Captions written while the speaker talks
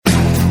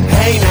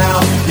Hey now,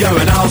 you're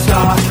an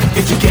all-star.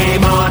 Get your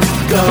game on,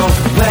 go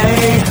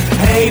play.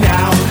 Hey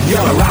now,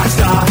 you're a rock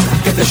star.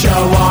 Get the show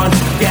on,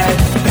 get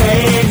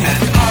paid.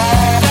 And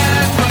all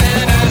that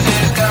glitters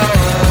is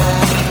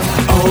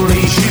gold.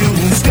 Only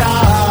shooting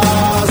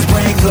stars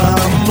break the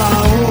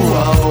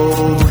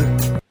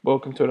mold.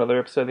 Welcome to another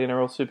episode of the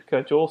NRL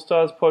Supercoach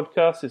All-Stars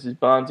podcast. This is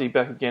Barnesy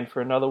back again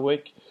for another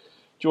week.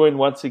 Joined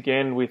once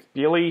again with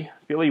Billy.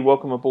 Billy,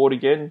 welcome aboard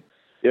again.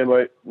 Yeah,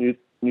 mate.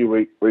 New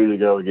week, ready to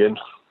go again.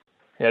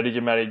 How did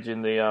you manage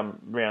in the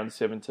round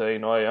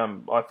 17?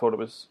 I thought it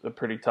was a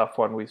pretty tough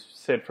one. We've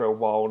said for a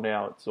while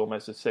now it's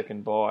almost a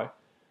second bye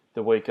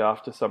the week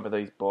after some of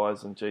these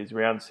byes. And, geez,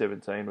 round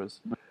 17 was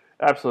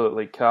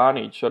absolutely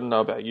carnage. I don't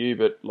know about you,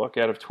 but like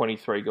out of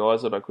 23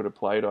 guys that I could have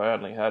played, I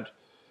only had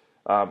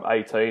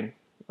 18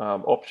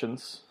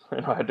 options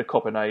and I had to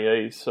cop an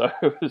AE. So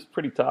it was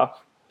pretty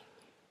tough.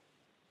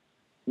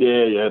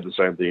 Yeah, the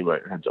same thing,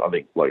 mate. I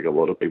think like a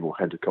lot of people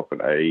had to cop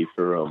an AE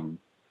for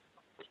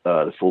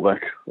the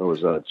fullback. I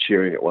was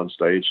cheering at one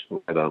stage,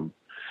 and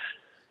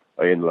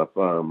I ended up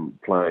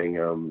playing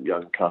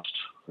young Cust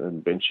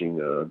and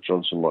benching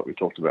Johnson like we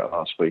talked about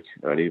last week.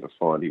 Only to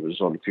find he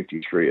was on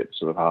 53 at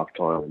sort of half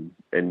time and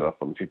ended up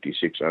on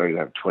 56. I only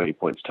have 20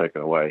 points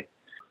taken away.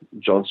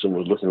 Johnson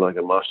was looking like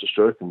a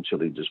masterstroke until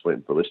he just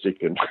went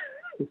ballistic, and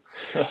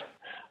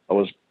I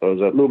was a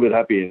little bit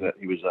happy that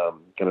he was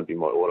going to be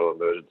my auto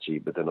emergency,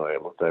 but then I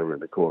looked over in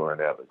the corner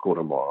and out the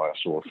corner of my eye, I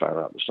saw a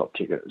fella up the top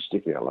ticket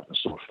sticking out like a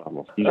sore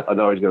thumb. I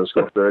know he's going to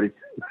score 30.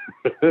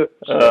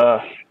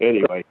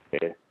 Anyway,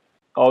 yeah.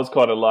 I was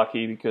kind of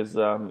lucky because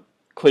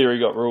Cleary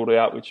got ruled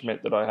out, which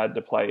meant that I had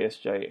to play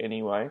SJ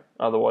anyway.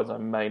 Otherwise, I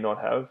may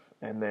not have.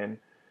 And then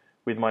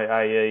with my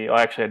AE,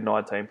 I actually had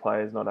 19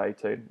 players, not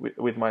 18.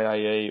 With my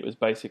AE, it was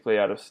basically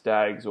out of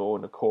Stags or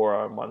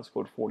Nakora, and one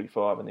scored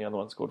 45 and the other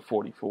one scored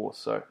 44.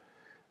 So,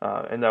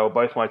 and they were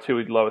both my two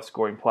lowest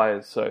scoring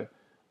players. So,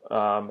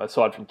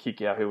 aside from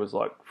Kickout, who was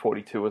like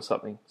 42 or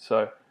something.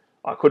 So,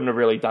 I couldn't have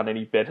really done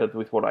any better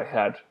with what I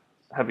had.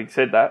 Having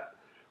said that,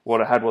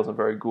 what I had wasn't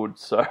very good,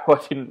 so I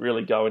didn't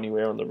really go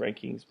anywhere on the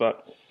rankings.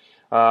 But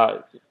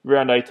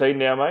round 18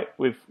 now, mate.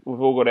 We've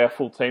all got our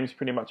full teams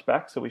pretty much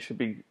back, so we should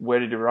be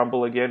ready to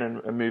rumble again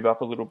and move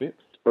up a little bit.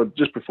 Well,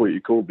 just before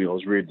you called me, I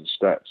was reading the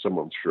stats.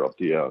 Someone threw up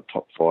the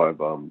top 5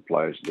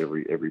 players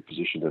in every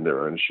position in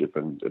their ownership,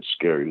 and it's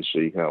scary to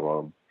see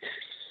how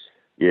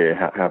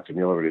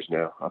familiar it is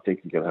now. I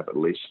think you're going to have at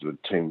least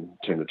 10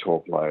 to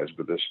 12 players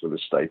with a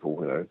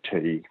staple,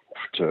 Teddy,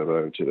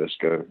 Turbo,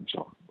 Tedesco.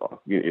 So,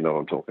 you know what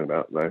I'm talking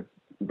about, very,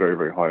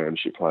 very high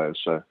ownership players.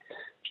 So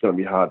it's going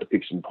to be hard to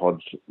pick some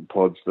pods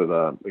that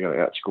are going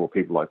to outscore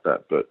people like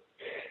that, but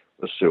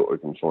let's see what we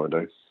can find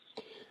out.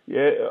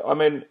 Yeah, I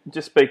mean,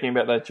 just speaking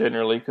about that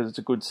generally, because it's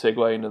a good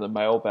segue into the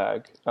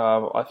mailbag,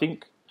 I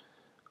think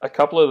a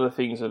couple of the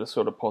things that are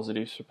sort of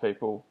positives for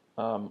people.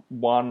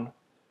 One,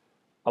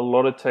 a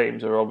lot of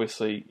teams are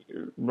obviously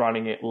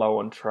running it low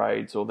on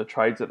trades, or the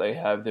trades that they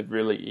have, they've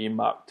really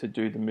earmarked to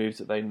do the moves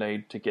that they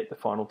need to get the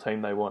final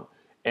team they want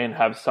and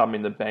have some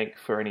in the bank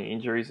for any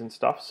injuries and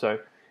stuff. So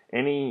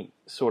any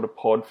sort of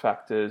pod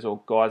factors or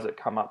guys that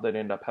come up that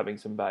end up having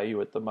some value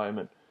at the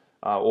moment,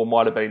 or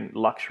might have been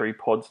luxury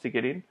pods to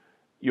get in,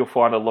 you'll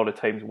find a lot of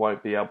teams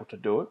won't be able to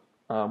do it,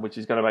 which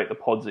is going to make the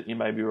pods that you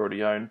maybe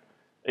already own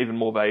even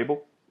more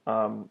valuable.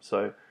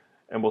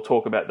 And we'll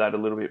talk about that a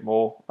little bit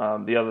more.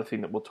 The other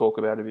thing that we'll talk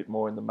about a bit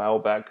more in the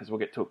mailbag, because we'll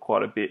get to it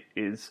quite a bit,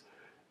 is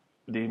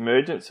the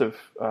emergence of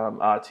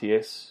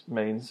RTS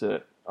means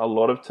that a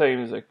lot of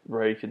teams are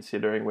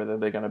reconsidering whether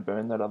they're going to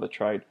burn that other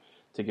trade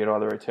to get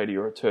either a Teddy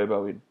or a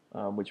Turbo in,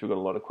 which we've got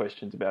a lot of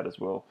questions about as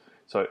well.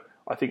 So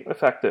I think the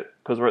fact that,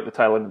 because we're at the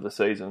tail end of the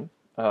season,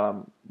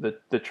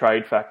 the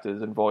trade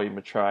factors and volume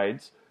of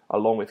trades,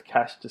 along with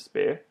cash to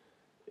spare,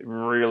 it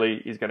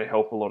really is going to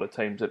help a lot of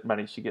teams that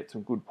manage to get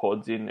some good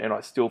pods in, and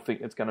I still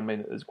think it's going to mean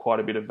that there's quite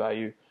a bit of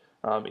value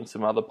in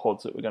some other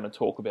pods that we're going to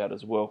talk about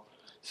as well.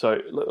 So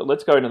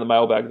let's go into the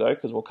mailbag though,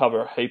 because we'll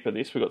cover a heap of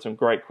this. We've got some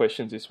great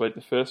questions this week.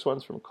 The first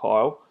one's from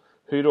Kyle.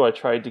 Who do I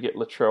trade to get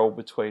Latrell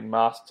between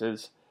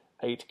Masters,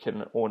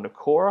 Aitken or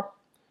Nakora?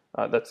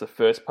 That's the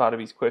first part of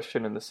his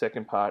question, and the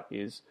second part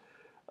is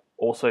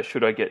also,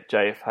 should I get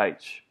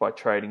JFH by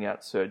trading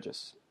out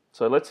Surgis?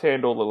 So let's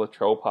handle the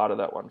Latrell part of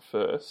that one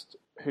first.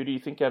 Who do you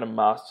think out of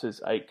Masters,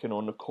 Aitken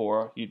or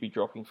Nakora you'd be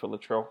dropping for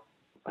Latrell?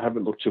 I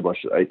haven't looked too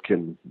much at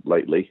Aitken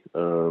lately,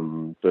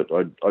 but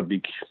I'd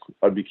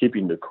be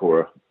keeping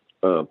Nakora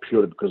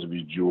purely because of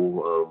his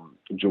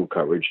dual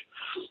coverage.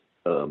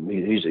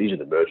 He's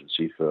an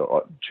emergency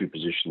for 2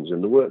 positions,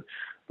 and the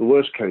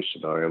worst case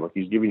scenario, like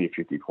he's giving you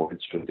 50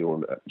 points for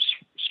doing that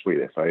sweet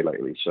FA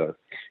lately. So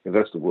if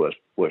that's the worst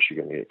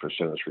you're going to get for a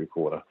centre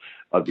 3/4,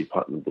 I'd be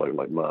putting a bloke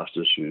like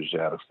Masters who's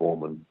out of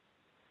form and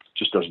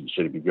just doesn't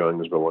seem to be going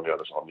as well on the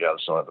other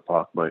side of the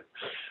park, mate.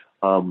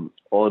 On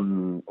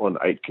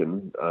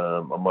Aitken,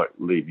 I might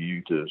leave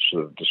you to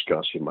sort of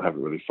discuss him. I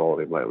haven't really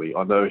followed him lately.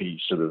 I know he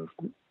sort of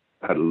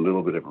had a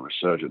little bit of a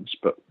resurgence,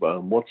 but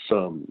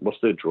what's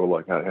their draw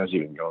like? How's he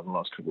been going the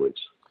last couple of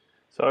weeks?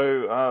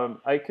 So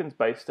Aiken's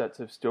base stats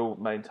have still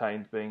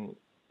maintained being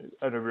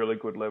at a really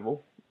good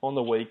level. On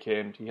the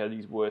weekend, he had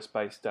his worst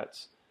base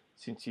stats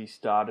since he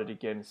started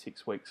again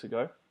 6 weeks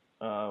ago,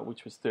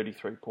 which was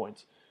 33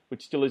 points,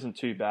 which still isn't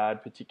too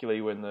bad,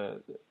 particularly when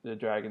the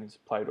Dragons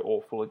played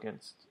awful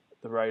against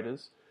the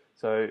Raiders.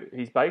 So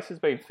his base has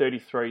been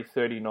 33,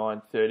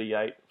 39,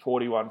 38,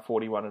 41,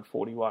 41 and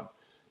 41.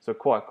 So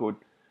quite good.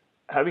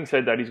 Having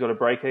said that, he's got a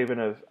break-even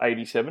of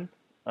 87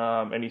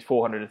 and he's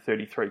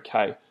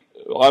 433k.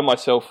 I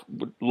myself,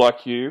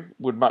 like you,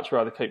 would much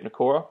rather keep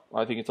Nakora.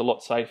 I think it's a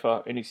lot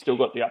safer and he's still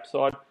got the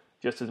upside,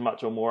 just as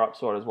much or more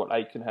upside as what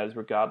Aiken has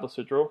regardless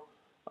of draw.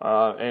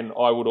 And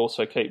I would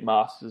also keep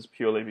Masters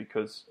purely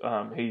because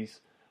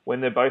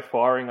when they're both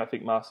firing, I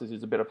think Masters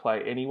is a better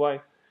play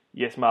anyway.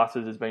 Yes,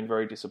 Masters has been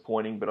very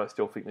disappointing, but I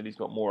still think that he's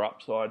got more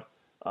upside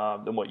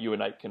than what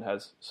Ewan Aitken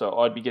has. So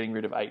I'd be getting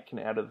rid of Aitken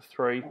out of the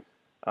three.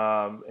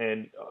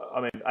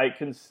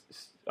 Aitken's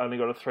only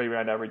got a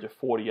 3-round average of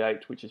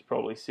 48, which is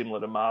probably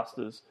similar to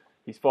Masters.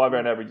 His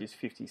 5-round average is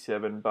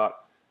 57,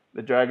 but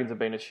the Dragons have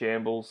been a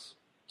shambles.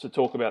 To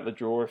talk about the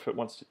draw,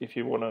 if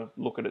you want to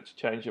look at it to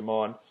change your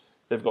mind,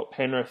 they've got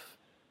Penrith,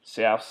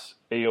 Souths,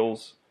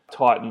 Eels,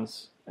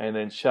 Titans, and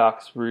then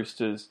Sharks,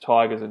 Roosters,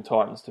 Tigers, and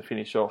Titans to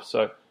finish off.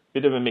 So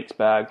bit of a mixed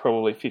bag.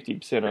 Probably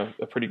 50%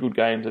 are pretty good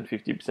games, and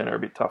 50% are a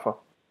bit tougher.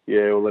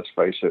 Yeah, well, let's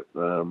face it.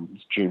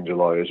 It's June,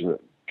 July, isn't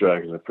it?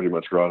 Dragons are pretty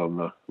much right on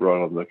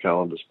the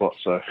calendar spot.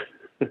 So,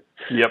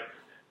 yep.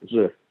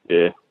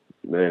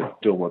 They're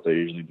doing what they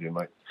usually do,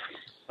 mate.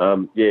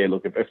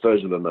 Look, if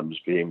those are the numbers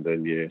for him,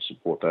 then yeah,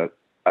 support that.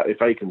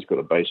 If Aiken's got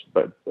a base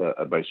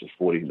of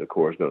 40 and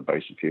Nakora's got a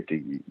base of 50,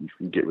 you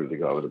can get rid of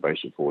the guy with a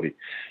base of 40.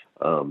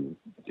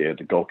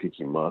 The goal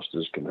kicking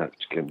Masters can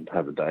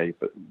have a day,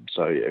 but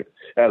so yeah,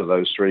 out of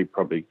those three,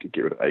 probably could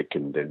get rid of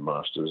Aiken, then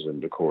Masters,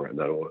 and Nakora in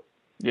that order.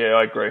 Yeah,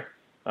 I agree.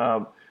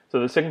 So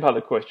the second part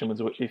of the question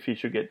was if you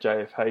should get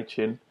JFH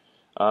in.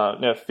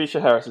 Now, Fisher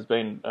Harris has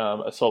been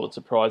a solid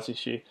surprise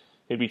this year.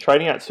 He'd be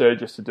trading out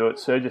Surgis to do it.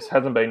 Surgis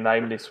hasn't been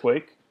named this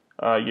week.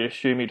 You'd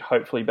assume he'd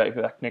hopefully be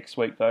back next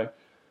week, though.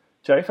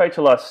 JFH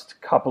the last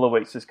couple of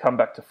weeks has come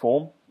back to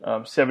form,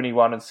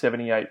 71 and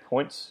 78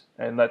 points,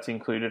 and that's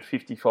included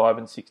 55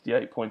 and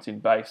 68 points in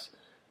base,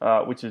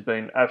 which has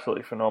been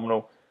absolutely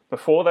phenomenal.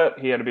 Before that,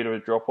 he had a bit of a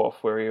drop-off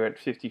where he went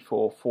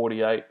 54,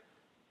 48,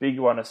 big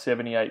one of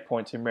 78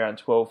 points in round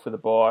 12 for the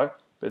bye,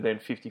 but then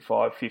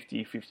 55,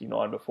 50,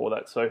 59 before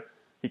that. So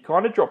he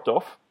kind of dropped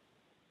off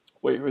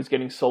where he was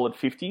getting solid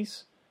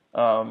 50s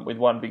with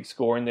one big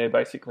score in there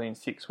basically in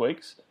 6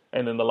 weeks.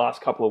 And then the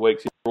last couple of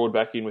weeks he brought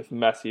back in with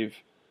massive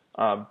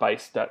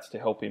base stats to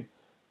help him.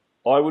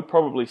 I would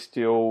probably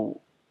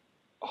still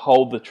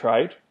hold the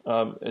trade.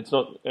 I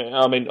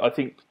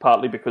think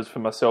partly because for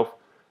myself,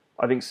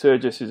 I think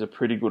Surgis is a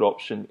pretty good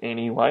option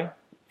anyway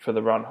for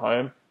the run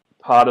home.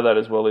 Part of that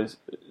as well is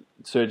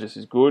Surgis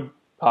is good.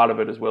 Part of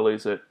it as well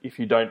is that if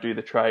you don't do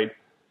the trade,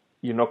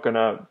 you're not going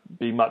to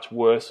be much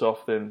worse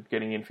off than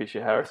getting in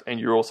Fisher Harris, and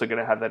you're also going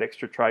to have that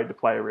extra trade to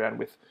play around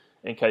with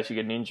in case you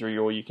get an injury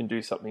or you can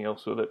do something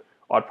else with it.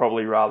 I'd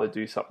probably rather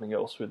do something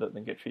else with it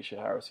than get Fisher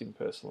Harris in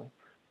personally.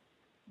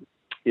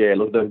 Yeah,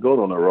 look, they've gone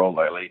on a roll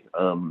lately.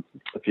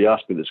 If you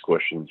asked me this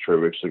question 3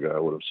 weeks ago, I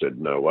would have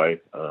said no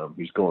way.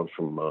 He's gone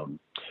from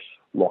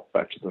lock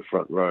back to the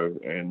front row,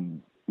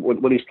 and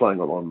when he's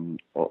playing on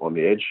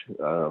the edge,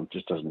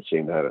 just doesn't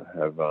seem to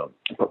have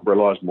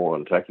relies more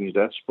on attacking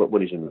stats. But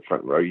when he's in the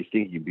front row, you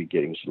think you'd be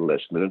getting some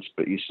less minutes,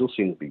 but you still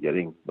seem to be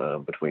getting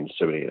between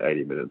 70 and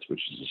 80 minutes,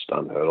 which is just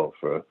unheard of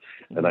for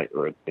an 8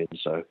 or a 10.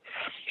 So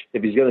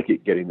if he's going to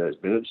keep getting those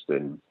minutes,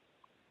 then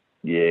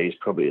yeah, he's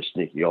probably a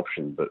sneaky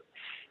option. But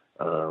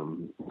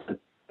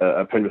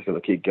Penrith going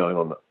to keep going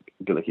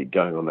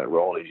on that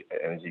roll,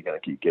 and is he going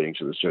to keep getting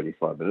to the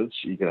 35 minutes?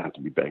 You're going to have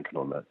to be banking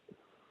on that.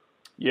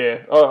 Yeah,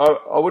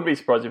 I wouldn't be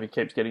surprised if he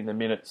keeps getting the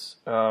minutes.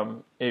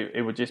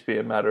 It would just be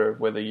a matter of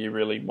whether you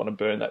really want to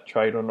burn that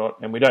trade or not.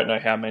 And we don't know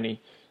how many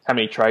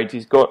trades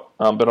he's got,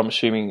 but I'm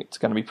assuming it's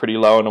going to be pretty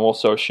low. And I'm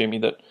also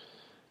assuming that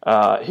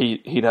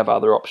he'd have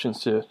other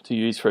options to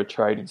use for a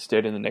trade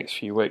instead in the next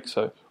few weeks.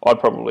 So I'd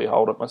probably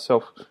hold it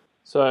myself.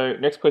 So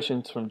next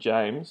question's from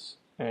James,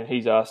 and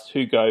he's asked,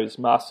 who goes,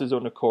 Masters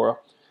or Nakora?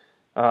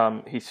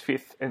 His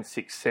 5th and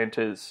 6th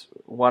centres,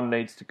 one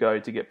needs to go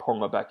to get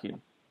Ponga back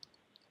in.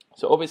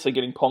 So obviously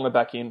getting Ponga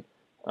back in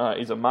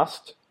is a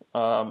must.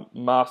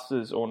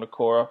 Masters or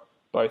Nakora,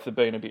 both have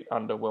been a bit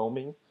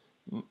underwhelming.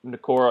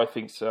 Nakora, I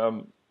think,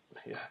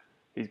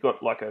 he's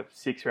got like a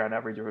 6-round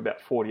average of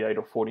about 48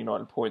 or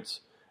 49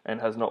 points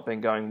and has not been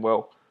going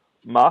well.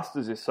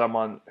 Masters is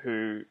someone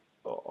who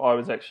I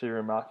was actually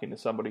remarking to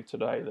somebody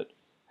today that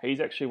he's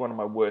actually one of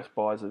my worst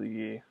buys of the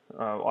year.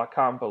 I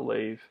can't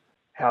believe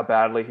how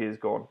badly he's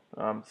gone.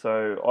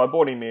 So I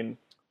bought him in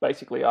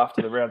basically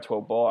after the round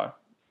 12 bye.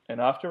 And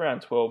after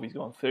round 12, he's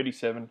gone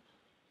 37,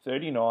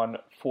 39,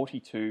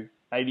 42,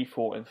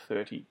 84 and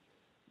 30.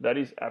 That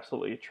is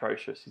absolutely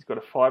atrocious. He's got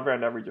a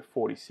 5-round average of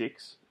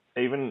 46.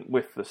 Even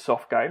with the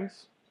soft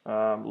games,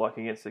 like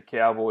against the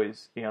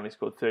Cowboys, he only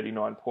scored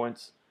 39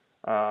 points.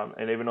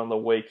 And even on the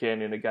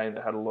weekend in a game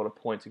that had a lot of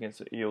points against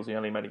the Eels, he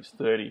only managed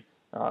 30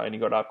 and he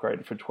got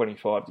upgraded for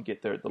 25 to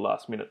get there at the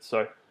last minute.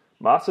 So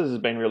Masters has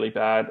been really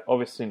bad.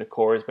 Obviously,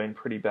 Nakora has been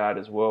pretty bad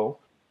as well.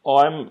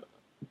 I'm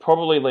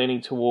probably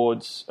leaning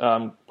towards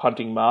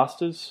punting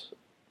Masters.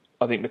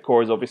 I think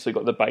Nakora's obviously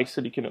got the base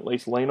that he can at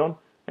least lean on.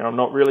 And I'm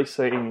not really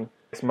seeing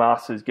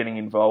Masters getting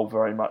involved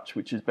very much,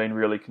 which has been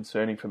really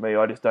concerning for me.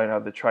 I just don't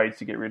have the trades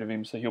to get rid of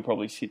him, so he'll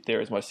probably sit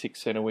there as my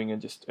sixth centre wing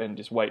and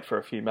just wait for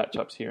a few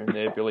matchups here and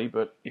there, Billy.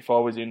 But if I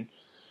was in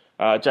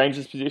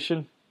James's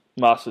position,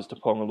 Masters to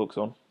Ponga looks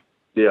on.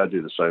 Yeah, I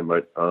do the same,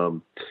 mate.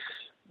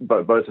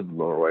 But both of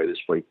them are away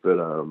this week, but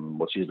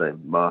what's his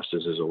name?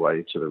 Masters is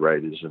away to the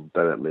Raiders and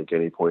they don't make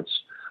any points.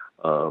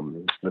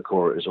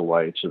 Nakora is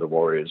away to the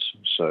Warriors,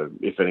 so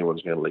if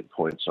anyone's going to leak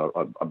points,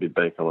 I'd be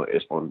banking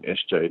on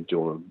SJ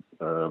Dillon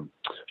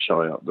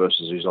showing up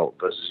versus his old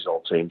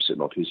team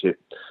sitting off his hip.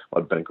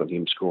 I'd bank on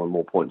him scoring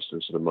more points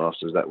than the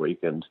Masters that week.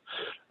 And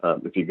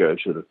if you go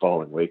to the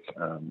following week,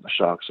 the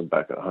Sharks are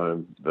back at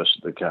home versus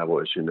the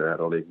Cowboys, who know how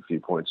to leak a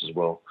few points as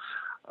well.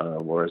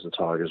 Whereas the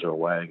Tigers are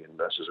away again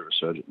versus the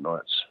Resurgent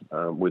Knights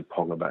with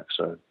Ponga back.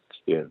 So,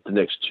 yeah, the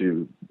next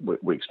 2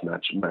 weeks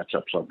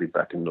matchups, I'll be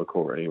back in the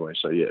core anyway.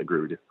 So, yeah,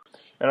 agree with you.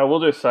 And I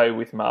will just say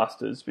with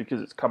Masters,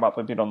 because it's come up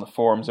a bit on the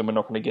forums and we're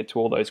not going to get to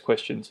all those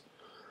questions,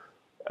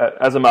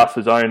 as a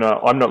Masters owner,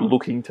 I'm not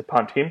looking to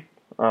punt him.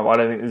 I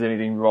don't think there's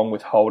anything wrong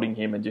with holding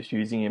him and just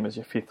using him as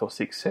your 5th or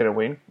 6th centre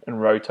wing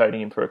and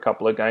rotating him for a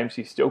couple of games.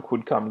 He still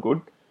could come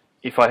good.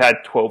 If I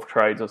had 12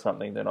 trades or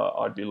something, then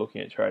I'd be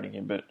looking at trading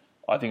him. But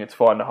I think it's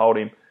fine to hold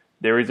him.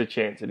 There is a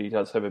chance that he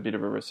does have a bit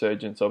of a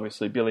resurgence.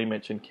 Obviously, Billy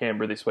mentioned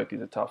Canberra this week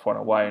is a tough one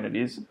away, and it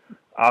is.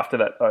 After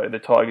that, though, the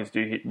Tigers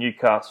do hit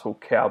Newcastle,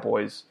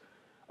 Cowboys,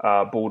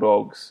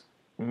 Bulldogs,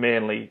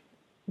 Manly,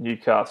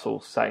 Newcastle,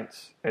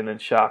 Saints, and then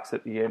Sharks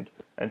at the end.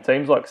 And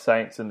teams like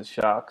Saints and the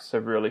Sharks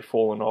have really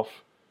fallen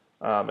off.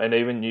 And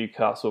even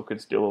Newcastle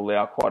could still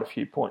allow quite a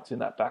few points in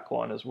that back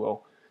line as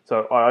well.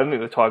 So I don't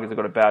think the Tigers have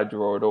got a bad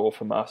draw at all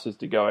for Masters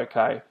to go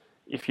okay.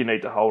 If you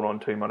need to hold on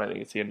to him, I don't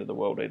think it's the end of the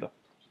world either.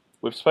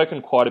 We've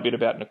spoken quite a bit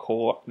about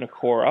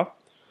Nakora,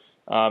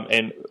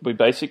 and we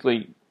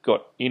basically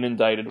got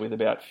inundated with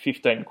about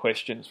 15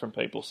 questions from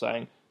people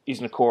saying, is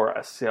Nakora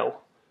a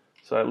sell?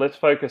 So let's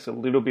focus a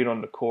little bit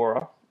on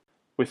Nakora.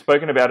 We've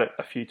spoken about it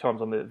a few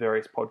times on the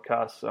various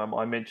podcasts.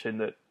 I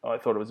mentioned that I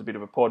thought it was a bit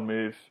of a pod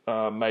move,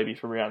 maybe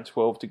for round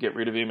 12 to get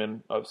rid of him,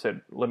 and I've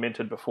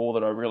lamented before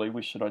that I really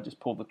wish that I just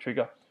pulled the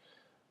trigger.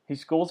 His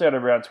scores out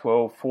of round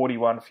 12,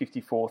 41,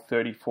 54,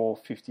 34,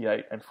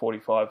 58 and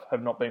 45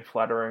 have not been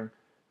flattering.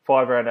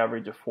 5-round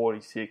average of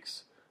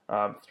 46,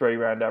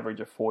 3-round average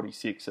of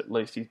 46. At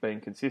least he's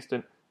been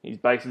consistent. His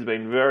base has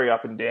been very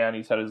up and down.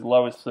 He's had as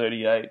low as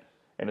 38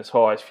 and as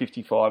high as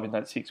 55 in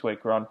that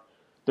 6-week run.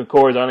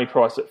 Nakora is only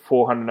priced at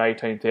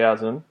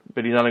 $418,000,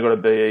 but he's only got a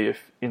BE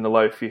in the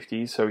low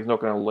 50s, so he's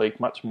not going to leak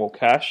much more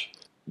cash.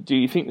 Do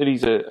you think that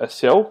he's a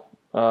sell,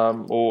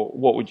 or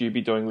what would you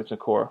be doing with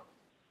Nakora?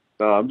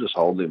 No, I'm just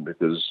holding him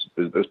because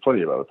there's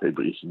plenty of other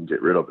people you can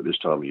get rid of at this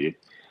time of year.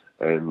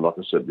 And like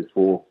I said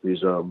before,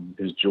 his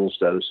dual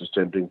status is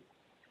tempting.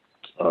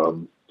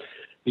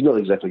 He's not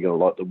exactly going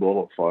to light the world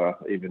on fire.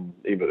 Even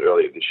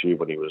earlier this year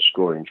when he was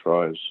scoring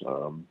tries,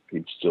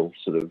 he'd still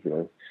sort of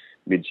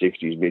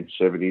mid-60s,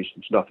 mid-70s.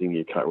 It's nothing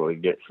you can't really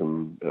get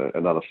from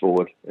another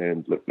forward.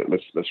 And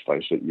let's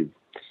face it,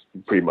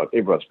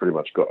 everyone's pretty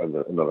much got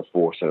another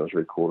 4 centre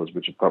 3/4,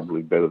 which are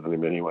probably better than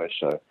him anyway.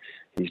 So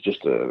he's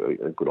just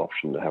a good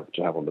option to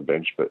have on the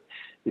bench. But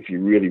if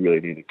you really,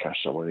 really need to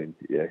cash someone in,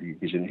 yeah,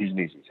 he's an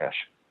easy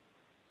cash.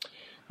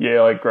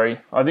 Yeah, I agree.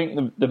 I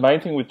think the main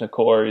thing with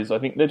Nakora is I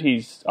think that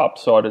his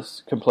upside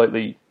has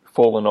completely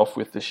fallen off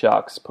with the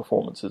Sharks'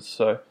 performances.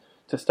 So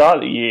to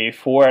start the year,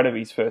 4 out of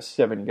his first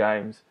 7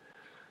 games,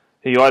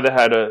 he either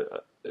had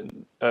a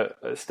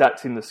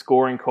stats in the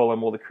scoring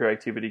column or the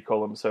creativity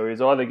column. So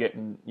he's either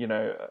getting,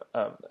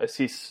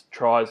 assists,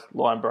 tries,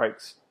 line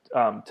breaks,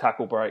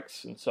 tackle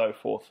breaks, and so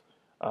forth.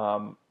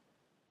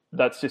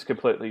 That's just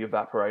completely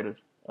evaporated.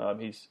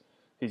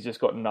 He's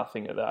just got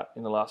nothing of that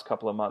in the last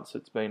couple of months.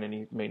 It's been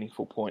any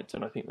meaningful points,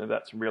 and I think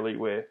that's really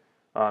where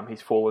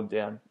he's fallen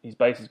down. His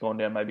base has gone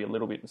down maybe a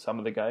little bit in some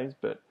of the games,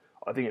 but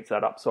I think it's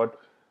that upside.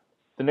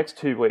 The next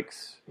 2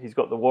 weeks, he's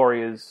got the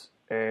Warriors,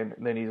 and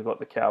then he's got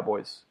the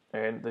Cowboys.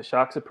 And the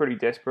Sharks are pretty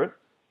desperate,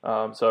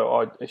 so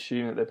I'd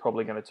assume that they're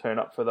probably going to turn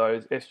up for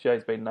those.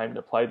 SJ's been named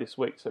to play this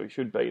week, so he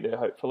should be there,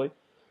 hopefully.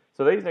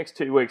 So these next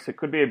 2 weeks, it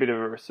could be a bit of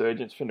a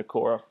resurgence for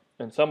Nakora.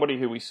 And somebody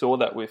who we saw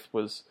that with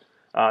was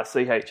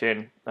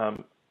CHN.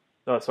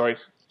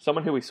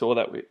 Someone who we saw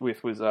that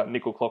with was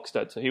Nickel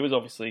Clockstad. So he was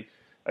obviously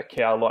a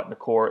cow like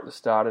Nakora at the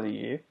start of the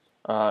year,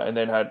 and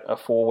then had a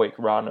 4-week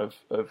run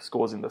of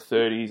scores in the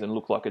 30s and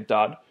looked like a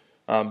dud.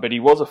 But he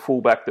was a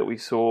fullback that we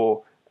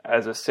saw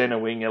as a centre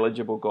wing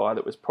eligible guy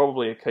that was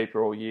probably a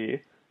keeper all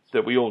year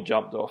that we all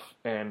jumped off.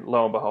 And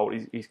lo and behold,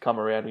 he's come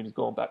around and he's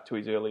gone back to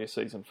his earlier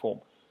season form.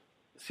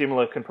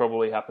 Similar can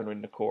probably happen with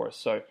Nakora.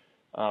 So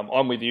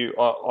I'm with you.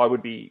 I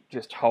would be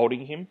just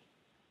holding him.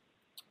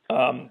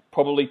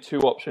 Probably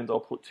two options I'll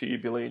put to you,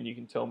 Billy, and you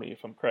can tell me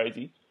if I'm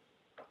crazy.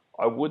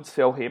 I would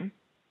sell him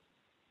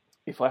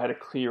if I had a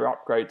clear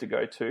upgrade to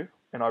go to,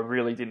 and I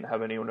really didn't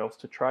have anyone else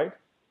to trade.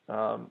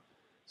 Someone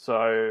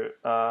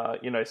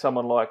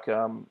like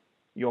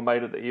your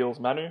mate at the Eels,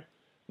 Manu.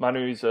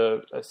 Manu's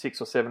a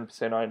 6 or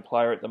 7% owned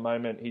player at the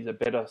moment. He's a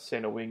better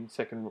centre wing,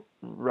 second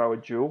rower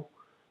dual.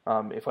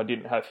 If I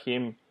didn't have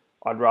him,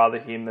 I'd rather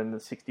him than the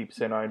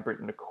 60% owned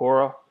Britton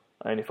Nakora.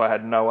 And if I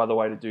had no other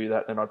way to do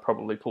that, then I'd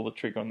probably pull the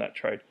trigger on that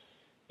trade.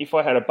 If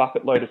I had a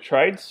bucket load of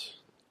trades,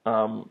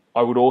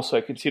 I would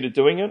also consider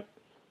doing it.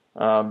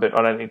 But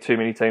I don't think too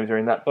many teams are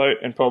in that boat.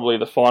 And probably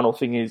the final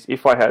thing is,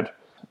 if I had,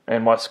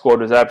 and my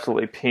squad was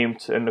absolutely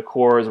pimped, and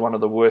Nakora is one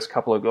of the worst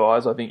couple of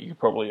guys, I think you could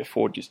probably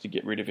afford just to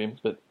get rid of him.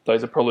 But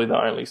those are probably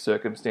the only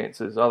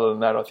circumstances. Other than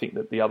that, I think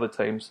that the other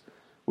teams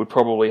would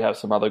probably have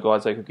some other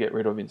guys they could get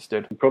rid of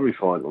instead. You'd probably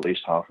find at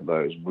least half of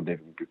those wouldn't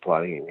even be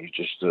playing him. He's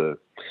just he'll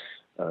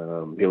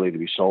either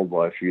be sold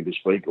by a few this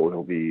week, or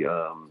he'll be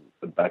a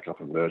backup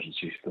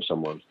emergency for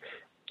someone.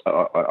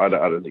 I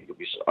don't think it'll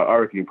be. I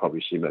reckon you'll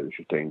probably see maybe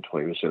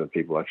 15-20% of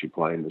people actually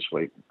playing this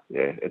week.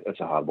 Yeah, it's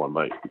a hard one,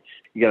 mate.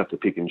 You're going to have to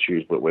pick and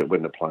choose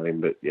when they're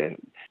playing, but yeah,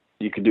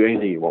 you can do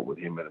anything you want with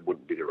him and it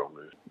wouldn't be the wrong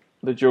move.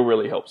 The dual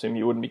really helps him.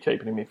 You wouldn't be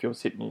keeping him if you're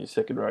sitting in your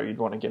second row. You'd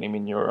want to get him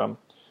in your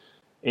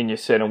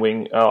centre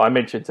wing. I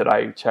mentioned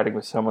today, chatting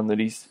with someone, that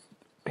he's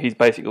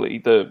basically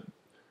the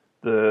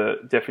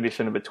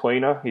definition of a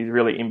tweener. He's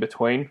really in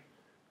between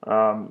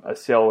a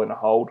sell and a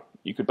hold.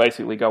 You could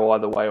basically go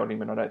either way on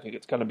him, and I don't think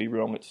it's going to be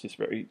wrong. It's just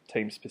very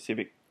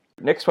team-specific.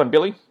 Next one,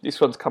 Billy.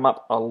 This one's come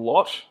up a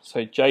lot.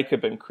 So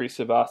Jacob and Chris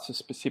have asked us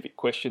specific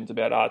questions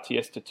about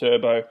RTS to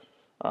Turbo,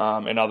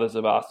 and others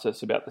have asked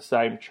us about the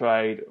same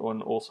trade,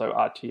 and also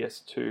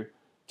RTS to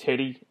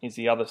Teddy is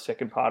the other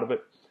second part of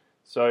it.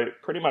 So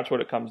pretty much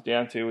what it comes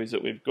down to is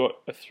that we've got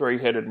a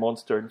three-headed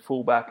monster in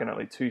fullback and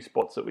only two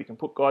spots that we can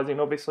put guys in,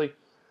 obviously.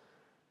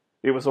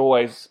 It was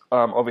always,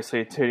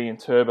 obviously, a Teddy and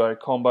Turbo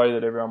combo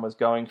that everyone was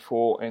going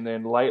for. And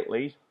then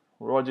lately,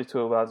 Roger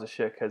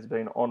Tuivasa-Sheck has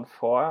been on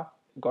fire.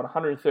 Got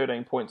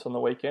 113 points on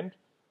the weekend,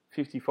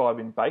 55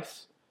 in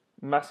base.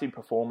 Massive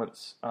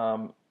performance.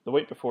 The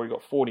week before, he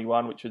got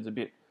 41, which was a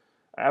bit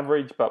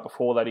average. But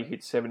before that, he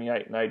hit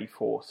 78 and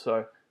 84.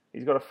 So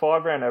he's got a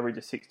 5-round average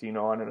of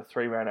 69 and a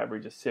 3-round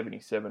average of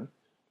 77.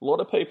 A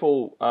lot of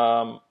people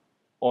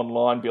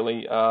online,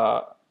 Billy,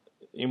 are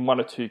in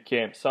one or two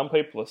camps. Some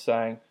people are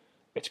saying,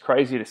 it's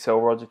crazy to sell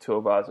Roger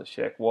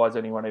Tuivasa-Sheck. Why is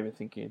anyone even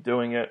thinking of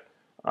doing it?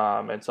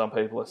 And some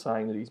people are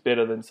saying that he's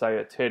better than, say,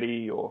 a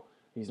Teddy, or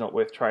he's not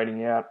worth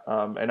trading out.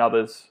 And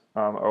others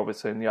are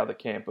obviously in the other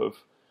camp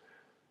of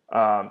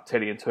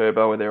Teddy and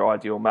Turbo are their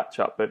ideal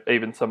matchup. But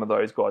even some of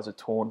those guys are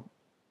torn.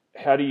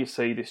 How do you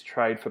see this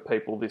trade for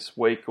people this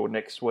week or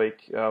next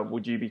week?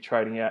 Would you be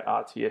trading out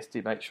RTS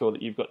to make sure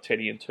that you've got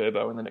Teddy and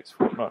Turbo in the next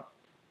fortnight?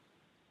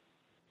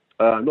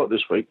 Not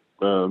this week.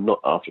 Not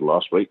after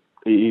last week.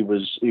 He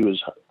was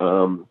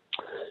 100%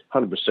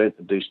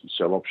 a decent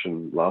sell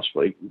option last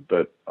week,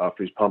 but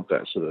after he's pumped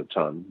that sort of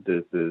ton,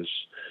 there's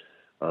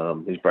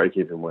his break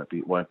even won't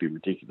be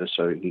ridiculous.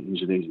 So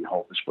he's an easy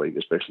hold this week,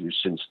 especially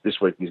since this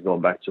week he's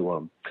gone back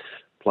to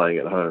playing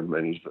at home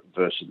and he's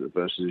versus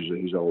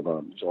his old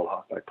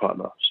halfback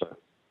partner. So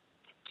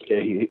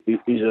yeah,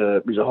 he's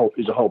a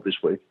hold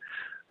this week.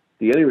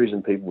 The only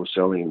reason people were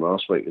selling him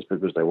last week is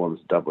because they wanted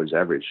to double his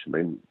average. I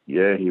mean,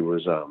 yeah, he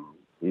was.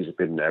 He's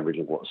been an average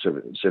of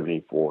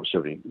 74,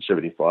 70,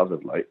 75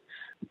 of late.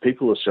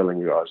 People are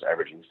selling guys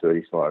averaging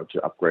 35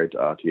 to upgrade to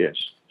RTS.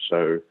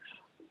 So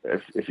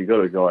if you got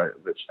a guy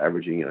that's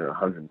averaging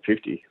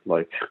 150,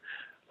 like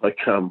what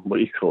do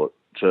you call it,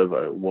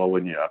 Turbo, why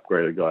wouldn't you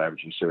upgrade a guy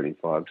averaging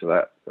 75 to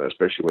that?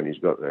 Especially when he's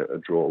got a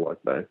draw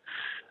like the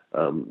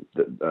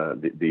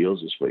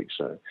Eels this week.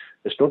 So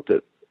it's not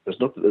that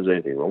there's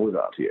anything wrong with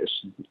RTS.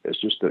 It's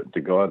just that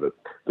the guy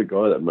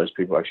that most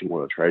people actually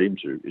want to trade him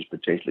to is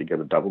potentially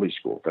going to double his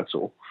score. That's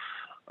all.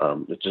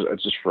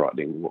 It's just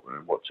frightening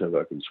what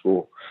Turbo can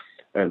score.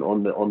 And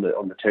on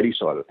the Teddy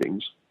side of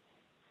things,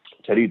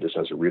 Teddy just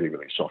has a really,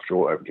 really soft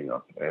draw opening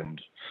up.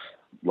 And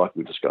like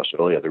we discussed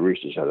earlier, the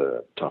Roosters had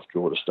a tough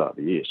draw to start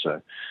the year.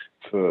 So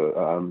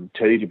for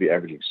Teddy to be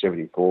averaging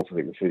 74 for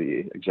the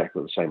year,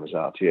 exactly the same as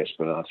RTS,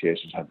 but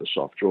RTS has had the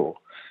soft draw.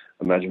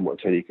 Imagine what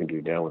Teddy can do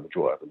now when the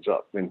draw opens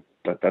up. I mean,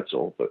 that's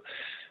all. But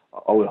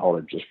I would hold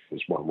him just for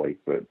this 1 week,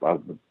 but I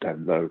would have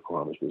no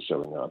requirements with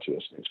selling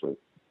RTS next week.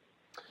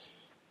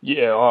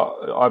 Yeah,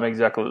 I'm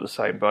exactly the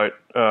same boat.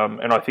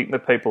 And I think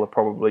that people are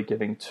probably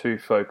getting too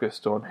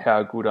focused on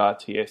how good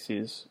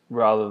RTS is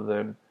rather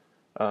than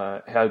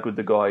how good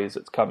the guy is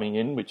that's coming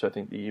in, which I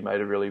think that you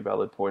made a really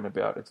valid point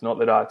about. It's not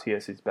that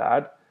RTS is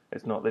bad.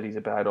 It's not that he's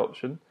a bad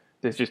option.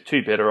 There's just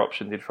two better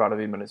options in front of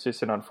him, and it's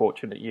just an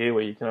unfortunate year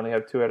where you can only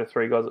have 2 out of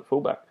 3 guys at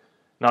fullback.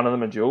 None of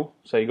them are dual,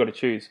 so you've got to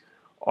choose.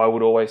 I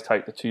would always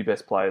take the 2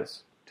 best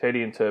players.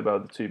 Teddy and Turbo are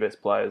the 2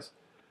 best players.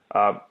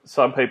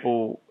 Some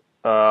people,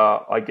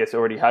 I guess,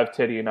 already have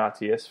Teddy and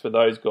RTS for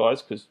those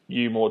guys, because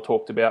you more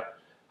talked about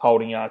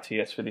holding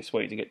RTS for this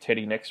week to get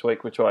Teddy next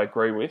week, which I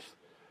agree with.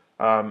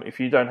 If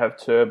you don't have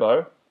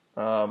Turbo,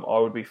 I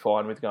would be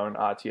fine with going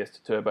RTS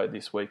to Turbo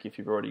this week if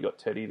you've already got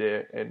Teddy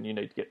there and you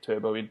need to get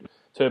Turbo in.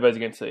 Turbo's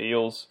against the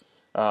Eels.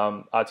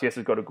 RTS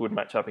has got a good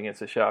matchup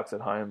against the Sharks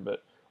at home,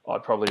 but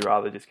I'd probably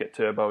rather just get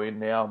Turbo in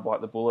now and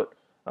bite the bullet,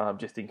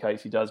 just in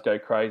case he does go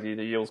crazy.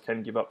 The Eels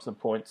can give up some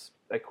points.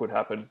 That could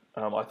happen.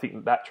 I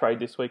think that trade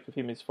this week with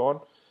him is fine.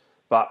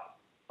 But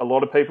a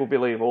lot of people,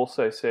 Billy, have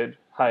also said,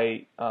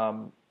 hey,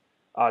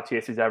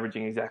 RTS is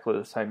averaging exactly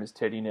the same as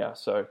Teddy now,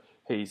 so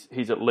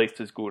he's at least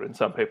as good, and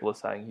some people are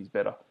saying he's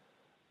better.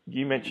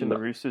 You mentioned the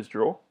Roosters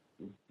draw.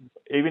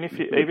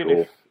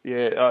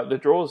 The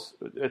draws,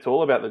 it's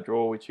all about the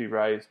draw, which you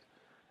raised.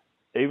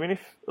 Even if,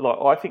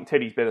 I think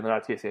Teddy's better than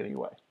RTS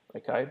anyway,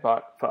 okay?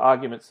 But for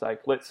argument's sake,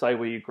 let's say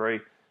we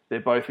agree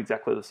they're both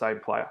exactly the same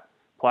player.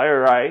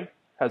 Player A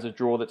has a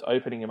draw that's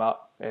opening him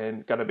up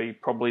and going to be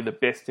probably the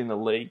best in the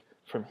league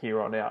from here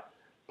on out.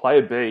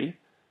 Player B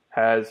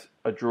has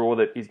a draw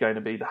that is going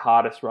to be the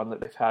hardest run that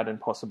they've had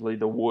and possibly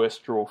the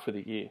worst draw for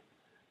the year.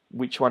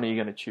 Which one are you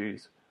going to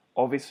choose?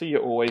 Obviously,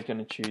 you're always going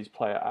to choose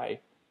player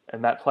A,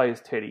 and that player is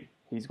Teddy.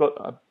 He's got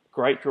a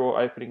great draw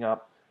opening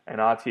up, and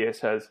RTS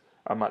has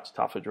a much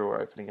tougher draw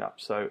opening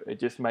up. So it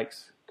just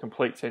makes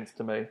complete sense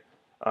to me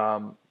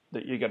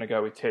that you're going to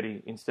go with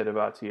Teddy instead of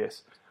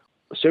RTS.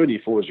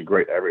 74 is a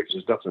great average.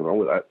 There's nothing wrong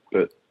with that.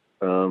 But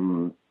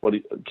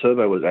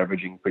Turbo was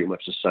averaging pretty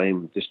much the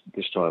same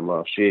this time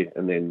last year,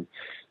 and then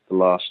the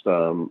last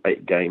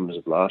 8 games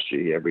of last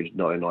year he averaged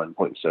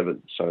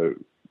 99.7. So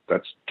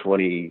that's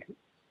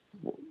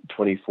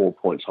 24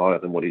 points higher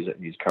than what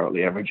he's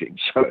currently averaging.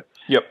 So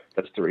yep,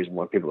 that's the reason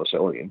why people are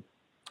selling him.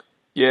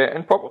 Yeah,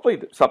 and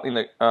probably something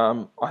that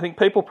I think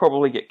people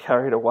probably get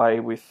carried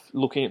away with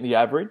looking at the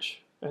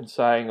average and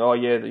saying, oh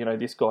yeah,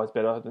 this guy's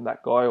better than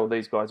that guy, or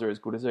these guys are as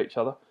good as each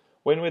other.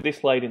 When we're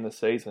this late in the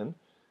season,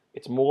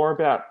 it's more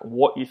about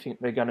what you think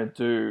they're going to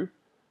do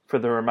for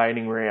the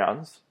remaining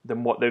rounds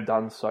than what they've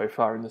done so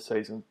far in the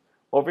season.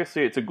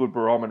 Obviously, it's a good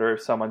barometer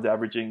if someone's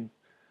averaging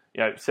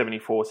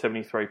 74,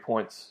 73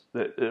 points.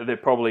 They're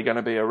probably going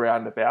to be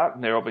around about,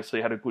 and they're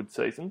obviously had a good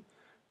season.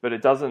 But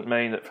it doesn't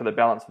mean that for the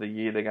balance of the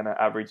year they're going to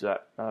average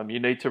that. You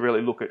need to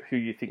really look at who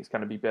you think is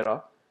going to be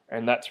better,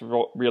 and that's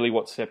really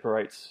what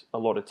separates a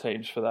lot of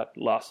teams for that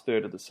last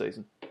third of the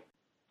season.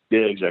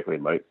 Yeah, exactly,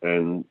 mate.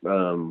 And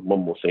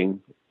one more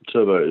thing.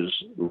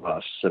 Turbo's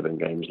last 7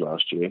 games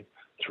last year,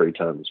 3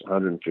 tons,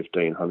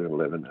 115,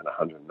 111 and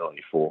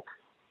 194.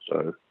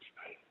 So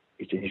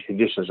he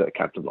just has that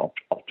captain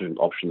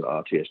option that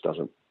RTS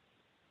doesn't.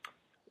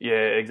 Yeah,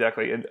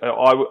 exactly. And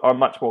I'm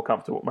much more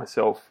comfortable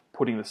myself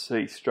putting the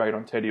C straight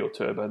on Teddy or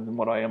Turbo than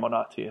what I am on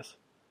RTS.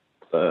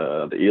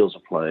 The Eels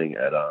are playing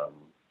at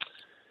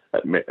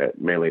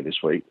Manly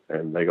this week,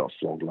 and they got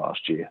flogged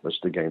last year. That's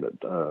the game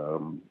that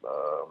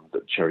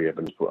Cherry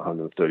Evans put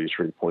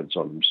 133 points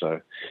on them.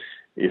 So,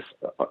 if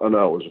I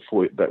know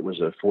it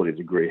was a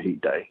 40-degree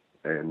heat day,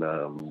 and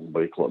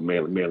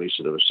Manly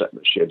sort of sat in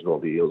the sheds while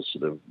the Eels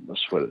sort of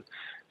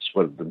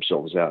sweated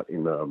themselves out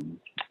in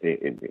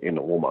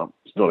the warm up.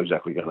 It's not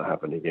exactly going to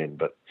happen again,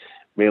 but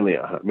Manly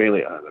are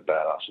a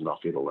badass enough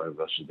here alone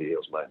versus the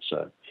Eels, mate.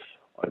 So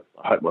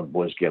I hope my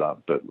boys get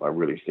up, but I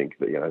really think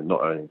that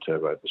not owning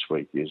Turbo this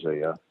week is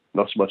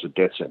not so much a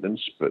death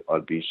sentence, but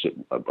I'd be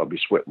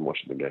sweating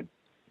watching the game.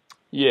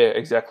 Yeah,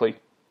 exactly.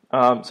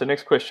 So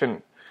next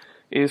question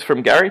is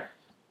from Gary.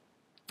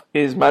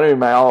 Is Manu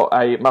Mao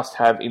a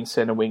must-have in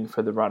centre wing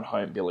for the run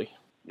home, Billy?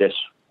 Yes.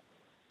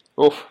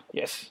 Oof,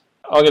 yes.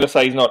 I'm going to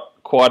say he's not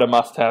quite a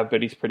must-have,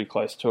 but he's pretty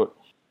close to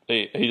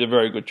it. He's a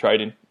very good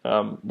trade-in.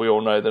 We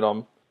all know that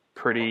I'm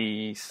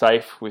pretty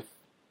safe with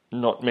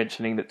not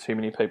mentioning that too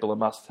many people are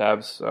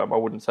must-haves. I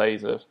wouldn't say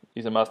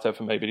he's a must-have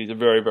for me, but he's a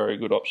very, very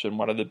good option.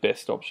 One of the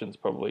best options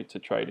probably to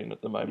trade in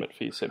at the moment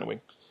for your centre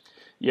wing.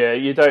 Yeah,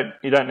 you don't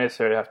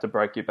necessarily have to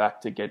break your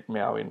back to get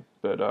Mao in,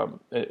 but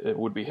it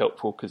would be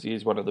helpful because he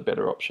is one of the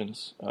better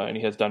options and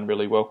he has done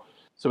really well.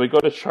 So we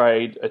got a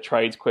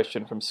trades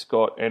question from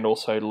Scott and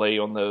also Lee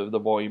on the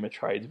volume of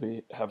trades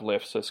we have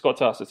left. So Scott's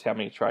asked us how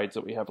many trades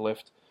that we have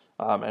left,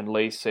 and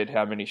Lee said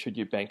how many should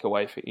you bank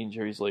away for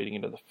injuries leading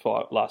into the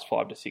last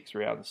 5 to 6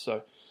 rounds.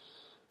 So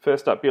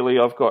first up, Billy,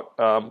 I've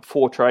got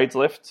 4 trades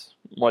left.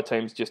 My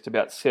team's just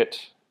about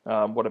set.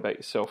 What about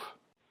yourself?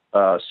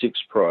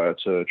 6 prior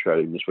to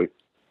trading this week.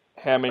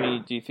 How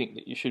many do you think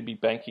that you should be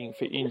banking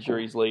for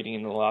injuries leading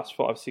in the last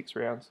 5-6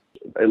 rounds?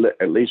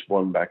 At least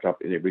 1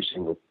 backup in every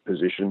single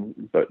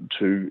position, but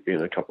 2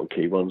 in a couple of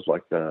key ones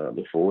like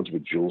the forwards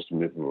with Jules to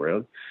move them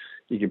around.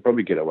 You can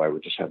probably get away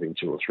with just having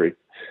 2 or 3.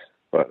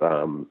 But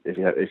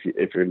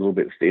if you're a little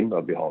bit thin,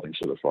 I'd be holding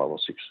sort of 5 or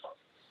 6.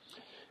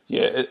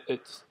 Yeah,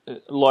 it's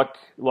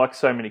like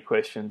so many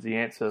questions. The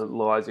answer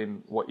lies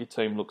in what your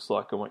team looks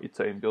like and what your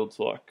team builds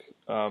like.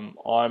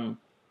 I'm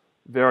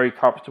very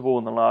comfortable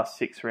in the last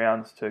 6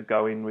 rounds to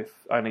go in with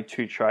only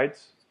 2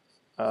 trades,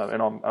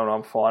 and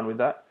I'm fine with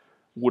that.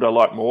 Would I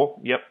like more?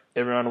 Yep,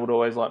 everyone would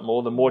always like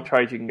more. The more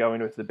trades you can go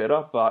in with, the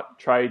better. But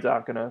trades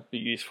aren't going to be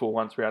useful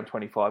once round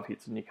 25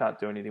 hits and you can't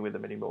do anything with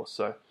them anymore.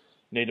 So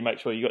you need to make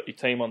sure you got your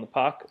team on the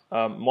park.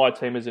 My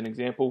team, as an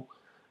example,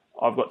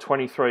 I've got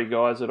 23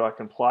 guys that I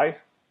can play.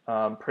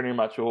 Pretty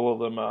much all of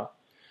them are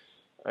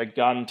a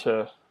gun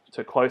to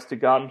close to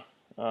gun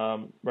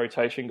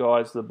rotation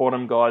guys. The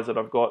bottom guys that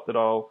I've got that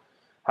I'll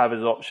have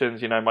as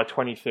options, my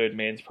 23rd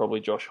man's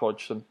probably Josh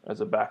Hodgson as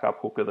a backup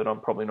hooker that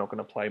I'm probably not going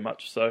to play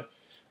much. So,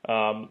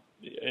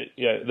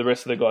 the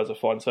rest of the guys are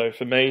fine. So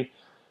for me,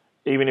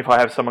 even if I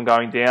have someone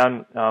going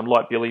down,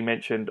 like Billy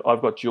mentioned,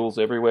 I've got duels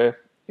everywhere.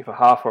 If a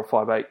half or a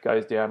 5'8"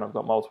 goes down, I've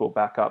got multiple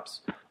backups.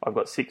 I've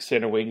got 6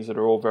 centre wings that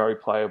are all very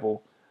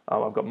playable.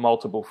 I've got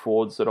multiple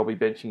forwards that I'll be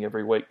benching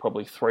every week,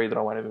 probably 3 that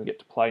I won't even get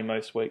to play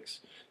most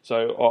weeks.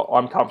 So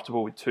I'm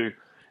comfortable with 2.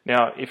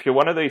 Now, if you're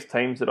one of these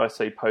teams that I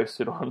see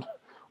posted on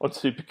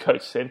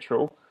Supercoach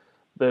Central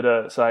that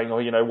are saying,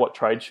 what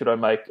trade should I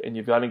make? And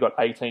you've only got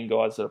 18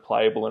 guys that are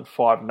playable and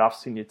 5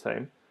 nuffs in your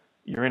team,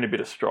 you're in a bit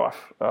of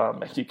strife.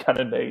 And you're going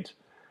to need,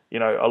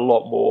 a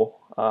lot more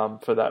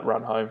for that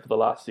run home for the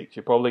last 6.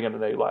 You're probably going to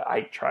need like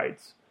 8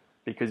 trades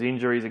because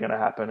injuries are going to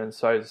happen. And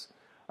so's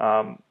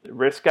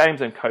rest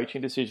games and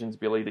coaching decisions,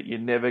 Billy, that you're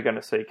never going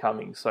to see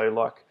coming. So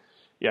like,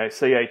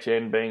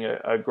 CHN being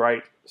a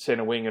great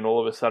centre wing and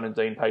all of a sudden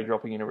Dean Pay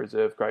dropping in a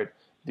reserve grade.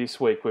 This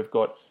week we've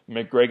got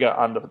McGregor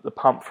under the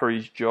pump for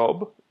his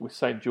job with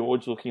St.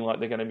 George looking like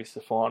they're going to miss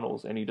the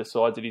finals, and he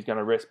decides that he's going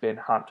to rest Ben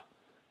Hunt,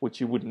 which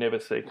you would never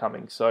see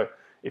coming. So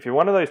if you're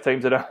one of those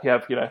teams that only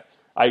have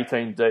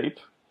 18 deep,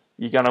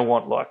 you're going to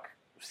want like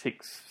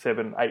 6,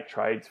 7, 8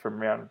 trades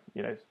from around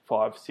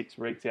 5, 6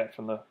 weeks out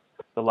from the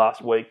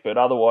last week. But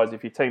otherwise,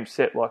 if your team's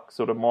set like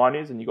sort of mine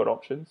is and you've got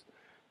options,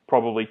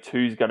 probably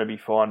 2's going to be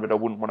fine, but I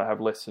wouldn't want to have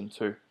less than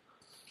 2.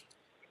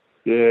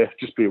 Yeah,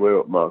 just be aware of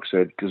what Mark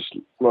said, because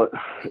like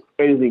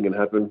anything can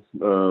happen.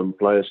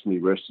 Players can be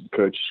rested,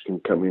 coaches can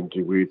come in and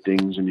do weird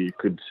things, and you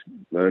could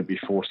be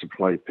forced to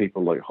play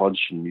people like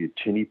Hodgson, you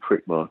tinny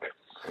prick, Mark.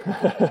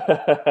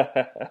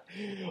 I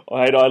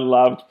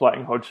loved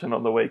playing Hodgson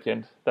on the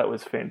weekend. That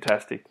was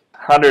fantastic.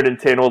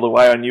 110 all the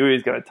way. I knew he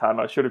was going to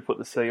ton. I should have put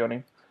the C on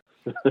him.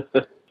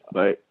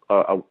 Mate,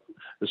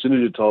 as soon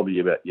as you told me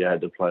about you had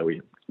to play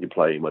you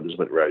play him, I just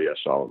went radio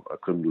silent. I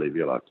couldn't believe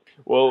you. Like,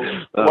 well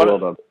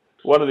done.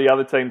 One of the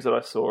other teams that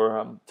I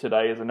saw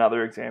today as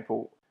another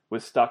example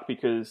was stuck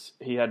because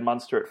he had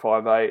Munster at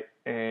 5'8"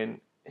 and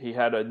he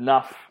had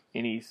enough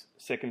in his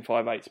second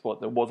 5'8"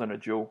 spot that wasn't a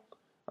duel.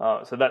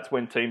 So that's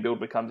when team build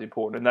becomes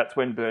important, and that's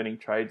when burning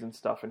trades and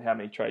stuff and how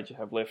many trades you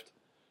have left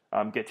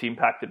gets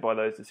impacted by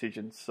those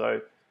decisions.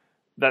 So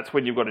that's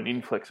when you've got an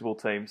inflexible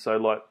team. So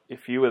like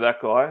if you were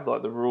that guy,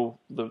 like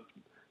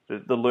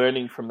the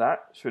learning from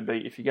that should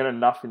be if you get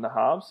enough in the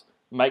halves,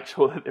 make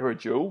sure that they're a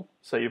duel,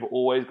 so you've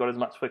always got as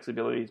much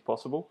flexibility as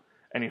possible.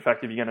 And in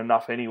fact, if you get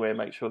enough anywhere,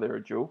 make sure they're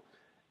a duel.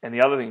 And the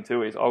other thing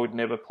too is I would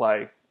never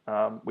play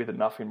with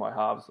enough in my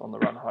halves on the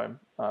run home.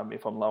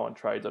 If I'm low on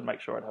trades, I'd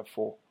make sure I'd have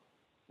 4.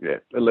 Yeah,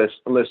 unless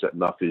that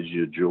enough is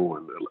your duel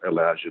and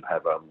allows you to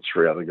have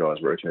 3 other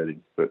guys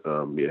rotating. But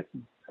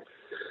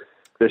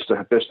best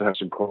to have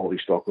some quality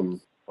stock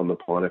on the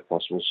pine if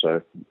possible.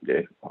 So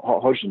yeah,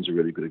 Hodgson's a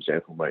really good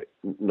example, mate.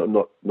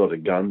 Not a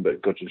gun,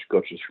 but got you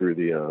through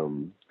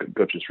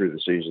the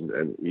season,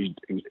 and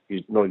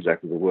he's not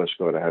exactly the worst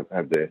guy to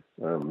have there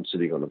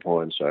sitting on the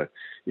pine. So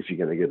if you're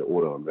going to get an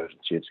auto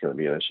emergency, it's going to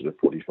be sort of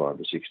 45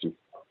 to 60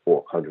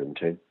 or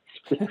 110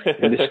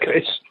 in this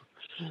case.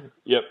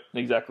 Yep,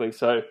 exactly.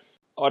 So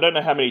I don't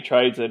know how many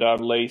trades that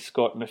Lee,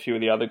 Scott, and a few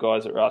of the other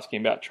guys that are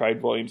asking about trade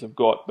volumes have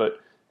got, but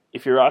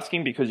if you're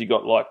asking because you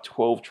got like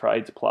 12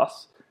 trades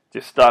plus,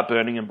 just start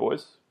burning them,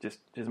 boys. Just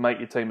make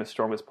your team as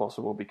strong as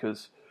possible,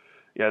 because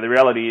the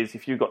reality is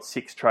if you've got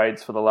 6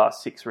 trades for the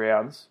last 6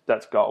 rounds,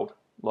 that's gold.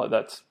 Like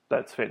that's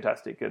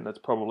fantastic, and that's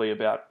probably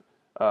about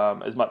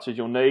as much as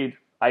you'll need.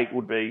 8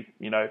 would be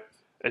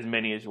as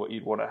many as what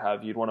you'd want to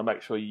have. You'd want to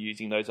make sure you're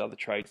using those other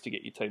trades to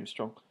get your team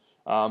strong.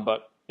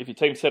 But if your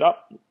team's set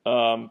up,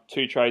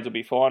 2 trades will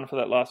be fine for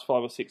that last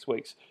 5 or 6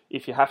 weeks.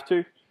 If you have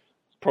to,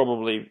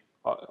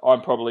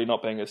 I'm probably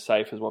not being as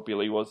safe as what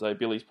Billy was, though.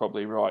 Billy's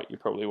probably right. You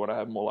probably want to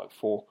have more like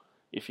 4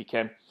 if you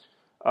can.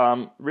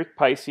 Rick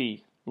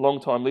Pacey,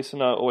 long-time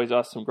listener, always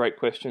asks some great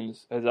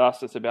questions, has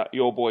asked us about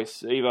your boy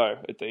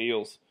Sivo at the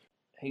Eels.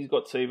 He's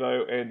got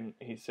Sivo, and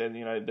he said,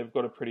 they've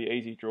got a pretty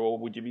easy draw.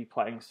 Would you be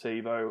playing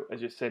Sivo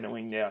as your centre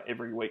wing now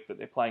every week that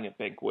they're playing at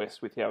Bank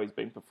West with how he's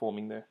been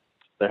performing there?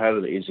 They had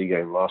an easy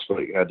game last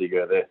week. How'd you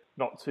go there?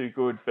 Not too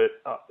good, but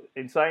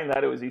in saying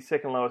that, it was his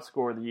second lowest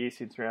score of the year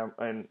since round,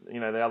 and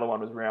the other one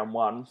was round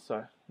 1, so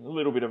a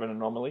little bit of an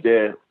anomaly.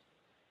 Yeah,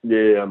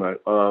 I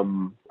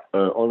know.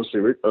 Honestly,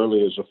 Rick,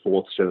 only as a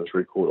 4th centre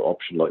 3/4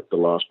 option, like the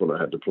last one I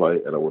had to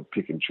play, and I would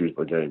pick and choose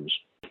my games.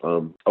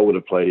 I would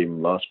have played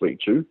him last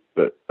week too,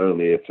 but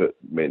only if it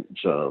meant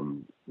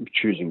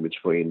choosing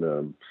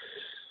between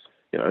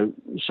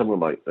someone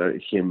like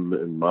him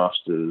and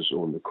Masters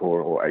or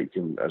Nakora or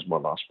Aiken as my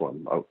last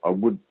one. I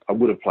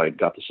would have played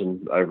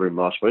Gutherson over him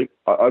last week.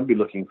 I'd be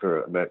looking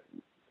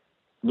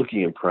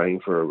and praying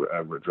for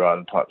a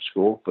Redrada type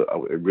score, but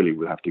it really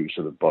would have to be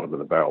sort of bottom of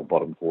the barrel,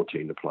 bottom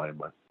 14 to play him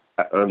with,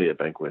 only at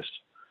Bankwest.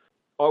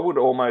 I would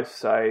almost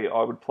say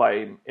I would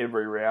play him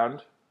every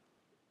round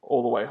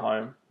all the way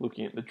home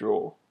looking at the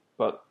draw.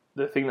 But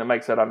the thing that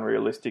makes that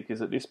unrealistic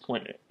is at this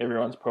point,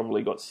 everyone's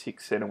probably got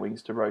 6 centre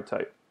wings to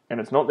rotate. And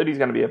it's not that he's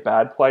going to be a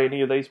bad play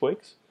any of these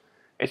weeks.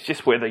 It's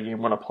just whether you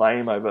want to play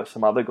him over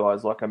some other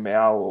guys like a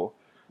Mao or,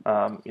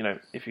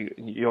 if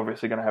you're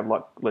obviously going to have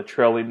like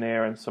Latrell in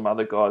there and some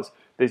other guys.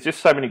 There's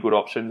just so many good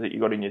options that you've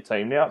got in your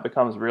team now. It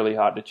becomes really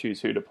hard to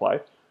choose who to play.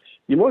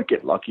 You might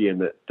get lucky in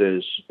that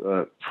there's,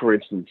 for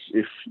instance,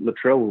 if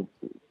Latrell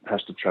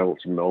has to travel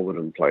to Melbourne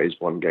and plays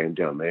one game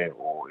down there,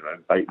 or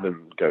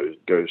Bateman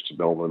goes to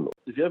Melbourne.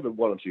 If you have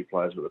one or two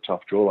players with a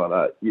tough draw like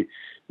that,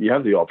 you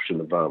have the option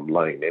of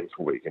laying them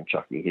for a week and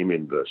chucking him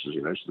in versus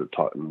sort of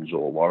Titans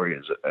or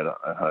Warriors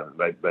at home.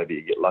 Maybe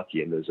you get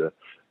lucky and there's a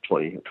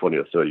 20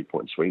 or 30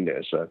 point swing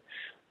there. So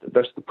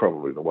that's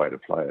probably the way to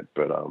play it.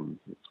 But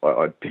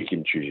I'd pick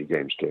and choose your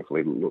games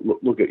carefully.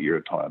 Look at your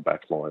entire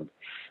back line.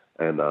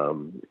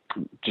 And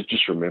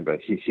just remember,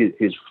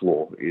 his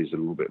floor is a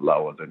little bit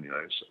lower than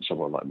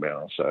someone like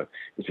Mao. So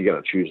if you're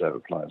going to choose over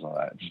players like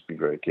that, just be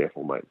very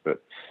careful, mate.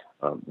 But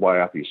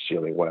weigh up his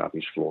ceiling, weigh up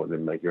his floor, and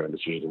then make your own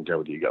decision and go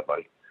with your gut,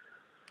 mate.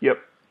 Yep.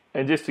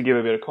 And just to give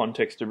a bit of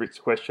context to Rick's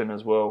question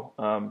as well,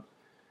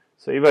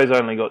 so Evo's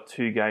only got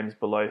 2 games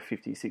below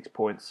 56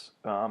 points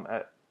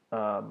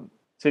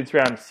since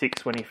round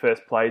 6 when he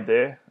first played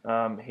there.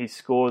 His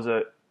scores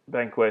at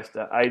Bankwest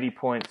are 80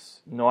 points,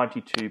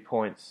 92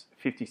 points,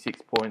 56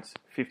 points,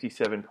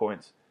 57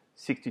 points,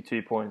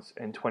 62 points,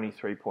 and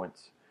 23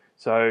 points.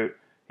 So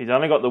he's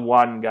only got the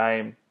 1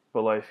 game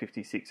below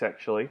 56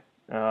 actually,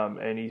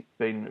 and he's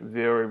been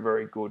very,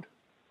 very good.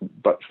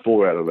 But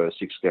 4 out of those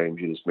 6 games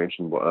you just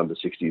mentioned were under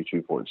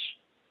 62 points.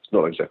 It's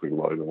not exactly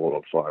lighting the world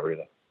on fire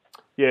either.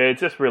 Yeah,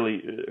 it's just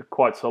really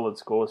quite solid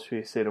scores for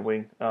your centre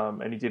wing,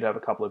 and he did have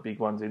a couple of big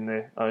ones in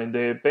there. I mean,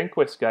 their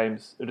Bankwest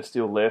games that are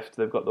still left,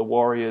 they've got the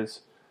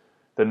Warriors,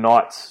 the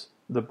Knights,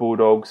 the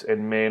Bulldogs,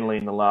 and Manly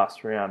in the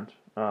last round.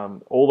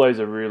 All those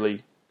are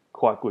really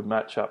quite good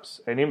matchups.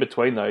 And in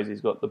between those,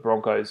 he's got the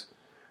Broncos,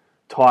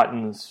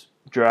 Titans,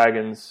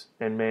 Dragons,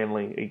 and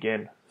Manly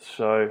again.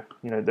 So,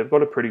 they've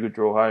got a pretty good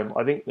draw home.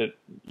 I think that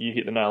you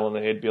hit the nail on the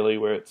head, Billy,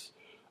 where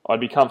I'd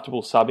be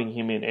comfortable subbing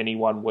him in any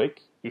 1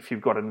 week if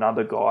you've got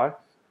another guy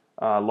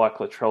like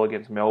Latrell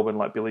against Melbourne,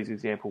 like Billy's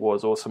example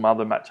was, or some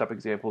other matchup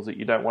examples that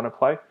you don't want to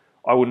play.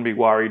 I wouldn't be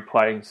worried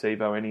playing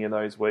Sivo any of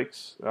those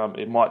weeks.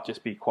 It might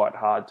just be quite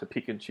hard to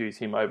pick and choose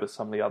him over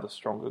some of the other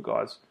stronger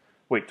guys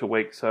week to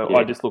week. So yeah.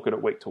 I just look at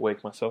it week to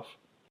week myself.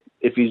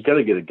 If he's going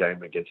to get a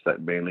game against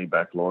that Manly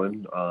back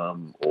line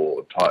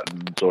or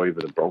Titans or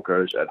even the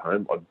Broncos at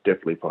home, I'd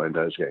definitely play in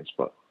those games.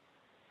 But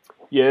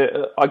yeah,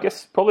 I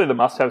guess probably the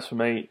must-haves for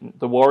me,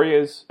 the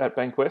Warriors at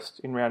Bankwest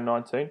in round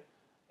 19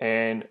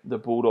 and the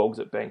Bulldogs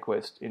at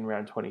Bankwest in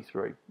round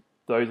 23.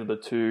 Those are the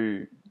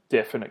 2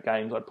 definite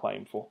games I'd play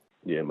him for.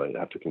 Yeah, mate, I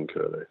have to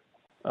concur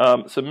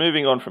there. So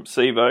moving on from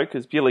Sivo,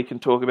 because Billy can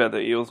talk about the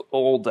Eels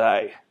all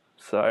day.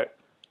 So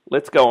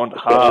let's go on to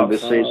halves.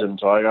 This season,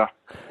 Tiger.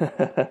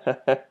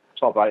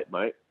 Top 8,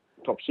 mate.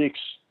 Top 6.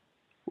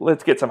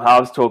 Let's get some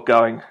halves talk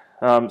going.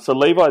 So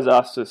Levi's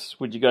asked us,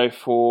 would you go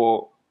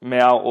for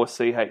Mao or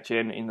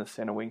CHN in the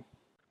centre wing?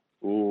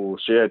 Ooh,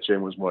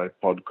 CHN was my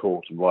pod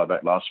call to buy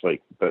back last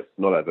week, but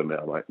not over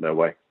Mao, mate. No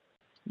way.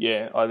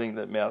 Yeah, I think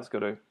that Mao's got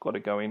to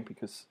go in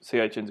because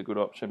CHN's a good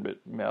option, but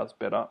Mao's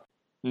better.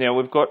 Now,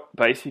 we've got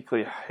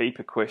basically a heap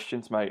of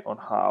questions, mate, on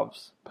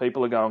halves.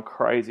 People are going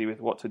crazy with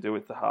what to do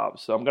with the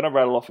halves. So I'm going to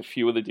rattle off a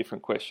few of the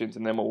different questions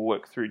and then we'll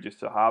work through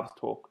just a halves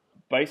talk.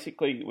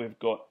 Basically, we've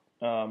got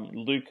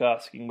Luke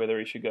asking whether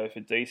he should go for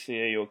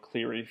DCE or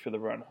Cleary for the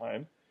run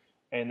home.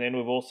 And then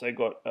we've also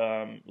got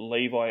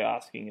Levi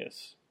asking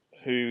us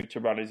who to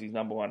run as his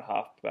number 1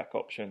 halfback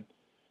option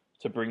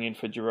to bring in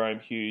for Jerome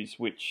Hughes,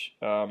 which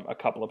a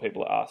couple of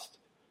people asked.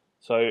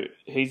 So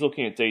he's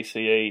looking at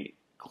DCE,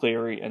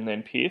 Cleary, and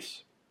then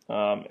Pearce.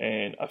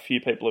 And a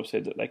few people have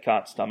said that they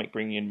can't stomach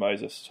bringing in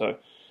Moses. So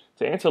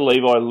to answer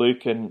Levi,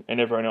 Luke, and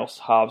everyone else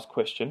halves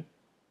question,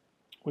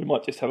 we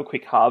might just have a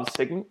quick halves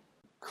segment.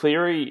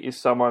 Cleary is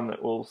someone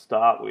that we'll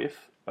start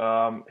with.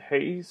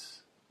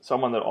 He's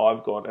someone that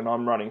I've got and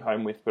I'm running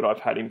home with, but I've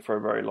had him for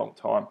a very long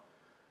time.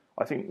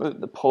 I think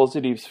the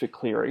positives for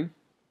Cleary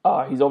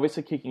are he's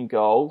obviously kicking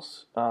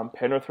goals.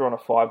 Penrith are on a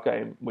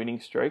 5-game winning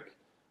streak.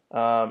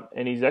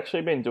 And he's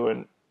actually been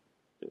doing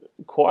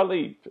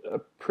quietly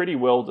pretty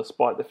well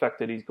despite the fact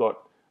that he's got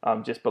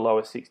just below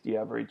a 60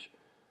 average.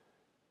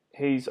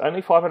 He's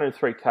only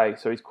 503k,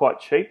 so he's quite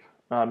cheap.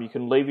 You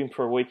can leave him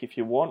for a week if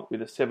you want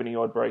with a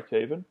 70-odd break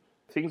even.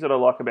 Things that I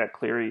like about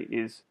Cleary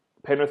is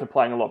Penrith are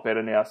playing a lot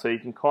better now, so you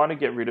can kind of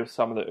get rid of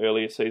some of the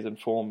earlier season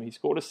form. He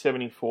scored a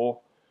 74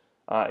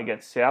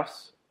 against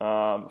Souths,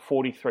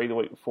 43 the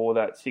week before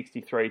that,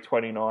 63,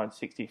 29,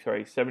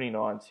 63,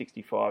 79,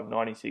 65,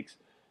 96,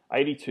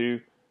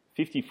 82,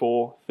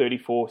 54,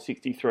 34,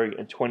 63,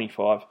 and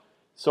 25.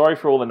 Sorry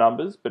for all the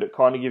numbers, but it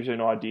kind of gives you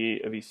an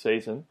idea of his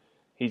season.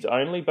 He's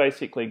only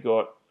basically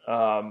got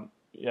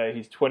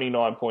he's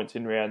 29 points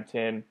in round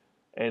 10,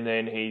 and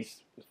then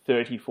he's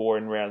 34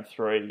 in round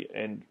 3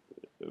 and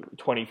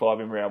 25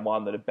 in round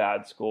 1 that are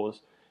bad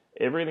scores.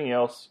 Everything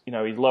else,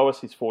 his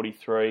lowest is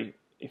 43.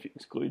 If you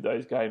exclude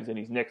those games, and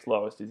his next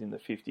lowest is in the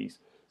 50s.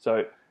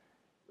 So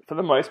for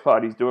the most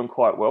part, he's doing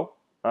quite well.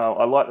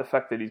 I like the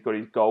fact that he's got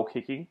his goal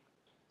kicking.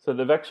 So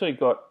they've actually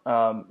got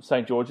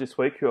St. George this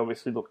week, who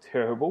obviously look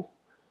terrible.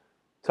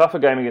 Tougher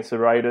game against the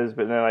Raiders,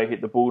 but then they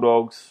hit the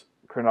Bulldogs,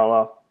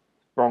 Cronulla,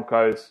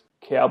 Broncos,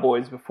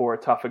 Cowboys before a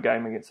tougher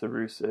game against the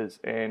Roosters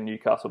and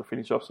Newcastle to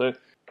finish off. So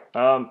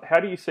how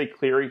do you see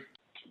Cleary?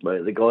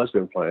 Mate, the guy's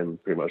been playing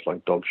pretty much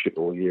like dog shit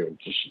all year and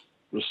just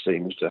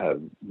seems to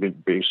have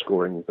been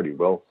scoring pretty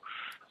well.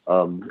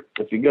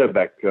 If you go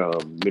back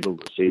middle of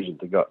the season,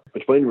 the guy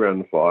between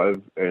round 5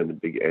 and the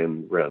big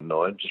end round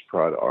 9, just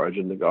prior to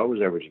Origin, the guy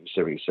was averaging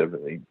 77,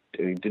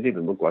 and he didn't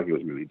even look like he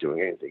was really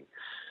doing anything.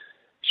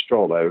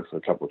 Strolled over for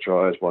a couple of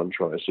tries, 1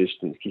 try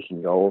assist, and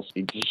kicking goals.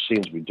 He just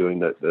seems to be doing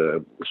that.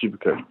 The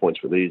Supercoach points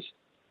for these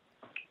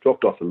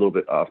dropped off a little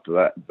bit after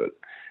that, but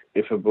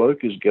if a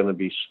bloke is going to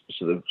be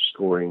sort of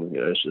scoring,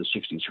 sort of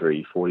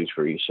 63,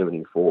 43,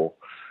 74.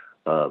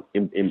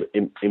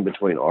 In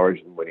between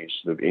Origin when he's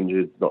sort of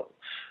injured, not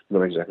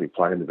exactly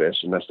playing the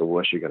best, and that's the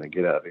worst you're going to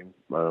get out of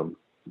him.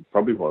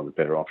 Probably one of the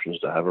better options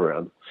to have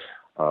around.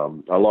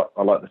 I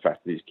like the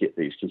fact that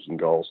he's kicking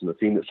goals, and the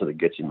thing that sort of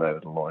gets him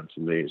over the line for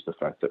me is the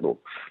fact that, look,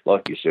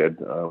 like you said,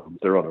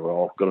 they're on a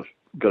roll,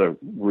 got a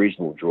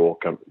reasonable draw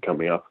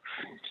coming up.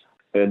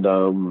 And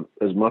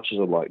as much as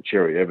I like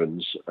Cherry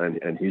Evans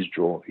and his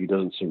draw, he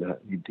doesn't have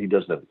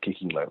the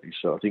kicking lately.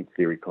 So I think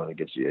Cleary kind of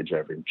gets the edge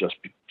over him just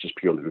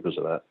purely because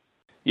of that.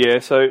 Yeah,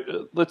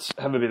 so let's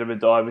have a bit of a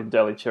dive in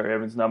Daly Cherry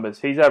Evans' numbers.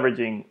 He's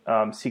averaging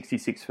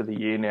 66 for the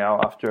year now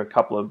after a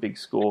couple of big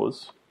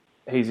scores.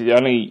 He's the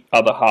only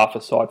other half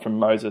aside from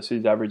Moses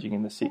who's averaging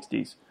in the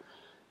 60s.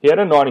 He had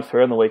a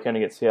 93 on the weekend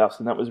against Souths,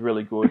 and that was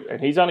really good.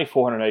 And he's only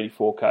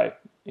 484k.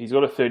 He's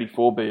got a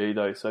 34 BE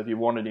though, so if you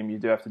wanted him, you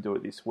do have to do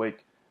it this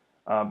week.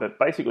 But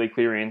basically,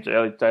 Cleary and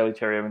Daly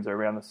Cherry Evans are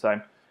around the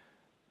same.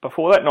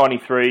 Before that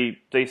 93,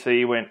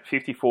 DCE went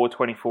 54,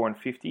 24 and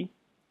 50.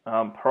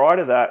 Prior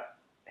to that,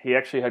 he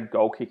actually had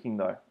goal kicking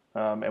though,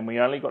 and we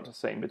only got to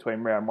see him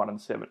between round 1 and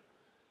 7.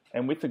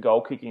 And with the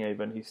goal kicking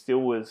even, he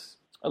still was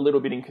a little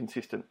bit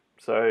inconsistent.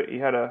 So he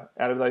had out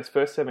of those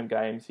first 7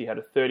 games, he had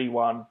a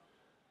 31,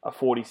 a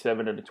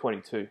 47 and a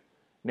 22.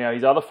 Now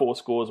his other 4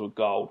 scores were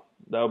gold.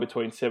 They were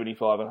between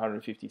 75 and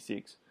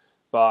 156.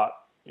 But,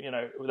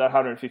 that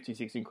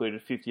 156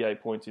 included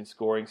 58 points in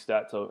scoring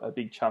stats, a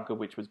big chunk of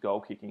which was goal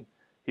kicking.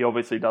 He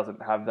obviously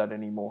doesn't have that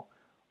anymore.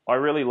 I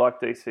really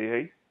like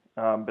DCE.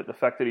 But the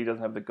fact that he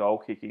doesn't have the goal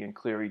kicking and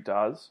Cleary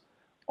does,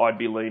 I'd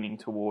be leaning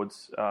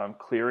towards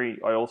Cleary.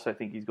 I also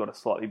think he's got a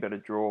slightly better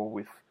draw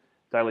with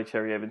Daly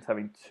Cherry Evans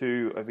having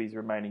 2 of his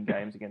remaining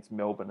games against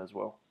Melbourne as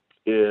well.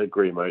 Yeah, I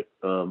agree, mate.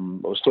 I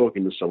was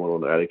talking to someone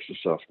on Addicts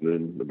this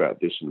afternoon about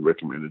this and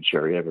recommended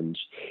Cherry Evans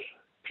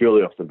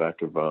purely off the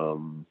back of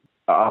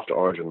after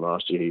Origin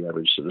last year, he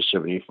averaged sort of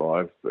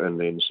 75, and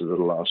then sort of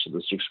the last of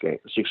the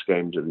 6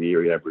 games of the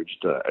year, he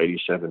averaged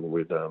 87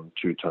 with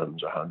 2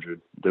 tons,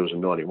 100. There was a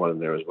 91 in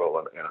there as well,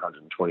 and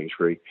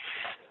 123.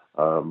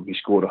 He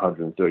scored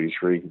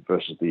 133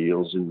 versus the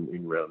Eels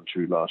in round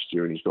 2 last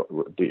year, and he's got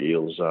the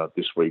Eels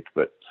this week.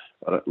 But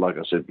like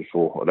I said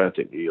before, I don't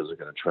think the Eels are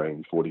going to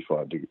train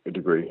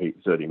 45-degree heat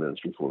 30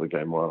 minutes before the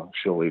game.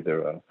 Surely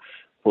they're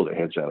pull their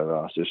heads out of their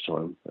ass this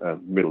time.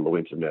 Middle of the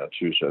winter now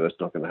too, so that's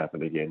not going to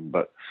happen again.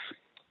 But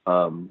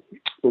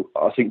look,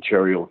 I think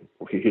Cherry will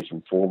hit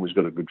some form. He's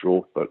got a good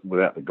draw, but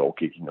without the goal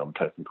kicking, I'm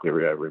taking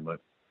Cleary over him, mate.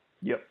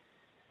 Yep.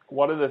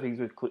 One of the things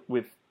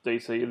with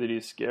DCE that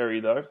is scary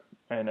though,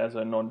 and as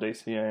a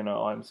non-DCE owner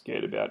I'm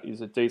scared about, is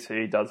that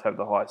DCE does have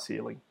the high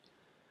ceiling.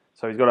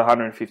 So he's got a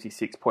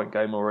 156-point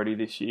game already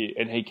this year,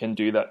 and he can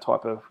do that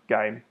type of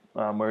game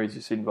where he's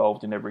just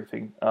involved in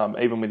everything.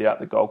 Even without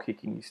the goal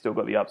kicking, he's still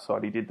got the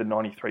upside. He did the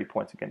 93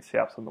 points against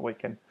Souths on the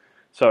weekend.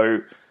 So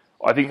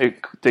I think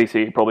that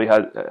DCE probably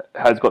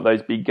has got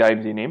those big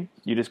games in him.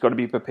 You just got to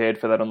be prepared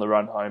for that on the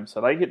run home.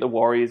 So they hit the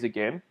Warriors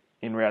again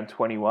in round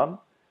 21.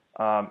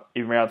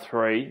 In round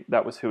 3,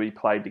 that was who he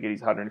played to get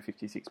his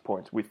 156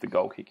 points with the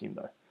goal kicking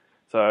though.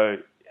 So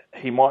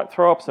he might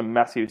throw up some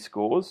massive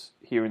scores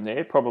here and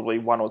there, probably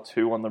 1 or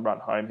 2 on the run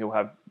home. He'll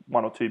have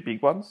 1 or 2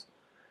 big ones,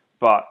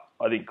 but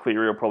I think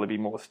Cleary will probably be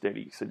more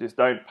steady. So just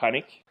don't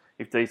panic.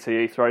 If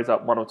DCE throws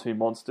up 1 or 2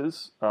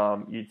 monsters,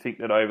 you'd think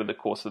that over the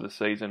course of the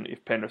season,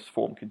 if Penrith's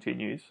form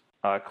continues,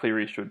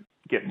 Cleary should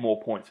get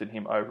more points than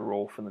him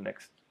overall for the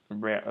next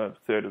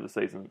third of the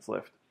season that's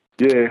left.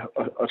 Yeah,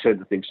 I tend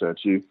to think so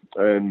too.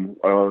 And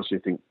I honestly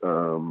think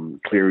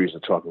Cleary is the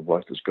type of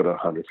bloke that's got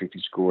 150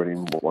 score in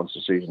him once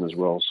a season as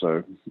well.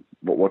 So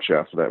watch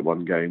out for that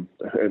one game.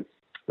 And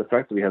the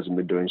fact that he hasn't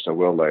been doing so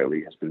well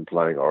lately, has been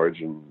playing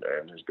Origin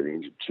and has been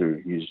injured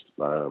too. He's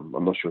I'm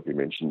not sure if you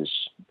mentioned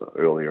this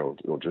earlier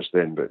or just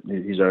then, but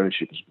his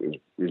ownership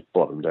is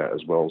bottomed out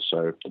as well.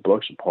 So the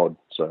bloke's a pod.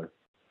 So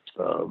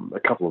a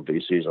couple of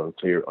VCs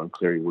on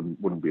Cleary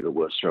wouldn't be the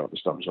worst throw at the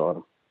stumps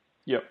either.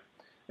 Yep.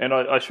 And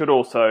I should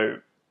also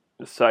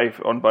say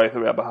on both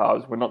of our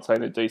behalves, we're not saying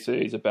that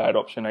DCE is a bad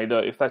option either.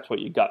 If that's what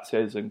your gut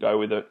says, then go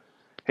with it.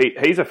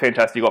 he's a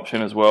fantastic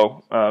option as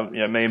well.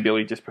 Me and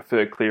Billy just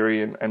prefer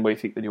Cleary, and we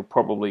think that he'll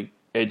probably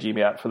edge him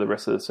out for the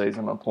rest of the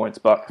season on points.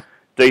 But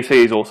DC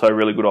is also a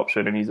really good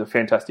option, and he's a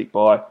fantastic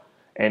buy.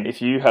 And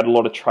if you had a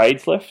lot of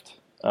trades left,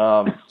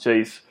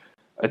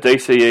 a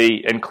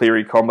DCE and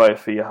Cleary combo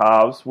for your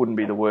halves wouldn't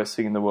be the worst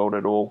thing in the world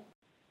at all.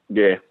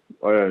 Yeah,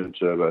 I own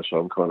Turbo, so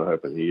I'm kind of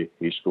hoping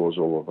he scores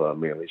all of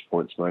Manly's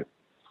points, mate.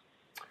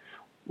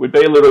 Would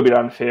be a little bit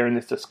unfair in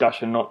this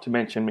discussion not to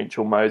mention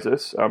Mitchell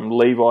Moses.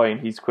 Levi, in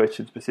his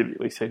question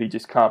specifically, said he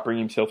just can't bring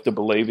himself to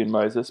believe in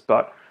Moses,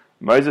 but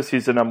Moses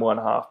is the number one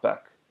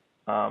halfback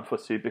for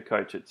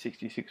Supercoach at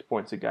 66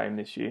 points a game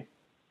this year.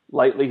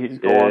 Lately, he's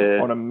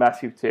gone on a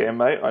massive tear,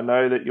 mate. I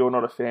know that you're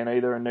not a fan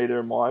either, and neither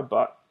am I,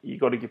 but you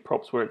got to give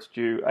props where it's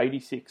due.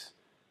 86,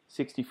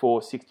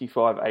 64,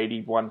 65,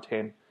 80,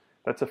 110.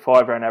 That's a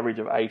 5-round average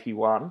of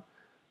 81.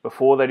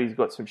 Before that, he's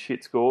got some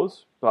shit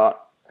scores,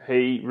 but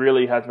he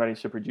really has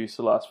managed to produce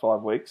the last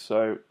 5 weeks.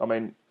 So, I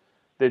mean,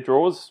 their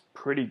draw's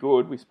pretty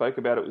good. We spoke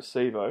about it with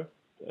Sivo.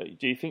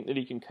 Do you think that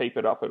he can keep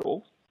it up at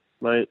all?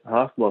 Mate,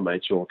 half my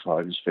mates are all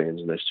Tigers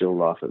fans, and they still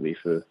laugh at me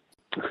for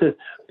the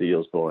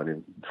Eels buying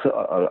him.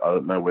 I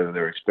don't know whether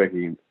they're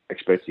expecting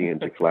him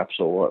to collapse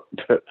or what.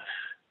 But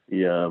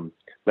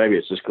maybe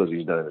it's just because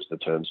he's known as the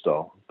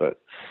turnstile. But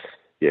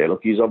yeah,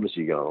 look, he's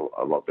obviously going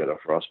a lot better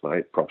for us,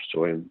 mate. Props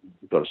to him.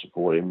 We've got to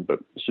support him. But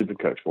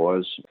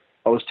Supercoach-wise,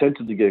 I was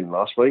tempted to get him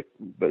last week,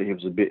 but he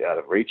was a bit out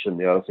of reach. And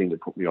the other thing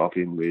that put me off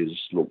him is,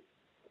 look,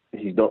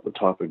 he's not the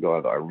type of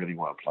guy that I really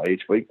want to play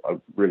each week. I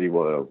really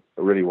want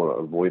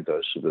to avoid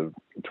those sort of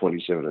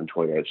 27 and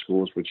 28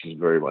 scores, which he's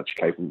very much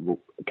capable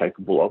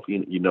of.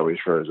 You know, he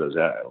throws those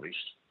out at least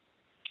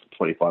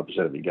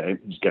 25% of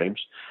his games.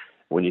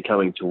 When you're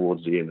coming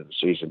towards the end of the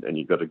season and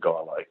you've got a guy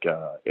like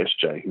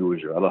SJ, who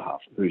is your other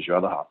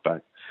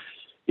halfback,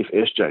 if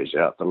SJ's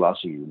out, the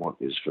last thing you want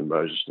is for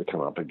Moses to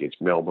come up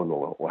against Melbourne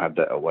or have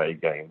that away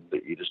game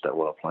that you just don't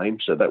want to play him.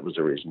 So that was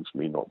the reason for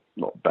me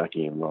not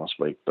backing him last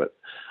week. But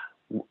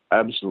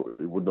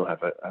absolutely would not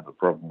have a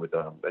problem with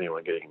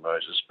anyone getting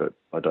Moses, but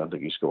I don't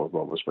think he scored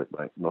well this week,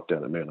 mate. Not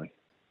down at Manly.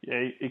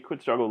 Yeah, he could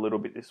struggle a little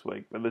bit this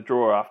week, but the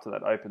draw after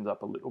that opens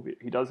up a little bit.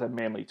 He does have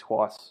Manly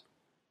twice.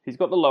 He's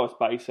got the lowest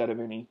base out of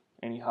any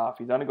half.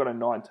 He's only got a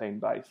 19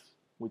 base,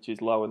 which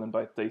is lower than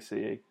both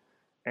DCE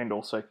and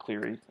also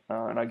Cleary.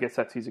 And I guess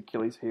that's his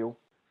Achilles heel.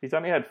 He's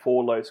only had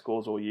 4 low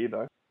scores all year,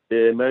 though.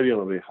 Yeah, maybe I'm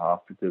a bit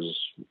half because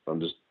I'm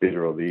just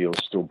bitter of the Eels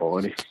still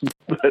buying him.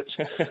 But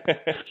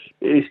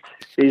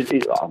he's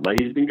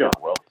been going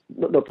well.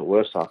 Not the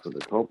worst half of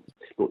the comp.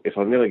 Look, if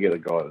I'm going to get a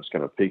guy that's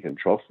going to peak and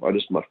trough, I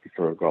just much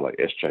prefer a guy like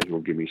SJ who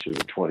will give me sort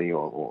of 20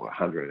 or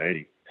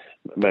 180.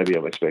 Maybe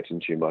I'm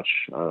expecting too much.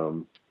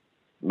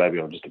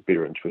 Maybe I'm just a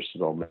bitter and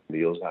twisted old man. The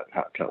Eels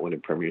can't win a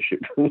premiership.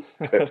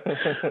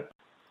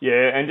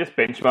 Yeah, and just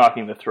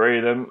benchmarking the three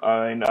of them.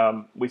 I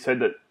mean, we said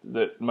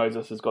that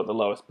Moses has got the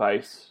lowest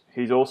base.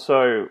 He's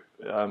also,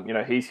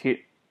 he's hit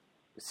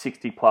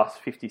 60 plus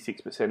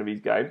 56% of his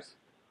games.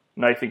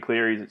 Nathan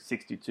Cleary's at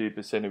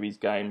 62% of his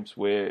games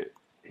where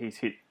he's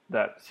hit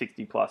that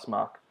 60 plus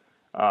mark,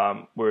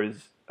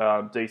 whereas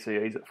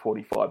DCE's at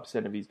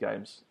 45% of his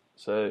games.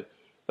 So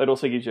that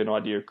also gives you an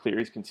idea of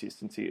Cleary's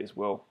consistency as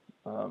well.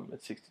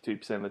 At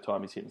 62% of the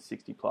time he's hitting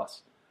 60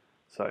 plus.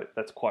 So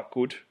that's quite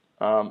good.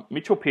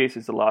 Mitchell Pearce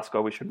is the last guy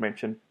we should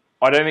mention.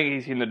 I don't think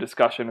he's in the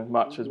discussion as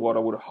much as what I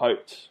would have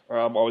hoped.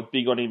 I was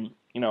big on him,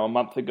 a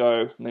month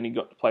ago, and then he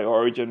got to play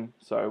Origin,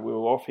 so we were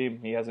off him.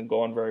 He hasn't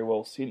gone very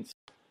well since.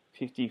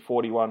 50,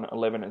 41,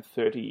 11 and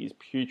 30 is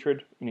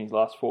putrid in his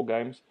last 4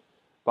 games.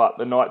 But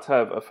the Knights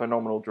have a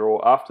phenomenal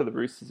draw. After the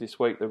Roosters this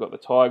week, they've got the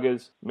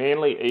Tigers,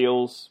 Manly,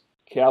 Eels,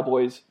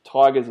 Cowboys,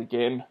 Tigers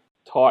again,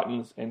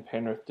 Titans and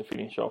Penrith to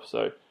finish off.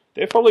 So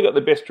they've probably got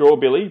the best draw,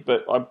 Billy,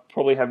 but I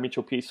probably have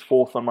Mitchell Pearce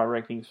 4th on my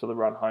rankings for the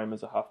run home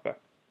as a halfback.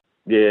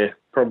 Yeah,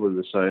 probably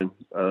the same.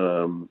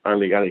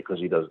 Only because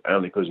he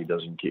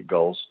doesn't kick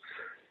goals.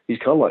 He's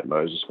kind of like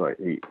Moses, mate.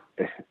 He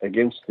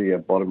against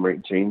the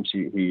bottom-ranked teams,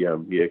 he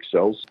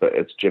excels, but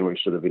it's generally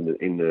sort of in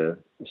the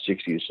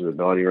 60 to sort of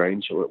 90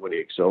 range when he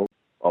excels.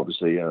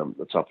 Obviously,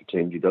 the tougher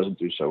teams he doesn't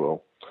do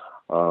so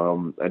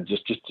well. And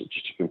just to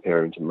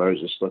compare him to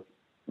Moses, like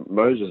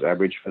Moses'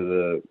 average for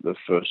the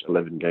first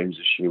 11 games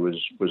this year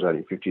was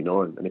only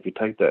 59, and if you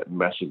take that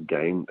massive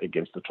game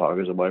against the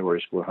Tigers away where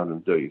he scored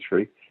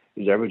 133,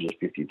 his average is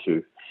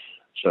 52.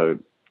 So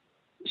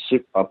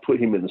I put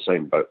him in the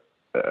same boat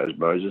as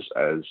Moses,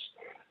 as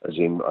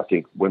in I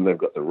think when they've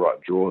got the right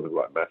draw, the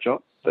right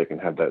matchup, they can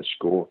have that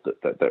score,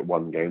 that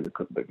one game that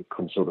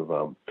can sort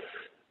of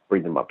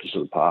bring them up to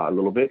sort of par a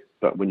little bit.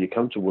 But when you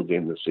come towards the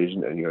end of the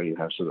season and you only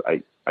have sort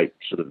of eight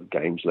sort of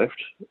games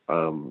left,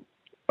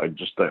 I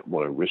just don't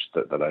want to risk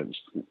that they don't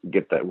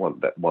get that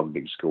one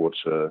big score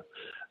to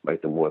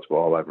make them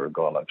worthwhile over a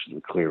guy like sort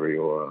of Cleary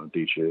or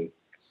DG.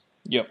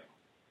 Yep.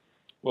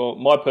 Well,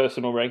 my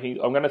personal rankings,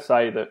 I'm going to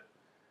say that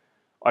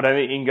I don't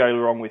think you can go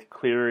wrong with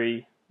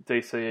Cleary,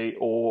 DCE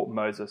or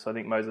Moses. I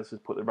think Moses has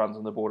put the runs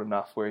on the board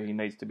enough where he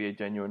needs to be a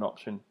genuine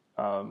option.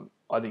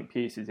 I think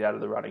Pearce is out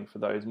of the running for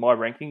those. My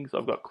rankings,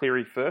 I've got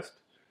Cleary first,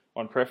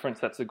 on preference,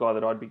 that's the guy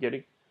that I'd be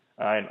getting.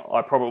 And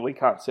I probably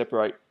can't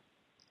separate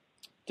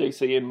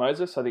DC and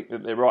Moses. I think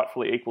that they're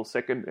rightfully equal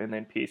second, and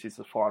then Pearce is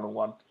the final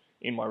one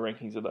in my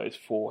rankings of those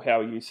four. How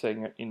are you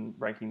seeing it in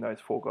ranking those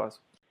four guys?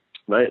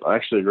 Mate, I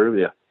actually agree with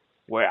you.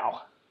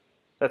 Wow.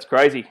 That's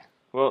crazy.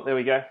 Well, there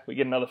we go. We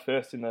get another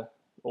first in the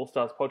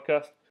All-Stars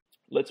podcast.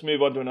 Let's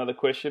move on to another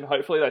question.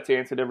 Hopefully that's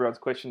answered everyone's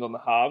questions on the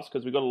halves,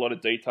 because we've got a lot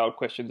of detailed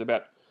questions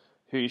about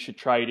who you should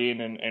trade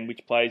in and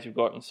which players you've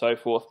got and so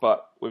forth,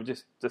 but we've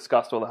just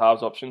discussed all the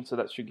halves options, so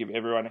that should give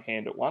everyone a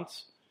hand at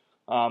once.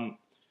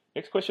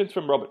 Next question is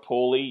from Robert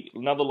Pauly,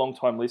 another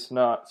long-time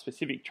listener,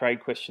 specific trade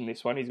question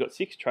this one. He's got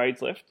 6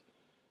 trades left.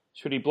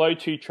 Should he blow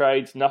 2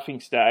 trades, nothing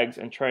Stags,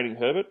 and trading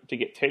Herbert to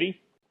get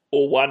Teddy,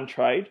 or 1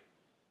 trade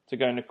to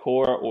go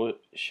Nakora or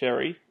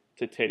Sherry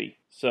to Teddy?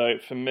 So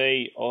for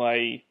me,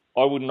 I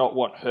would not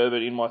want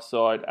Herbert in my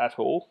side at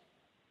all,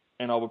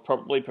 and I would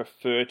probably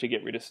prefer to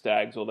get rid of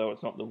Stags, although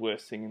it's not the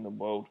worst thing in the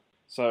world.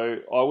 So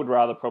I would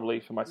rather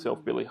probably, for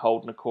myself, Billy,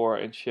 hold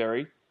Nakora and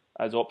Sherry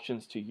as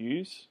options to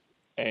use.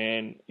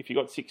 And if you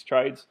got 6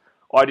 trades,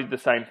 I did the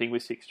same thing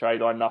with 6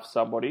 trades. I nuffed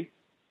somebody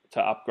to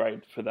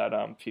upgrade for that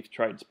 5th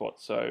trade spot.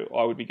 So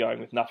I would be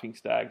going with nothing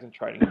Stags and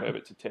trading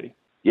Herbert to Teddy.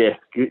 Yeah,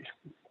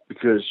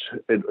 because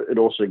it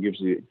also gives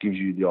you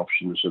the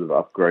option to sort of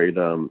upgrade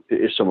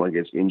if someone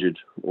gets injured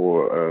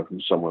or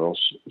someone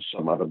else,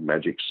 some other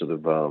Magic sort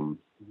of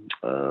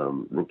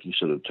rookie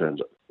sort of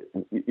turns up.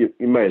 You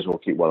may as well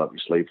keep one up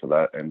your sleeve for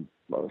that, and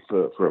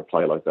for a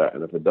play like that.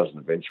 And if it doesn't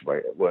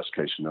eventuate, at worst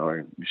case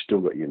scenario, you've still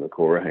got your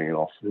Nakora hanging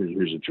off,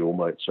 who's a dual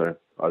mate. So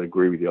I'd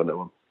agree with you on that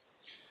one.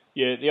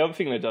 Yeah, the other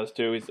thing that does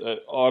too is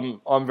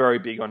I'm very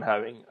big on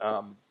having.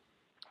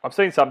 I've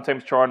seen some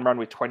teams try and run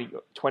with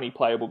 20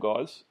 playable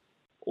guys,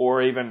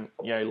 or even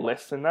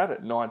less than that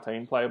at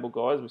 19 playable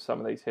guys with some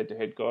of these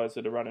head-to-head guys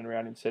that are running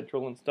around in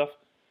Central and stuff.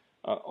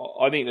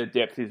 I think the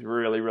depth is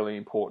really, really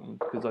important,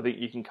 because I think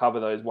you can cover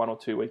those 1 or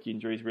 2 week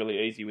injuries really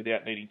easy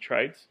without needing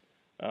trades.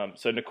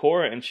 So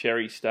Nakora and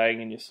Sherry staying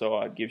in your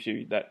side gives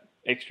you that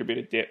extra bit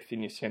of depth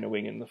in your centre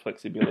wing and the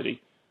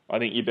flexibility. I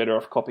think you're better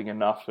off copping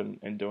enough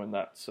and doing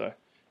that. So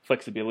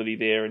flexibility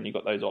there, and you've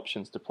got those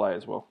options to play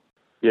as well.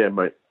 Yeah,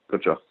 mate.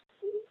 Gotcha.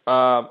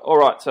 All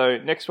right, so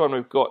next one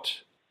we've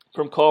got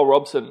from Kyle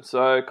Robson.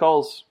 So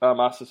Kyle's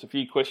asked us a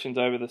few questions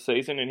over the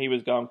season, and he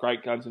was going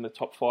great guns in the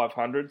top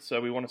 500,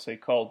 so we want to see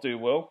Kyle do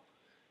well.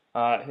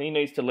 He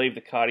needs to leave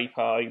the Cardi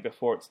party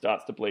before it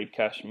starts to bleed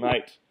cash.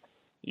 Mate,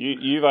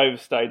 you've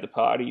overstayed the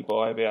party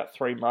by about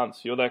 3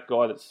 months. You're that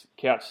guy that's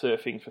couch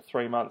surfing for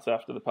 3 months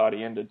after the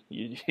party ended.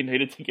 You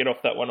needed to get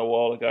off that one a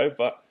while ago,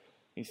 but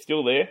he's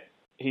still there.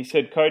 He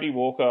said Cody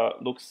Walker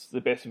looks the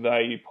best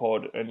value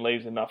pod and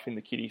leaves enough in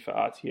the kitty for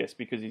RTS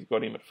because he's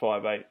got him at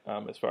 5'8",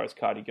 as far as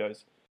Cardi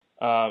goes.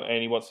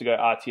 And he wants to go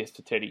RTS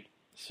to Teddy.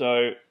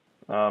 So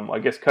I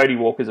guess Cody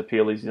Walker's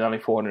appeal is he's only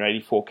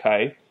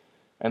 484k,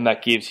 and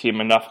that gives him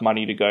enough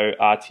money to go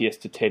RTS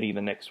to Teddy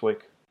the next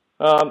week.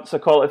 So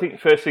Kyle, I think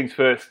first things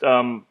first,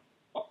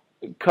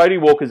 Cody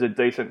Walker's a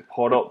decent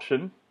pod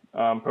option,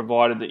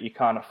 provided that you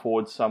can't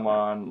afford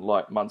someone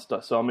like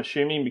Munster. So I'm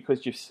assuming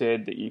because you've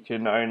said that you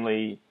can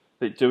only,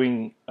 that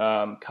doing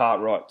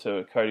Cartwright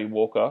to Cody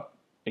Walker,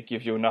 it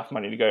gives you enough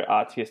money to go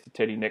RTS to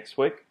Teddy next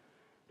week,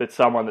 that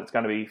someone that's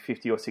going to be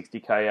 50 or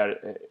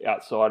 60k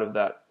outside of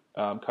that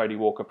Cody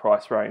Walker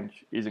price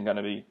range isn't going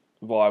to be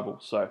viable.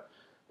 So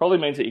probably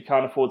means that you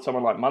can't afford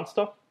someone like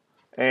Munster.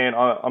 And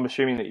I'm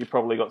assuming that you've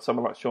probably got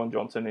someone like Sean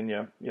Johnson in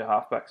your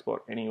halfback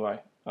spot anyway.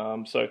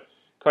 So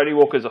Cody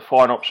Walker's a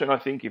fine option, I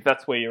think. If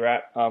that's where you're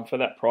at, for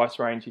that price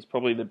range, he's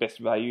probably the best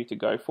value to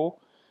go for.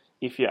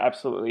 If you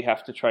absolutely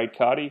have to trade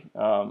Cardi,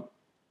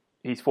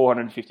 he's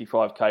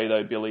 455k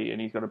though, Billy, and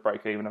he's got a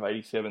break even of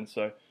 87.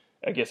 So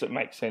I guess it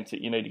makes sense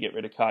that you need to get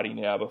rid of Cardi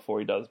now before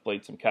he does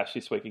bleed some cash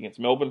this week against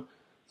Melbourne.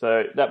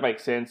 So that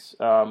makes sense.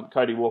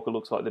 Cody Walker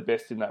looks like the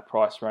best in that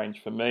price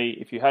range for me.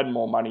 If you had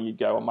more money, you'd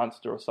go a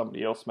Munster or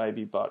somebody else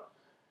maybe, but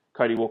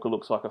Cody Walker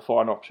looks like a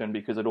fine option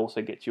because it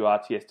also gets you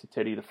RTS to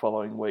Teddy the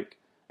following week,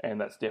 and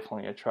that's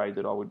definitely a trade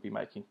that I would be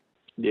making.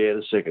 Yeah,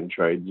 the second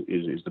trade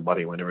is the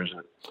money winner, isn't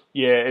it?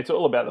 Yeah, it's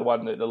all about the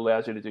one that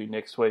allows you to do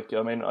next week.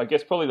 I mean, I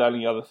guess probably the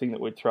only other thing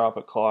that we'd throw up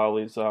at Kyle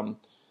is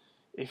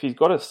if he's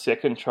got a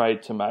second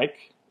trade to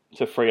make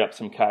to free up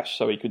some cash,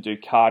 so he could do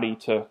Cardi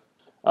to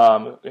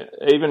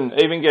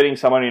even getting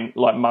someone in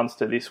like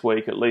Munster this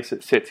week, at least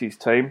it sets his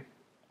team.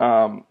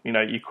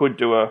 You could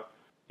do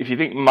if you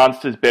think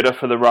Munster's better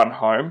for the run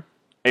home,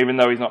 even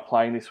though he's not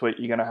playing this week,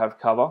 you're going to have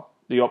cover.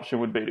 The option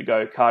would be to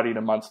go Cardi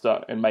to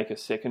Munster and make a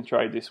second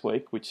trade this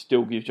week, which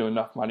still gives you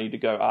enough money to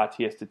go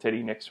RTS to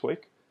Teddy next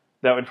week.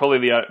 That would probably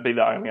be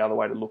the only other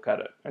way to look at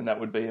it, and that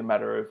would be a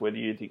matter of whether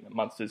you think that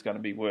Munster's going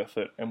to be worth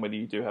it and whether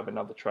you do have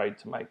another trade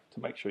to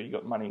make sure you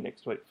got money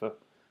next week for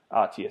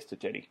RTS to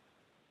Teddy.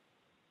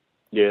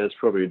 Yeah, it's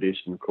probably a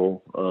decent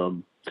call.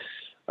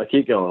 I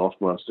keep going off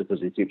Munster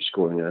because he keeps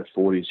scoring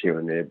 40s here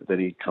and there, but then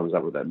he comes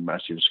up with that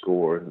massive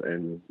score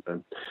and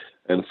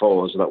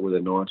follows it up with a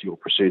 90 or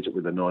precedes it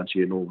with a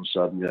 90, and all of a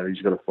sudden,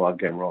 he's got a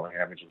 5-game rolling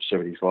average of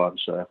 75.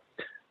 So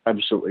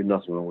absolutely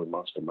nothing wrong with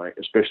Munster, mate.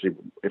 Especially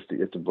if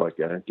the bloke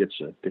gets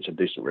a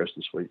decent rest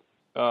this week.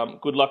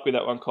 Good luck with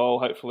that one, Cole.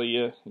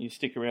 Hopefully you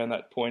stick around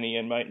that pointy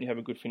end, mate, and you have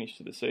a good finish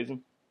to the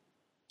season.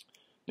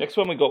 Next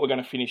one we're going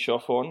to finish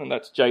off on, and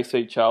that's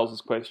JC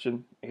Charles's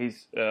question.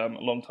 He's a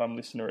long-time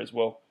listener as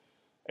well,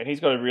 and he's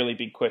got a really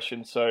big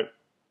question. So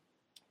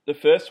the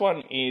first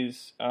one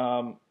is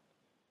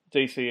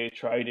DCE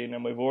trade-in,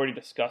 and we've already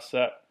discussed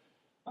that.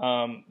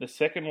 The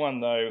second one,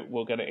 though,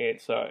 we're going to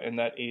answer, and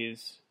that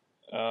is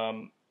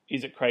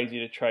it crazy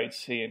to trade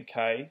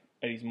C&K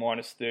at his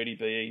minus 30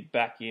 BE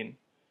back in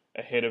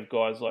ahead of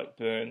guys like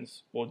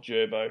Burns or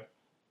Gerbo,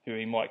 who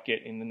he might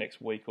get in the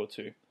next week or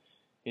two?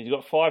 He's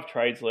got 5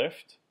 trades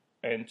left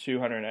and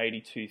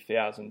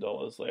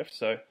 $282,000 left,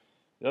 so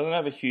he doesn't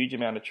have a huge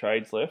amount of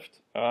trades left.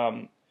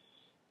 When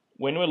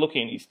we're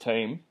looking at his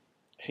team,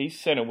 he's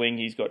centre wing.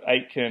 He's got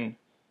Aitken,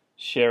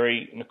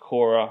 Sherry,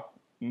 Nakora,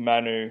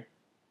 Manu,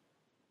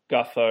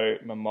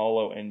 Gutho,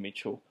 Mamolo, and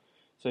Mitchell.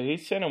 So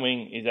his centre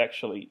wing is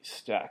actually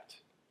stacked.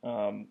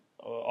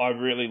 I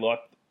really like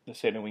the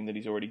centre wing that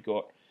he's already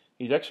got.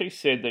 He's actually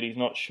said that he's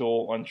not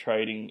sure on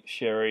trading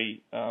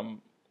Sherry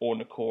or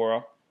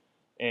Nakora,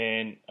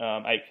 and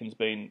Aitken's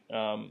been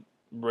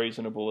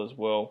reasonable as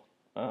well.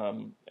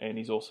 And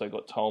he's also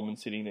got Tolman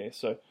sitting there.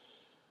 So,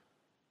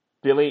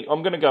 Billy,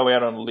 I'm going to go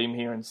out on a limb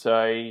here and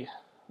say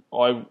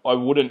I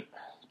wouldn't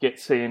get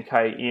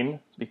C&K in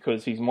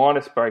because his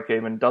minus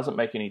break-even doesn't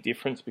make any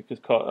difference because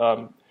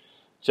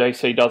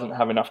JC doesn't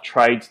have enough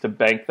trades to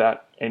bank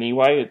that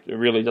anyway. It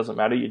really doesn't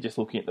matter. You're just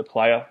looking at the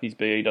player. His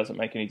BE doesn't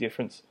make any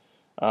difference.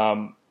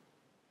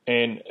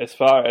 And as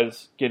far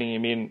as getting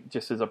him in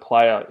just as a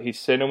player, his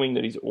centre wing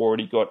that he's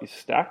already got is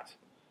stacked.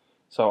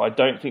 So I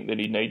don't think that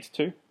he needs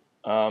to.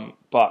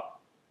 But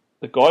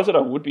the guys that I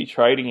would be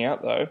trading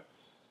out, though,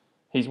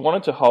 he's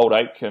wanted to hold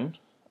Aitken,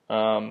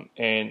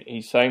 and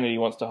he's saying that he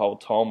wants to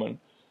hold Tolman.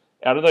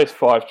 Out of those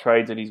 5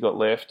 trades that he's got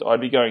left,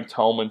 I'd be going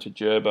Tolman to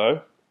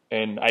Gerbo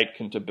and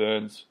Aitken to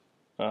Burns.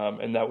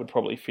 And that would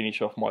probably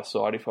finish off my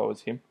side if I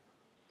was him.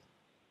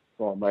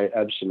 Oh, mate,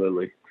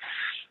 absolutely.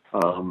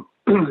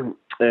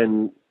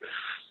 And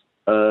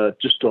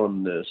just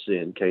on the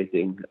C&K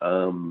thing,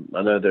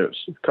 I know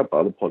there's a couple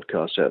other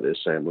podcasts out there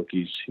saying, look,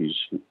 he's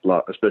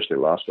especially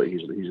last week,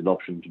 he's an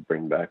option to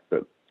bring back,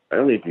 but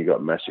only if you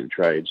got massive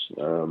trades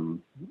for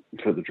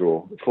the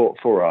draw.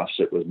 For us,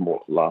 it was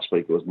more last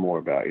week. It was more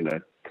about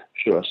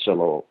should I sell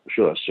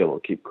or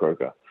keep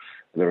Croker.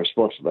 And the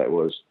response to that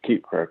was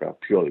keep Croker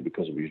purely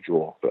because of his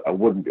draw. But I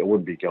wouldn't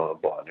be going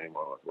and buying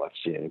anyone like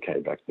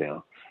C&K back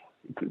now.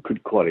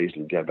 Could quite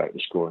easily go back to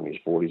scoring his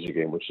 40s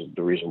again, which is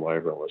the reason why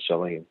everyone was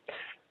selling him.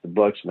 The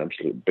bloke's an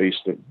absolute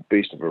beast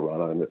of a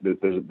runner, and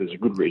there's a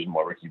good reason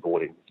why Ricky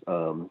bought him.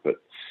 But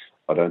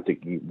I don't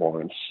think he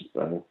warrants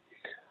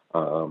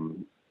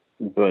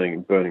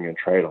burning a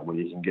trade on when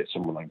you can get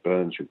someone like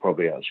Burns who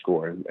probably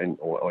outscore him,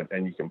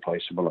 and you can play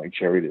someone like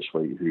Cherry this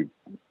week who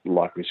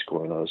likely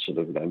score another sort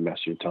of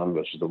massive ton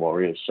versus the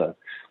Warriors. So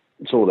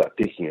it's all about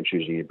picking and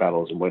choosing your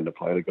battles and when to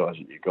play the guys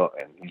that you've got,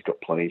 and he's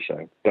got plenty,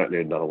 so don't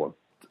need another one.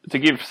 To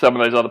give some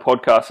of those other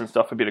podcasts and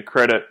stuff a bit of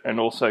credit,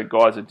 and also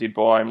guys that did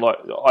buy him, like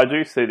I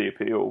do see the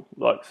appeal.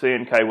 Like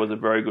C&K was a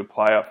very good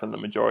player for the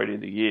majority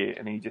of the year,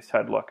 and he just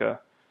had like a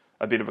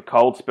bit of a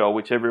cold spell,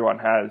 which everyone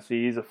has.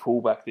 He is a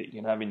fullback that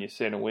you can have in your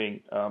centre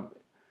wing.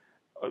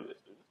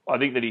 I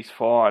think that he's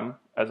fine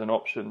as an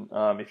option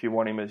if you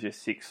want him as your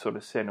 6th sort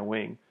of centre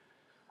wing.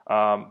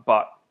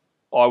 But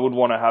I would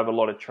want to have a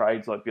lot of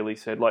trades, like Billy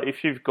said. Like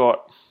if you've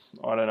got,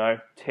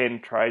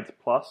 10 trades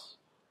plus,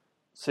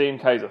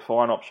 C&K is a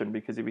fine option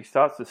because if he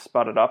starts to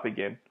spud it up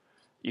again,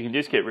 you can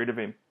just get rid of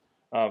him.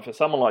 For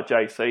someone like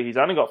JC, he's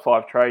only got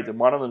 5 trades and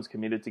one of them's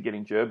committed to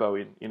getting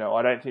Gerbo in.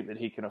 I don't think that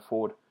he can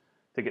afford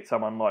to get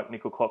someone like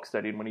Nickel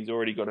Clockstad in when he's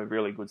already got a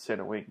really good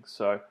centre wing.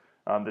 So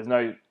there's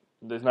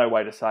no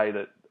way to say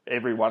that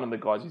every one of the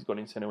guys he's got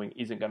in centre wing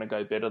isn't going to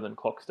go better than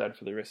Clockstad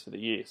for the rest of the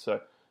year. So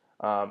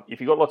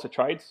if you've got lots of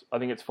trades, I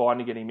think it's fine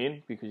to get him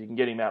in because you can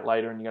get him out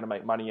later and you're going to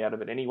make money out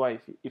of it anyway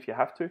if you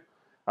have to.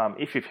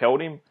 If you've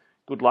held him,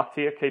 good luck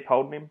to you. Keep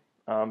holding him.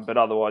 But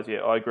otherwise, yeah,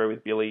 I agree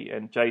with Billy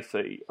and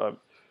JC.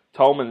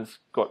 Tolman's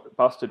got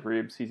busted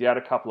ribs. He's out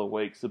a couple of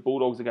weeks. The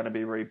Bulldogs are going to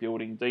be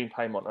rebuilding. Dean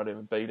Payne might not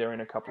even be there in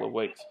a couple of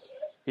weeks.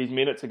 His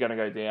minutes are going to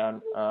go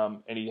down,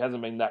 and he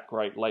hasn't been that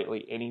great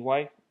lately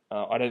anyway.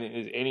 I don't think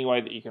there's any way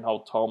that you can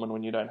hold Tolman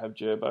when you don't have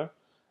Gerbo.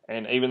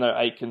 And even though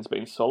Aitken's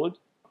been solid,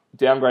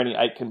 downgrading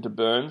Aitken to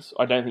Burns,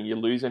 I don't think you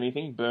lose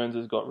anything. Burns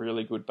has got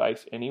really good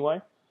base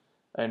anyway,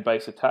 and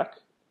base attack.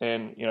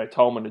 And,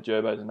 Tolman to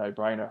Gerbo is a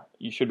no-brainer.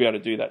 You should be able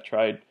to do that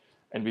trade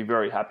and be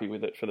very happy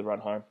with it for the run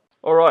home.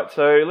 All right,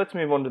 so let's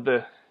move on to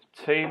the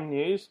team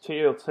news,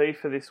 TLT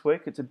for this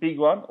week. It's a big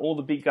one. All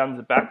the big guns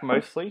are back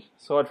mostly,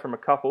 aside from a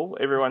couple.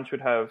 Everyone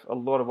should have a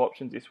lot of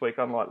options this week,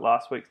 unlike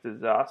last week's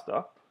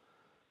disaster.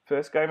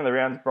 First game of the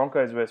round is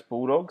Broncos versus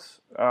Bulldogs.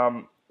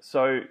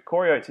 So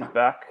Corey Oates is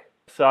back.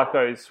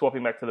 Sarko's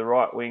swapping back to the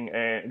right wing,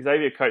 and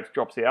Xavier Coates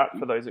drops out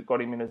for those that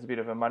got him in as a bit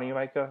of a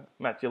moneymaker.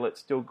 Matt Gillette's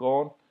still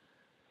gone.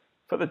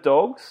 For the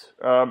Dogs,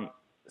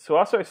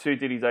 Suaso Su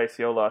did his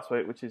ACL last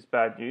week, which is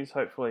bad news.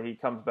 Hopefully he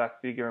comes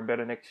back bigger and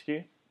better next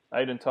year.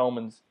 Aidan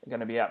Tolman's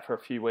going to be out for a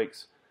few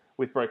weeks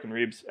with broken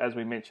ribs, as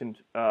we mentioned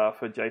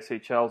for JC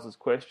Charles's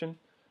question.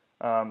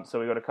 So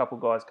we've got a couple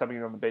guys coming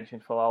in on the bench in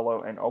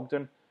Falalo and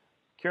Ogden.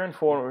 Kieran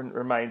Foran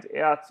remains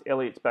out.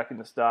 Elliott's back in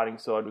the starting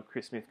side with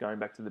Chris Smith going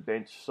back to the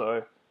bench.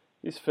 So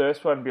this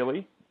first one,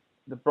 Billy,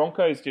 the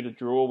Broncos did a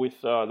draw with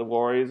the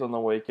Warriors on the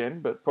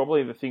weekend, but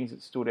probably the things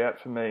that stood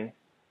out for me,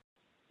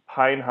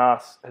 Payne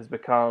Haas has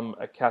become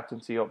a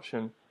captaincy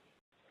option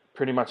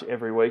pretty much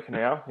every week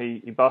now.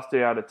 He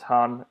busted out a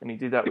ton, and he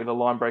did that with a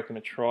line break and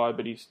a try,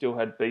 but he still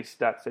had beast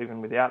stats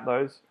even without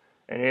those.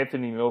 And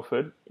Anthony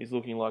Milford is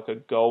looking like a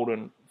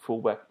golden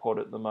fullback pod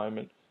at the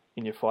moment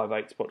in your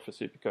 5'8" spot for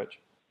Supercoach.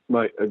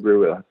 Mate, I agree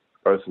with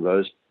both of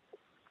those.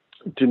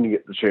 Didn't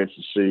get the chance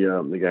to see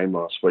the game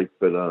last week,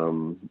 but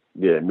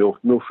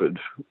Milford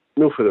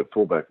at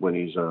fullback when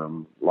he's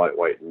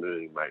lightweight and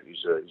moving, mate,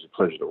 he's a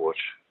pleasure to watch.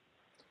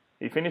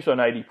 He finished on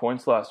 80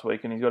 points last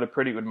week, and he's got a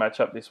pretty good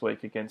matchup this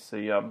week against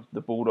the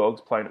Bulldogs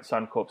playing at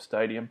Suncorp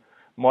Stadium.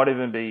 Might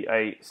even be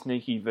a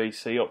sneaky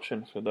VC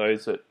option for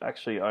those that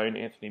actually own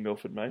Anthony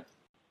Milford, mate.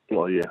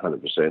 Well, yeah,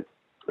 100%.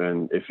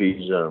 And if he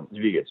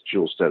gets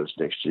dual status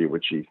next year,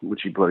 which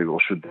he bloody well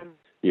should do,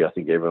 yeah, I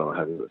think everyone will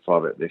have him at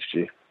 5'8" next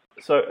year.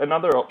 So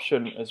another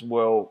option as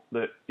well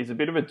that is a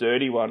bit of a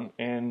dirty one,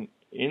 and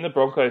in the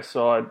Broncos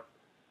side,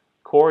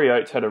 Corey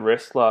Oates had a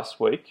rest last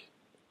week.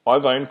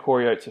 I've owned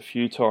Corey Oates a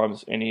few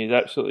times, and he has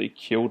absolutely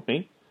killed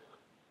me.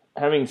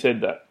 Having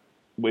said that,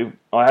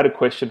 I had a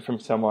question from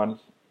someone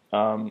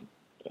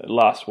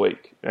last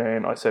week,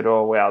 and I said,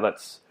 oh, wow,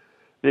 that's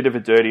a bit of a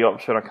dirty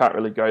option. I can't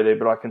really go there,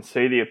 but I can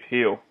see the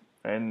appeal.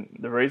 And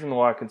the reason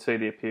why I can see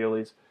the appeal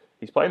is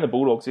he's playing the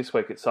Bulldogs this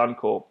week at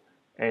Suncorp,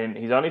 and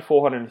he's only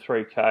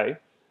 403k,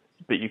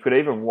 but you could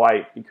even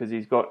wait because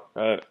he's got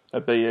a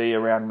BE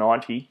around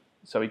 90,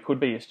 so he could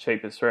be as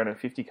cheap as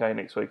 350k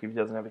next week if he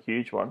doesn't have a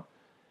huge one.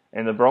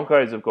 And the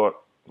Broncos have got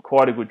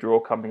quite a good draw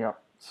coming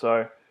up.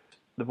 So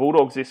the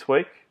Bulldogs this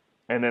week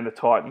and then the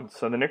Titans.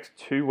 So the next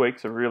 2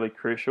 weeks are really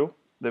crucial.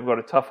 They've got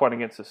a tough one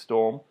against the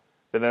Storm,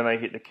 but then they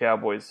hit the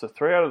Cowboys. So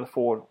 3 out of the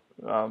 4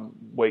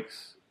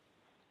 weeks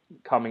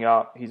coming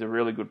up, he's a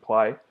really good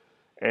play.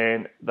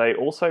 And they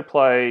also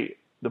play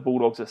the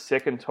Bulldogs a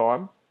second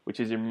time, which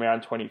is in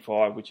round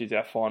 25, which is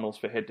our finals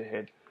for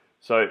head-to-head.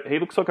 So he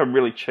looks like a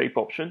really cheap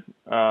option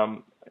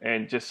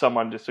and just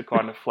someone just to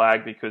kind of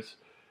flag because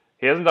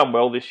he hasn't done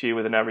well this year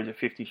with an average of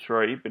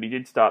 53, but he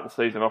did start the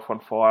season off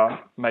on fire.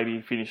 Maybe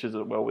he finishes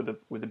it well with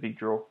a big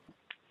draw.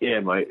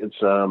 Yeah, mate. It's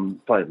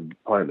playing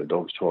the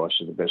Dogs twice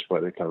is the best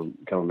way to come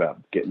about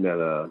getting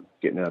out of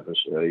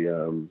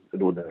an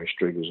ordinary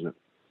streak, isn't it?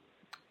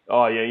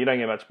 Oh yeah, you don't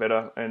get much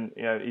better, and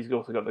he's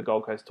also got the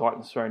Gold Coast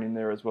Titans thrown in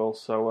there as well.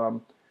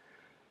 So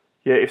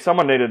if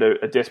someone needed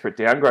a desperate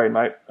downgrade,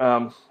 mate,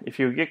 if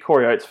you get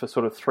Corey Oates for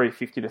sort of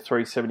 350 to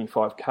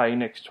 375k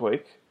next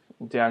week,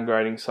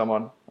 downgrading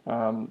someone.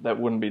 That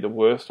wouldn't be the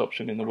worst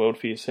option in the world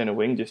for your centre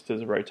wing, just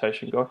as a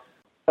rotation guy.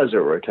 As a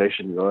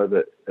rotation guy,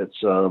 but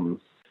it's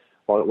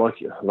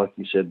like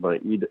you said,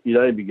 mate. You'd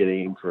only be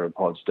getting him for a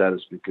pod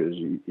status because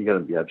you're going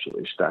to be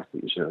absolutely stacked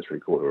at your centre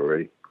 3/4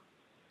 already.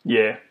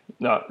 Yeah,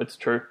 no, it's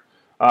true.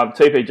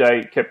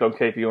 TPJ kept on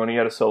keeping on. He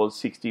had a solid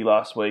 60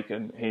 last week,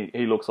 and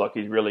he looks like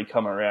he's really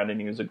come around, and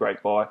he was a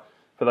great buy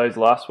for those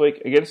last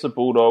week against the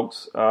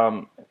Bulldogs.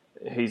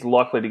 He's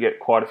likely to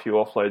get quite a few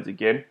offloads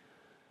again.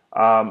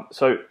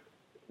 So.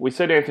 We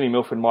said Anthony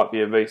Milford might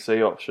be a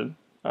VC option.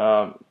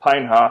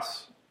 Payne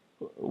Haas,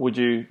 would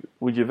you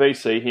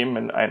VC him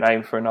and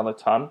aim for another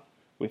ton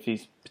with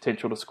his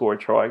potential to score a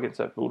try against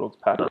that Bulldogs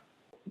pattern?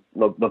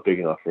 Not big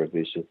enough for a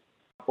VC.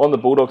 On the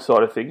Bulldogs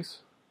side of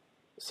things,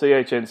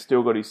 CHN's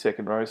still got his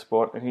second row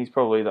spot, and he's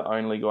probably the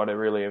only guy to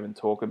really even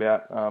talk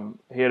about.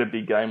 He had a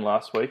big game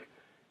last week.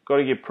 Got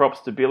to give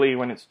props to Billy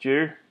when it's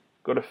due.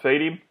 Got to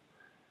feed him.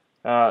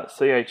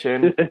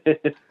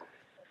 CHN...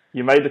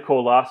 You made the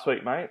call last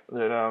week, mate,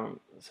 that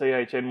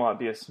CHN might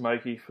be a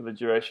smoky for the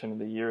duration of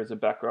the year as a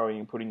back row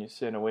and put in your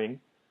centre wing.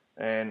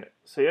 And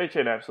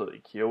CHN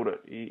absolutely killed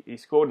it. He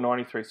scored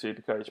 93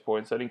 Supercoach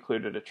points. That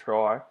included a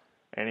try.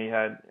 And he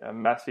had a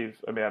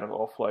massive amount of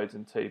offloads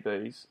and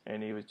TBs.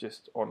 And he was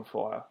just on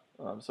fire.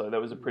 So that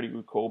was a pretty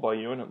good call by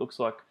you. And it looks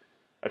like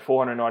at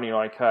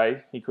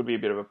 499k, he could be a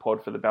bit of a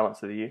pod for the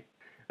balance of the year.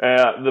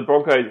 The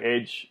Broncos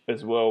edge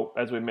as well,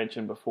 as we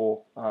mentioned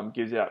before,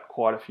 gives out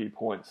quite a few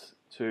points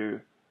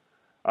to...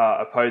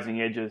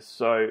 opposing edges.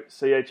 So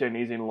CHN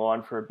is in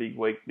line for a big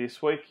week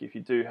this week. If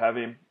you do have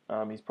him,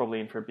 he's probably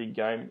in for a big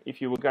game.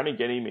 If you were going to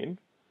get him in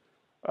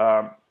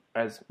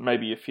as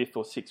maybe a 5th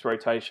or 6th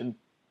rotation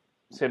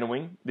centre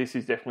wing, this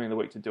is definitely the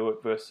week to do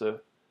it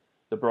versus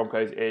the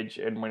Broncos edge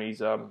and when he's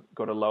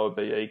got a lower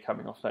BE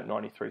coming off that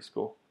 93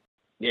 score.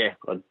 Yeah,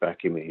 I'd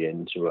back him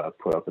again to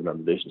put up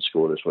another decent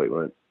score this week,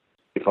 mate.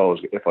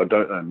 If I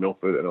don't own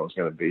Milford and I was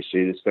going to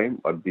VC this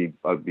game, I'd be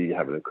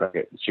having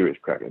a serious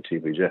crack at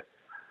TPJ.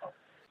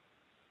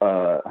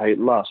 Hey,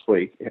 last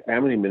week, how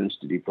many minutes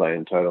did he play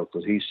in total?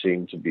 Because he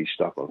seemed to be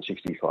stuck on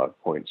 65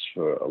 points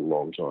for a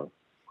long time.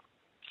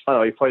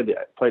 Oh, he played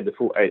the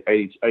full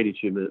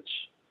 82 minutes.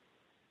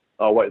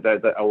 Oh wait,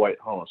 hold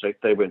on a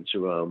sec. They went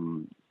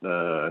to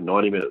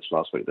 90 minutes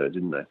last week, though,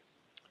 didn't they?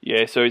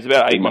 Yeah, so he's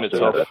about 8 minutes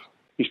off.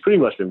 He's pretty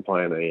much been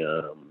playing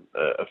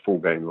a full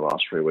game the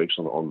last 3 weeks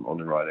on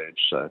the right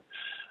edge. So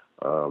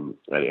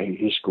and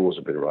his scores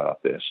have been right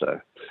up there. So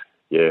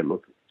yeah,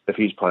 look, if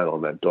he's playing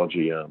on that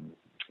dodgy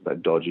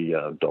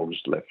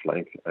Dogs left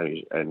flank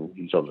and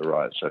he's on the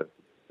right, so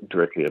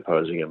directly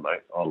opposing him,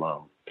 mate,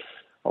 I'll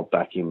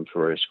back him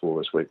for a score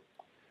this week.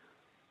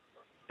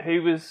 He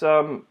was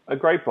a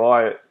great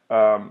buy,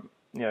 5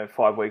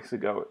 weeks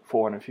ago at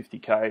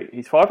 450k.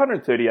 He's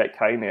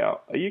 538k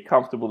now. Are you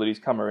comfortable that he's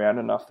come around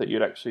enough that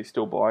you'd actually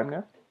still buy him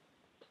now?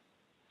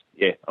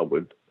 Yeah, I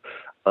would.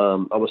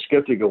 I was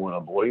skeptical when I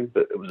bought him,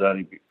 but it was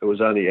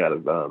only out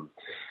of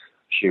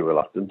sheer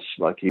reluctance.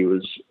 Like, he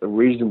was a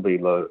reasonably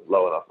low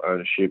enough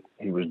ownership.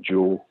 He was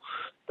dual.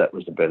 That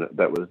was the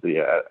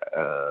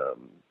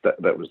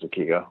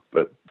kicker.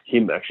 But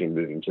him actually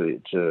moving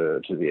to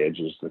the edge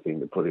is the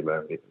thing that put him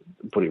over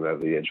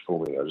the edge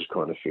for me. I just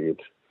kind of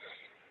figured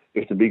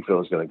if the big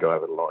fella's going to go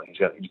over the line, he's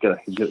going to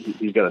do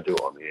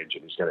it on the edge,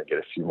 and he's going to get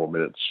a few more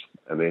minutes.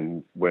 And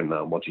then when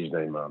what's his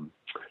name,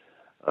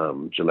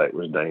 Gillette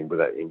was named with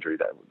that injury,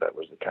 that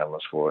was the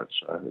catalyst for it.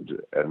 So,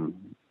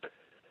 and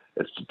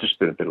it's just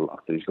been a bit of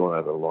luck that he's gone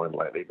over the line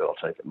lately, but I'll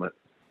take it, mate.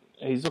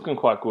 He's looking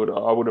quite good.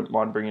 I wouldn't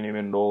mind bringing him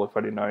in at all if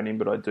I didn't own him,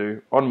 but I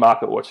do. On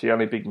Market Watch, the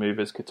only big move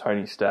is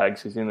Katoni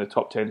Staggs. He's in the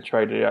top 10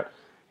 traded out.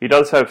 He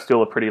does have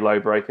still a pretty low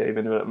break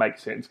even, but it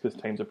makes sense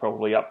because teams are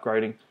probably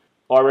upgrading.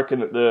 I reckon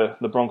that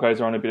the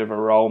Broncos are on a bit of a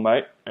roll,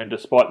 mate, and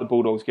despite the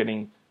Bulldogs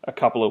getting a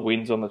couple of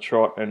wins on the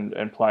trot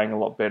and playing a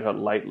lot better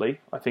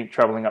lately, I think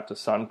travelling up to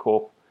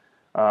Suncorp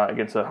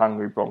against a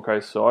hungry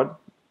Broncos side,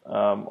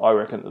 I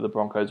reckon that the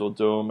Broncos will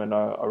do them, and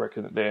I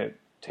reckon that they're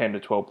 10 to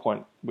 12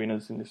 point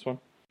winners in this one.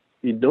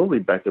 You'd normally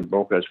back the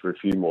Broncos for a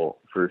few more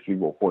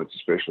points,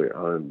 especially at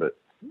home. But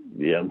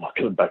yeah, I'm not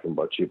going to back them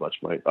by too much,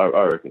 mate. I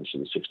reckon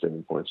it's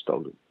 16 points.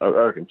 I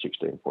reckon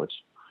 16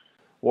 points.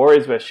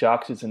 Warriors vs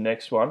Sharks is the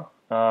next one.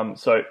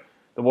 So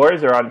the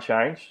Warriors are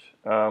unchanged,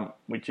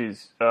 which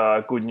is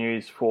good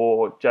news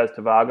for Jazz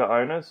Tavaga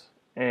owners.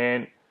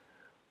 And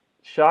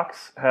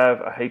Sharks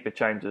have a heap of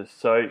changes.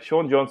 So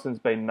Sean Johnson's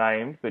been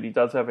named, but he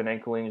does have an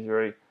ankle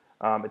injury.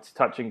 It's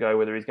touch and go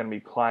whether he's going to be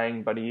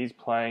playing, but he is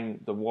playing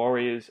the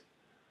Warriors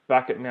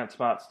back at Mount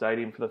Smart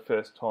Stadium for the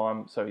first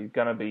time, so he's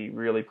going to be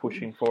really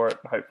pushing for it.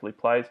 Hopefully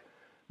plays.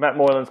 Matt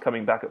Moylan's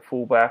coming back at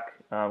fullback.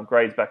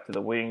 Gray's back to the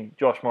wing.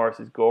 Josh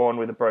Morris is gone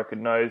with a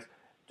broken nose.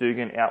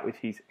 Dugan out with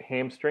his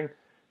hamstring.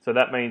 So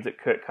that means that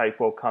Kurt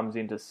Capewell comes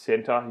into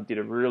centre. He did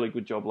a really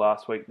good job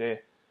last week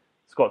there.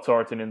 Scott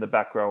Sorensen in the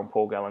back row and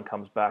Paul Gallen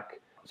comes back.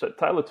 So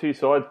Taylor two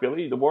sides,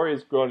 Billy. The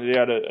Warriors grinded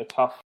out a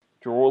tough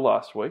draw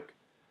last week,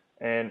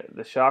 and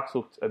the Sharks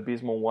looked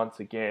abysmal once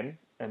again,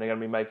 and they're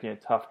going to be making a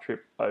tough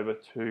trip over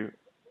to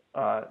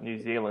New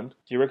Zealand.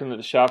 Do you reckon that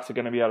the Sharks are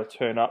going to be able to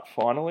turn up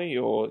finally,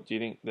 or do you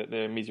think that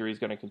their misery is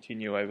going to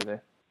continue over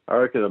there? I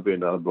reckon it'll be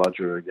another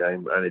bludger of a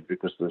game, only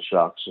because the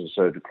Sharks are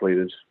so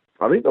depleted.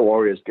 I think the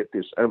Warriors get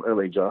this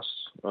only just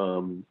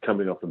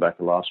coming off the back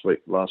of last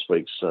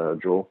week's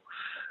draw.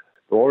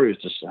 The Warriors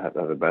just have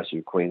a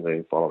massive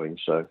Queensland following,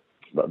 so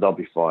they'll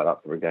be fired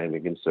up for a game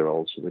against their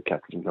old the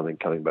captain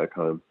coming back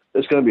home.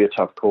 It's going to be a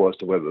tough call as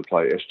to whether to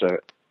play SJ.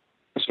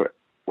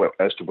 Or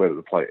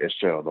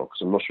not,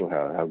 because I'm not sure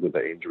how good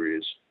that injury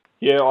is.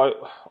 Yeah, I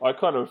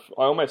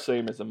almost see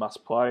him as a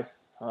must play,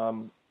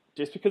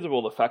 just because of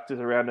all the factors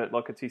around it.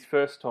 Like, it's his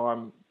first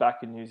time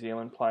back in New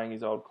Zealand playing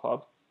his old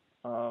club.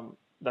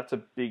 That's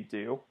a big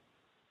deal,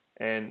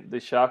 and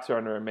the Sharks are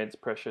under immense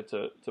pressure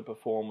to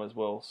perform as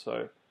well.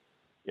 So,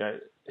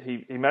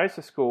 he managed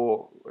to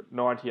score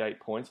 98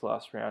 points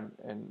last round,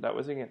 and that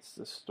was against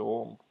the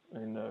Storm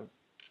in a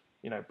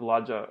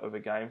bludger of a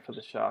game for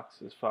the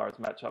Sharks as far as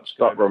matchups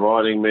go. Stop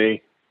reminding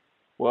me.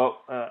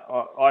 Well,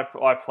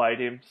 I played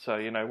him, so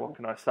what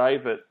can I say?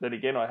 But then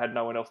again, I had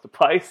no one else to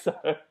play, so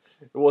it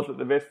wasn't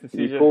the best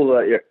decision.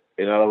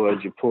 In other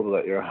words, you pulled it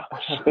at your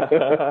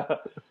ass.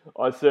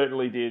 I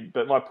certainly did.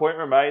 But my point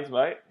remains,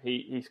 mate.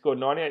 He scored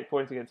 98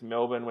 points against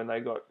Melbourne when they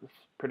got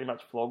pretty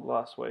much flogged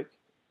last week.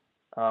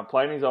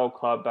 Playing his old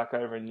club back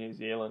over in New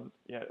Zealand,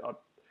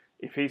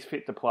 if he's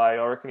fit to play,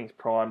 I reckon he's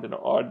primed, and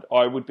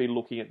I would be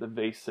looking at the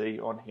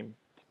VC on him.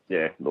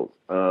 Yeah, look,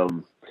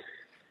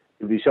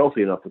 if he's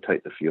healthy enough to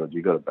take the field,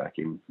 you got to back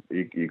him.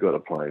 You got to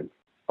play him.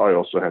 I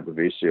also have the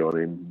VC on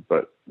him,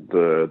 but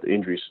the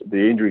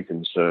injury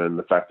concern,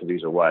 the fact that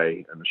he's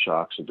away and the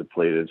Sharks are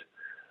depleted,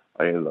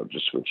 I ended up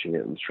just switching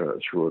it and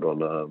threw it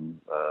on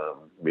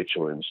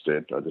Mitchell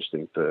instead. I just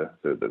think the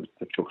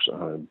Chooks at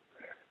home.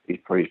 He's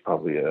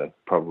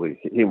probably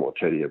him or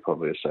Teddy are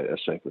probably a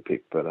safer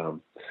pick, but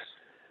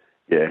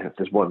if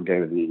there's one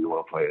game of the year you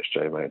want to play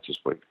SJ, mate, it's this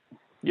week.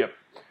 Yep.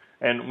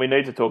 And we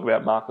need to talk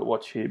about Market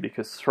Watch here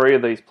because 3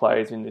 of these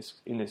players in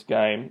this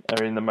game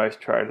are in the most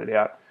traded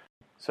out.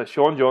 So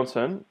Sean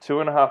Johnson,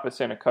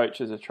 2.5% of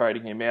coaches are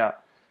trading him out,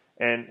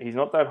 and he's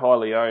not that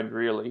highly owned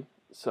really.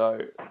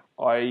 So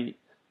I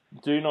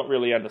do not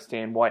really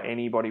understand why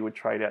anybody would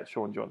trade out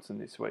Sean Johnson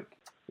this week.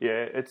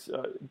 Yeah,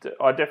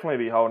 I'd definitely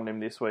be holding him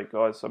this week,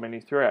 guys. I mean, he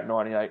threw out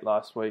 98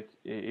 last week.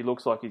 He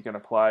looks like he's going to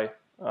play.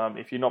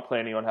 If you're not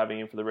planning on having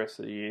him for the rest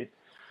of the year,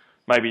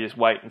 maybe just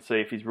wait and see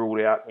if he's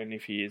ruled out, and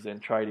if he is, then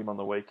trade him on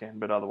the weekend.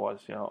 But otherwise,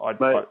 I'd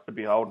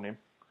be holding him.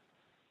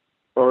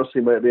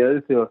 Honestly, mate, the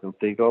only thing I can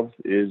think of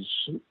is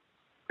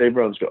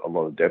everyone's got a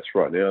lot of depth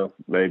right now.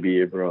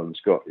 Maybe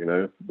everyone's got,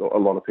 a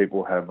lot of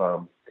people have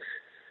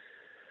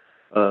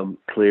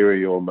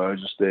Cleary or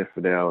Moses there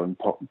for now, and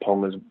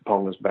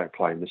Ponga's back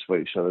playing this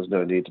week, so there's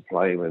no need to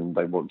play him, and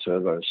they want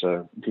Turbo.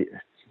 So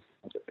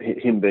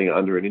him being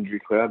under an injury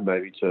cloud,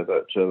 maybe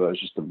Turbo is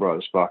just the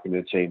brightest spark in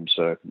their team.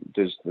 So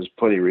there's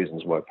plenty of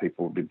reasons why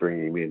people would be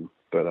bringing him in,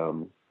 but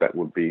that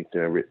would be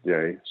sort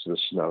of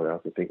scenario I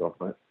can think of,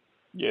 mate.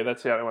 Yeah,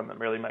 that's the only one that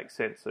really makes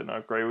sense, and I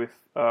agree with.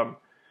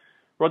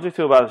 Roger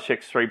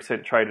Tuivasa-Sheck's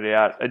 3% traded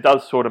out. It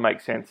does sort of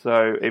make sense,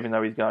 though, even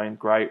though he's going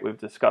great. We've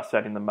discussed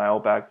that in the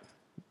mailbag.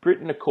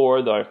 Britton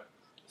Nakora, though,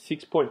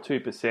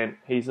 6.2%.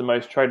 He's the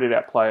most traded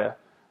out player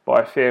by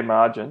a fair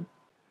margin.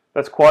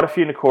 That's quite a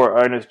few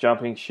Nakora owners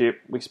jumping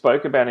ship. We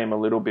spoke about him a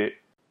little bit.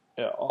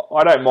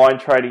 I don't mind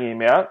trading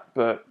him out,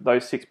 but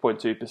those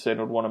 6.2%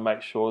 would want to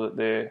make sure that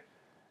they're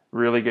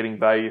really getting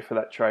value for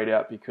that trade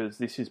out, because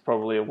this is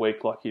probably a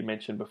week, like you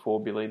mentioned before,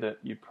 Billy, that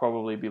you'd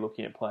probably be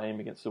looking at playing him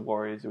against the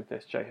Warriors with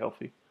SJ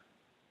healthy.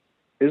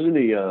 Isn't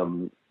he,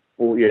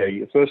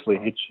 firstly,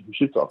 he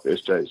shoots off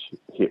SJ's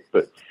hip,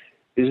 but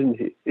isn't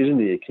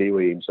he a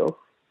Kiwi himself?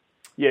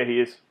 Yeah,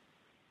 he is.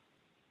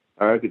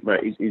 I reckon,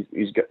 mate,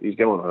 he's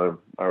going home.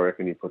 I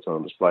reckon he puts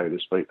on display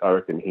this week. I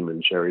reckon him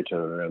and Sherry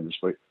turn around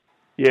this week.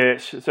 Yeah,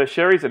 so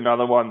Sherry's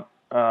another one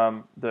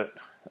that...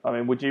 I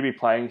mean, would you be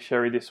playing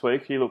Sherry this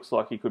week? He looks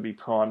like he could be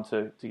primed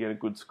to get a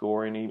good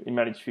score, and he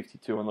managed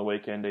 52 on the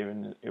weekend,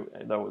 even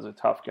though it was a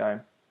tough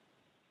game.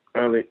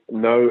 Only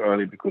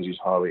because he's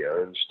highly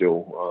owned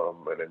still,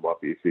 and there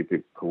might be a few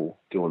people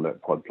doing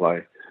that pod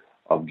play.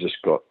 I've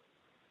got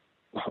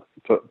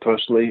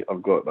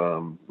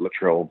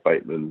Latrell,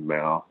 Bateman,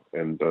 Mao,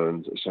 and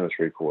Burns at centre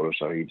 3/4,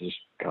 so you just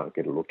can't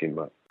get a look in,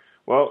 mate.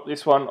 Well,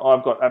 this one,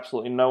 I've got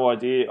absolutely no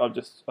idea.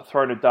 I've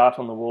thrown a dart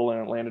on the wall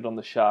and it landed on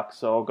the Sharks,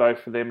 so I'll go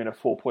for them in a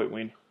 4-point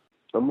win.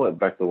 I might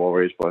back the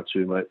Warriors by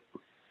 2, mate.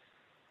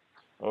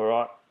 All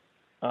right.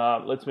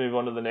 Let's move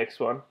on to the next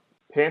one.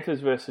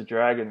 Panthers versus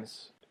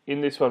Dragons.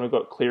 In this one, we've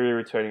got Cleary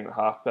returning at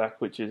halfback,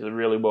 which is a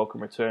really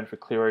welcome return for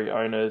Cleary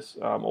owners.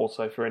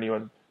 Also for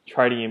anyone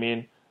trading him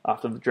in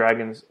after the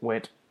Dragons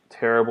went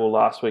terrible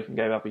last week and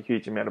gave up a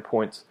huge amount of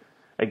points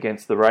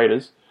against the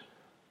Raiders.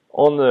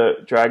 On the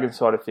Dragons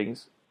side of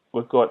things,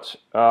 we've got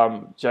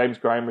James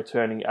Graham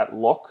returning at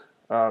lock,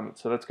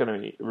 so that's going to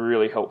be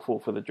really helpful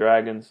for the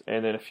Dragons.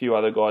 And then a few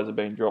other guys have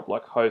been dropped,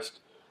 like Host.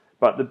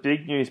 But the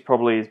big news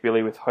probably is,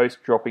 Billy, with Host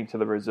dropping to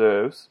the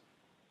reserves,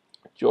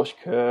 Josh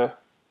Kerr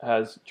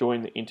has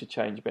joined the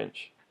interchange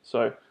bench.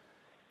 So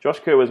Josh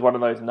Kerr was one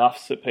of those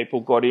nuffs that people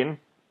got in,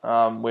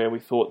 where we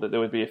thought that there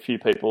would be a few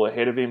people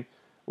ahead of him.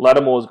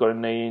 Lattimore's got a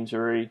knee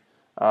injury.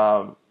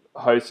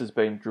 Host has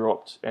been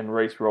dropped, and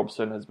Reece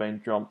Robson has been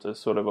dropped as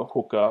sort of a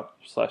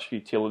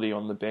hooker/utility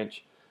on the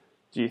bench.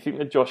 Do you think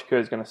that Josh Kerr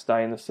is going to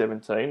stay in the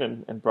 17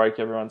 and break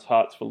everyone's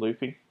hearts for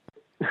looping?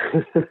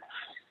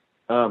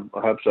 I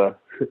hope so.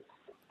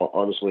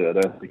 Honestly, I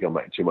don't think I'll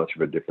make too much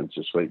of a difference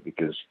this week,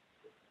 because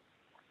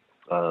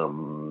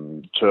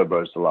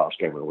Turbo's the last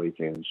game of the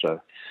weekend.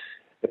 So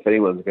if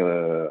anyone's going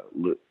to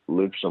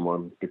loop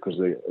someone,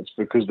 it's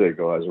because their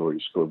guys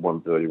already scored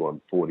 130,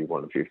 140,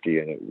 150,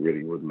 and it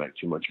really wouldn't make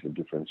too much of a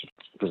difference,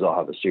 because I'll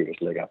have a serious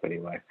leg up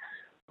anyway.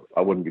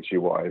 I wouldn't be too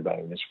worried about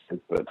him this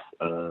week, but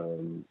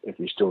if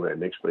he's still there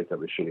next week, I'll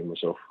be shitting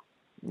myself.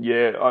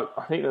 Yeah,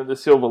 I think that the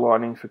silver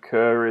lining for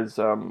Kerr is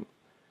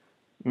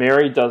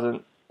Mary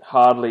doesn't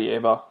hardly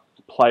ever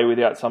play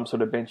without some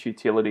sort of bench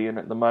utility, and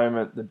at the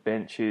moment the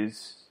bench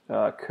is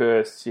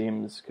Kerr,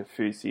 Sims,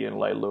 Kaufusi, and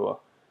Leilua.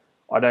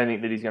 I don't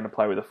think that he's going to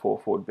play with a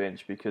 4-forward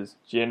bench, because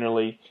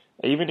generally,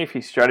 even if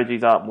his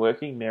strategies aren't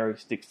working, Mary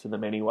sticks to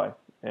them anyway.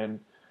 And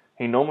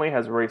he normally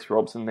has Reece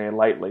Robson there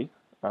lately,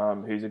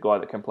 who's a guy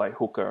that can play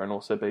hooker and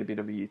also be a bit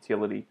of a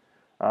utility.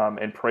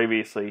 And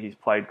previously, he's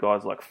played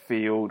guys like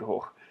Field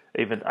or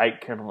even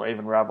Aitken or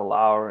even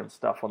Ravalawa and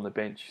stuff on the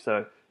bench.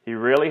 So he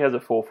really has a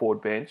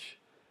 4-forward bench.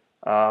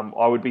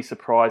 I would be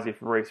surprised if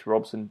Reece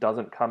Robson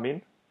doesn't come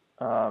in.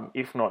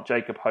 If not,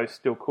 Jacob Host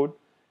still could.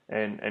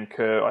 And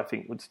Kerr, I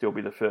think, would still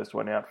be the first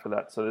one out for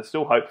that. So there's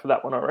still hope for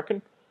that one, I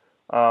reckon.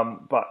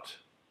 But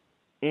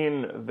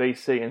in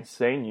VC and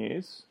C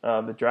news,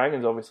 the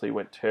Dragons obviously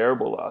went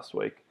terrible last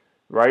week.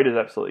 Raiders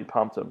absolutely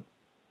pumped them.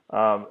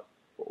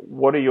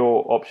 What are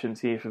your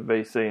options here for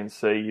VC and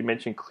C? You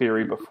mentioned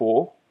Cleary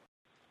before.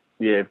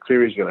 Yeah,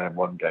 Cleary's going to have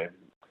one game.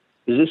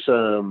 Is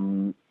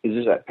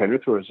this at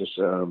Penrith, or is this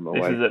away?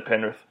 This is at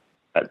Penrith.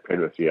 At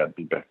Penrith, yeah, I'd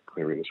be back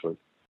Cleary this week.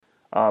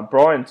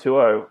 Brian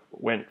Tuo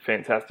went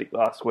fantastic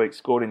last week,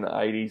 scored in the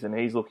 80s, and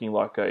he's looking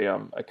like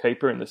a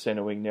keeper in the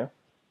centre wing now.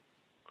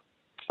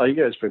 Oh, he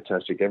goes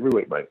fantastic every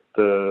week, mate.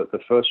 The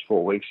first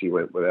 4 weeks he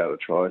went without a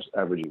try,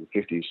 averaging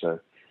 50, so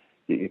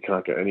you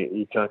can't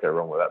go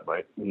wrong with that,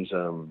 mate.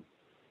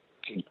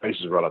 His pace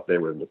is right up there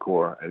with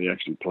Nakora, and he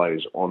actually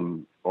plays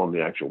on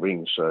the actual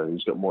wing, so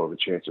he's got more of a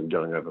chance of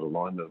going over the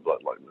line than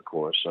like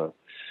Nakora. So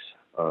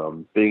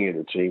being in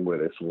a team where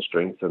they're full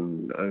strength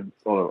and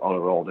on a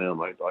roll down,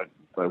 mate,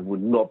 I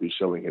would not be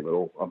selling him at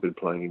all. I've been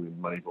playing him in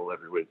Moneyball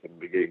every week and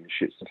been getting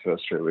shits the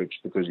first 3 weeks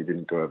because he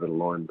didn't go over the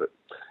line, but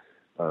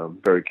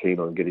very keen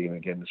on getting him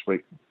again this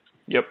week.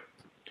 Yep.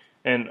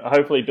 And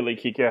hopefully Billy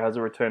Kikau has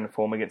a return to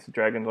form against the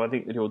Dragons. I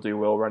think that he'll do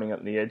well running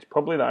up the edge.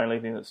 Probably the only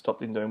thing that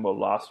stopped him doing well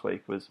last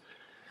week was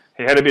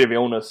he had a bit of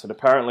illness, and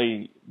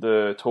apparently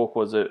the talk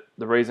was that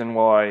the reason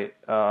why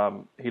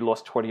he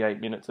lost 28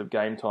 minutes of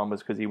game time was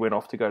because he went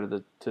off to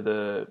go to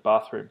the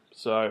bathroom.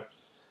 So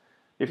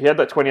if he had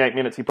that 28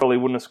 minutes, he probably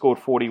wouldn't have scored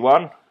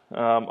 41.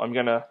 I'm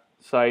going to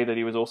say that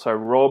he was also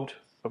robbed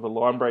of a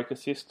line break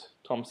assist.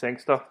 Tom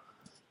Sangster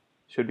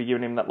should be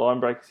giving him that line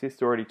break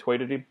assist. Already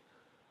tweeted him.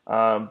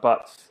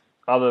 But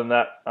other than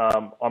that,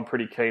 I'm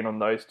pretty keen on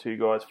those two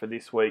guys for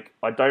this week.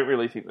 I don't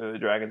really think that the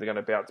Dragons are going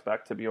to bounce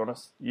back, to be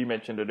honest. You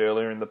mentioned it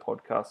earlier in the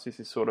podcast. This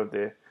is sort of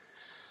their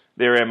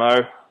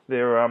MO,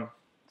 their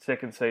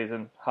second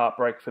season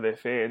heartbreak for their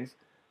fans.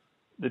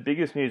 The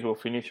biggest news we'll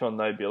finish on,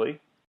 though,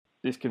 Billy,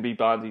 this can be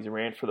Barnsley's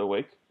rant for the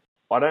week.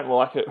 I don't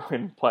like it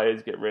when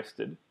players get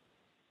rested.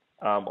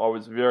 I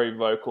was very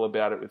vocal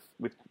about it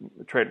with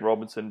Trent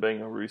Robinson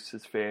being a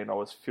Roosters fan. I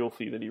was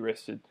filthy that he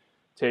rested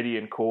Teddy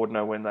and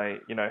Cordner when they,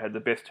 had the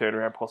best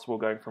turnaround possible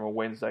going from a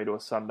Wednesday to a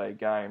Sunday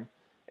game.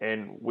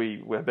 And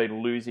we've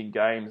been losing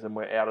games and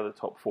we're out of the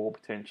top four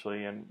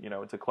potentially. And,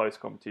 it's a close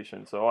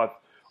competition. So I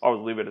was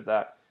livid at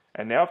that.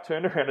 And now I've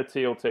turned around to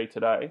TLT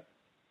today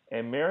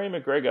and Mary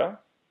McGregor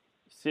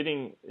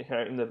sitting,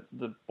 in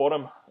the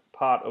bottom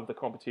part of the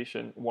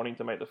competition wanting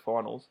to make the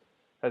finals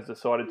has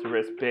decided to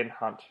rest Ben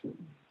Hunt.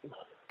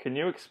 Can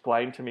you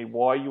explain to me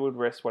why you would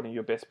rest one of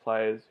your best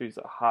players who's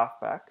a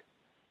halfback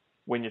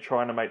when you're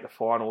trying to make the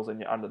finals and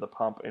you're under the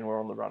pump and we're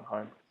on the run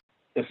home?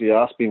 If you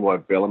ask me why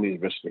Bellamy's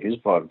resting his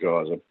 5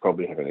 guys, I'd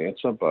probably have an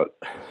answer, but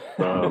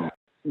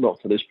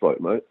not for this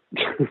bloke, mate.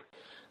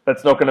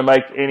 That's not going to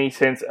make any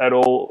sense at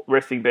all.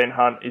 Resting Ben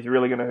Hunt is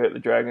really going to hurt the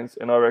Dragons,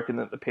 and I reckon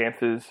that the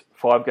Panthers'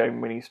 5-game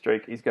winning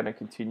streak is going to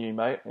continue,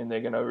 mate, and they're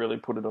going to really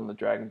put it on the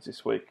Dragons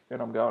this week, and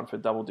I'm going for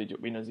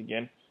double-digit winners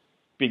again.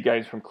 Big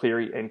games from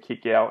Cleary and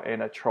Kikau,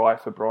 and a try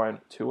for Brian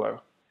Tuo.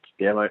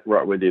 Yeah, mate,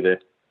 right with you there.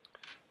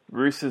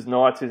 Roosters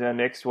Knights is our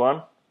next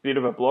one. Bit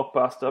of a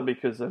blockbuster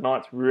because the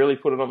Knights really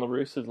put it on the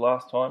Roosters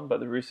last time, but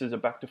the Roosters are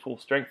back to full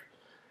strength.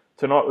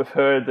 Tonight we've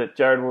heard that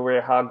Jared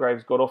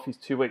Waerea-Hargreaves got off his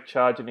 2-week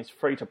charge and is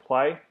free to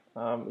play,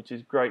 which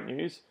is great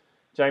news.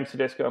 James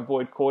Tedesco and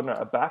Boyd Cordner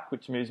are back,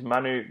 which moves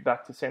Manu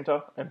back to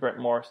centre and Brent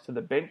Morris to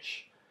the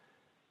bench.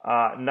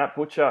 Nat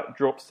Butcher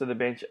drops to the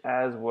bench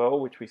as well,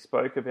 which we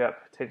spoke about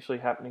potentially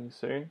happening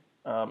soon.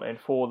 And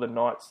for the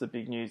Knights, the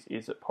big news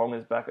is that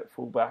Ponga's back at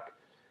fullback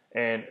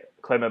and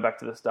Clemmer back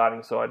to the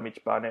starting side, Mitch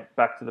Barnett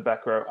back to the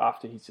back row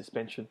after his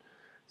suspension.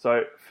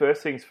 So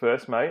first things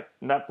first, mate,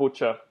 Nat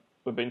Butcher,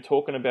 we've been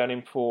talking about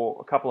him for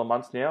a couple of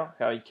months now,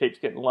 how he keeps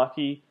getting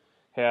lucky,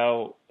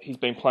 how he's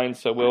been playing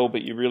so well,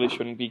 but you really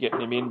shouldn't be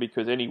getting him in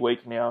because any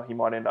week now he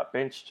might end up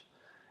benched.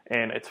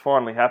 And it's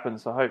finally happened,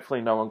 so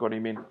hopefully no one got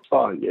him in.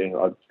 Oh,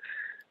 yeah,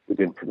 we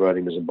didn't promote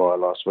him as a buy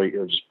last week. It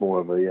was just more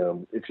of a,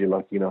 if you're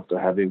lucky enough to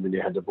have him and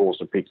you had the balls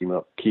to pick him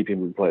up, keep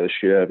him and play the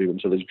shit out of him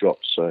until he's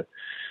dropped. So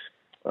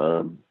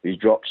he's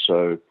dropped,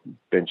 so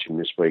bench him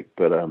this week.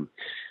 But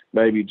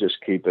maybe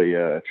just keep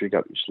a trick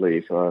up your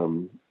sleeve.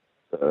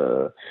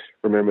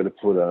 Remember to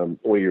put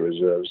all your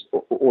reserves,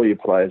 all your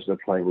players that are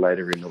playing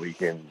later in the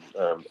weekend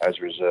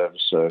as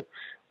reserves. So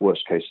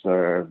worst case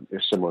scenario,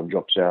 if someone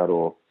drops out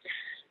or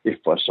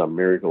if by some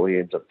miracle he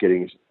ends up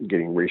getting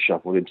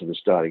reshuffled into the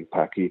starting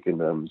pack, you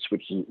can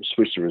switch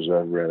the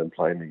reserve around and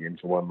play him again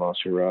for one last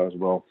hurrah as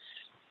well.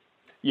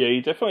 Yeah,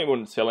 you definitely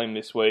wouldn't sell him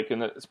this week,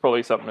 and it's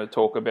probably something to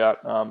talk about.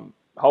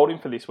 Hold him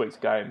for this week's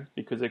game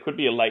because there could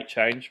be a late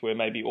change where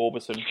maybe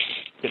Orbison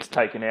gets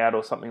taken out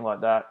or something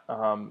like that,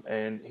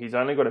 and he's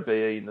only got a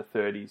BE in the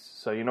 30s,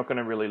 so you're not going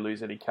to really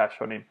lose any cash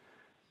on him.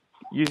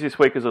 Use this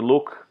week as a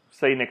look,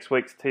 see next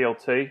week's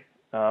TLT,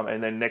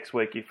 and then next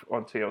week if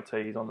on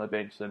TLT he's on the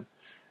bench, then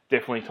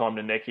definitely time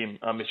to neck him.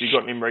 If you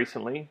got him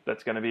recently,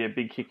 that's going to be a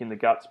big kick in the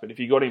guts, but if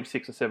you got him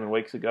 6 or 7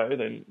 weeks ago,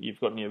 then you've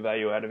gotten your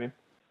value out of him.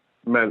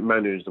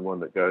 Manu's the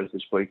one that goes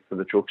this week for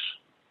the Chooks.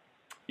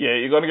 Yeah,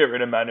 you've got to get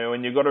rid of Manu,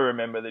 and you've got to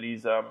remember that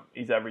his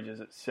averages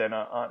at centre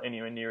aren't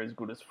anywhere near as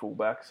good as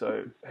fullback,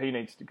 so he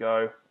needs to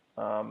go.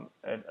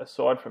 And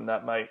aside from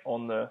that, mate,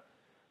 on the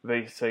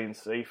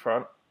VC&C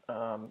front,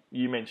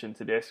 you mentioned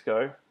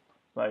Tedesco.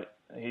 Mate,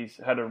 he's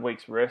had a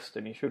week's rest,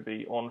 and he should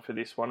be on for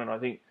this one, and I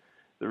think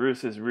the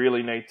Roosters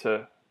really need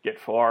to get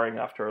firing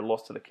after a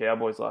loss to the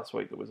Cowboys last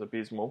week that was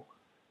abysmal.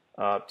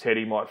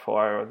 Teddy might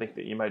fire. I think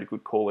that you made a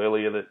good call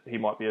earlier that he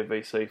might be a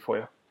VC for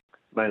you.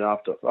 Mate,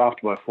 after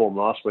my form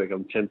last week,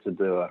 I'm tempted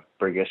to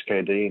bring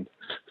SKD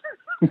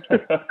in.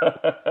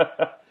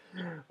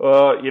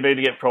 Well, you need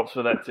to get props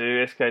for that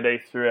too.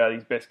 SKD threw out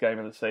his best game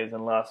of the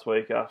season last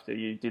week after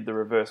you did the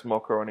reverse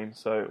mocker on him.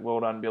 So well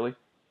done, Billy.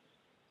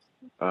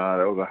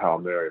 That was a Hail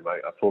Mary,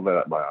 mate. I pulled that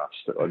up my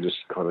ass. I just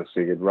kind of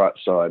figured right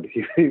side.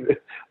 They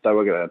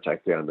were going to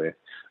attack down there.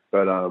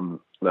 But no,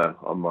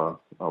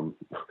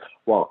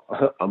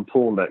 I'm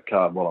pulling that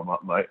card while I'm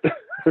up, mate.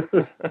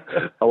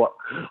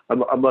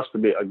 I must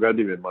admit, I grabbed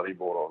him in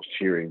Moneyball. I was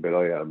cheering, but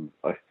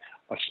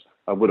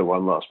I would have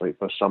won last week,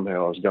 but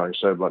somehow I was going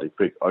so bloody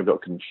quick. I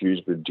got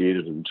confused with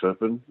Did and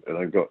Turpin, and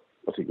I think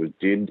it was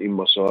Did in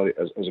my side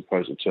as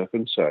opposed to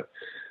Turpin. So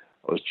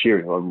I was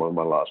cheering on one of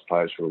my last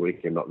players for the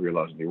weekend, not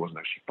realising he wasn't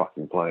actually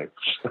fucking playing.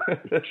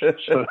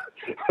 So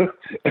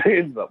it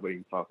ended up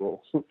being fuck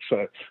all.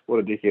 So what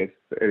a dickhead.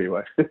 But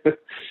anyway.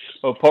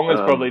 Well,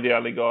 Ponga's probably the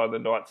only guy on the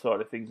night side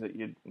of things that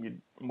you'd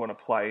want to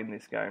play in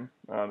this game.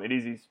 It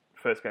is his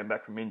first game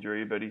back from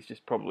injury, but he's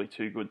just probably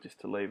too good just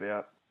to leave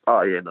out.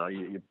 Oh yeah, no,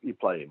 you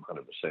play him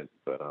 100%.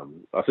 But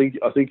I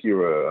think you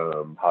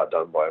were hard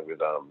done by with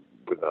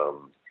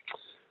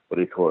what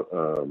do you call it?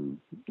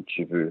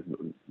 Chivu,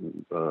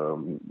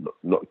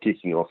 not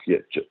kicking off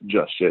yet,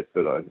 just yet.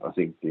 But I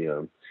think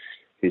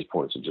his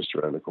points are just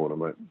around the corner,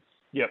 mate.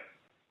 Yep.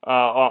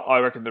 I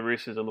reckon the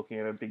Roosters are looking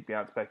at a big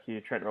bounce back here.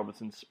 Trent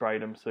Robertson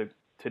sprayed them, so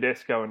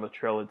Tedesco and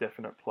Latrell are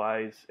definite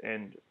plays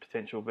and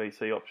potential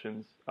VC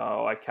options.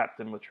 I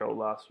captained Latrell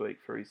last week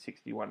for his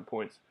 61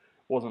 points.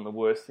 Wasn't the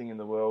worst thing in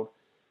the world.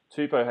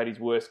 Tupou had his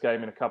worst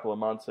game in a couple of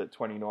months at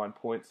 29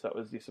 points. That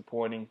was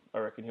disappointing. I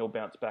reckon he'll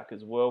bounce back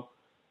as well.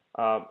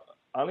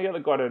 Only other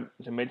guy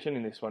to mention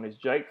in this one is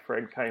Jake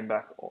Fred came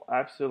back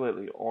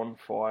absolutely on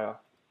fire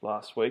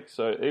last week.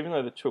 So even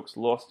though the Chooks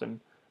lost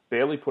and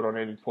barely put on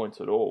any points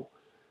at all,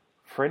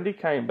 Friendy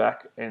came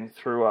back and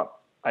threw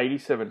up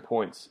 87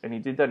 points, and he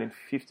did that in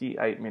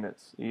 58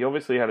 minutes. He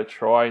obviously had a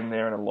try in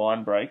there and a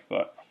line break,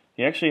 but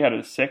he actually had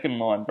a second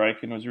line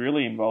break and was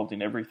really involved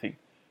in everything.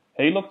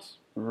 He looked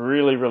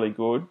really, really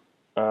good,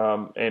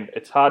 and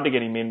it's hard to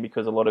get him in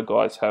because a lot of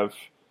guys have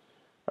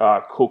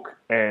Cook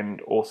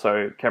and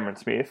also Cameron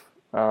Smith.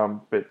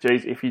 But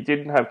geez, if you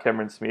didn't have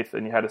Cameron Smith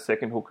and you had a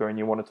second hooker and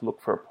you wanted to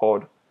look for a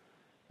pod,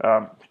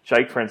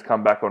 Jake Friend's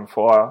come back on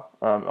fire.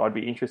 I'd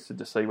be interested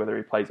to see whether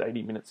he plays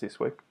 80 minutes this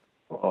week.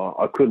 Oh,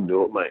 I couldn't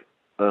do it, mate.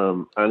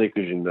 Only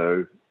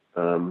because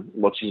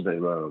what's his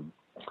name?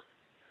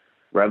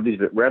 Radley's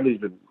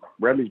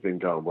been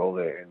going well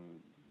there,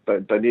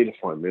 and they need to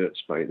find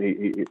minutes, mate.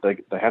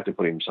 They have to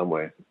put him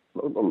somewhere.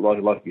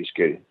 Like you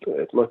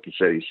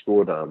said, he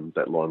scored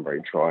that line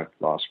break try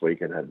last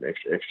week and had an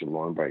extra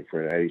line break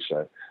for an 80.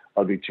 So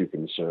I'd be too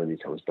concerned he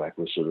comes back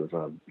with sort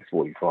of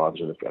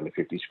 45s and a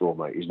 50 score,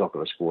 mate. He's not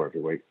going to score every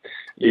week,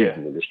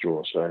 even in this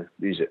draw. So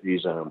he's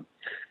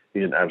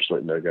an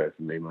absolute no-go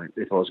for me, mate.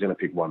 If I was going to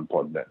pick one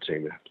pod in that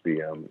team, it'd have to be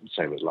the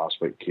same as last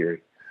week,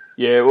 Kiri.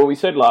 Yeah, well, we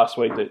said last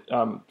week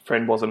that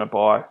Friend wasn't a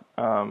buy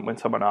when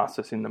someone asked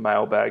us in the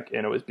mailbag,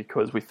 and it was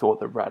because we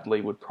thought that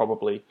Radley would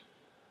probably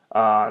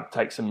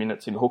take some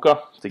minutes in hooker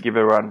to give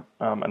everyone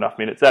enough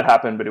minutes. That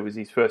happened, but it was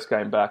his first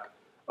game back.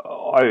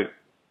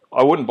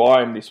 I wouldn't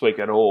buy him this week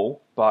at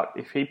all, but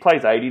if he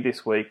plays 80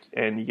 this week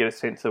and you get a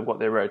sense of what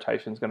their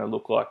rotation is going to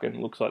look like and it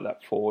looks like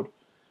that forward,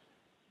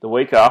 the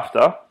week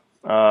after,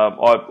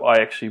 I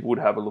actually would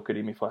have a look at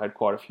him if I had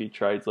quite a few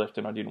trades left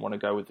and I didn't want to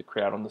go with the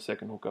crowd on the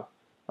second hooker.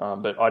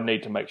 But I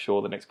need to make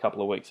sure the next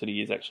couple of weeks that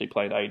he is actually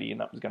playing 80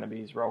 and that was going to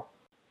be his role.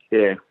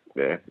 Yeah.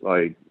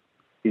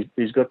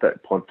 He's got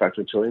that pod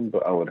factor to him,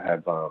 but I would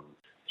have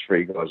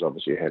three guys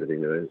obviously ahead of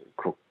him,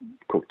 Cook,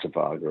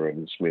 Tavaga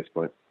and Smith,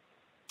 mate.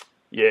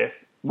 Yeah.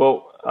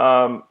 Well,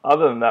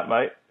 other than that,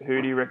 mate,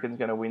 who do you reckon is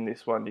going to win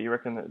this one? Do you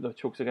reckon that the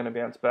Chooks are going to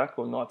bounce back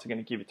or Knights are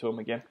going to give it to them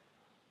again?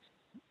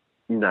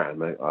 No,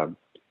 mate. I'm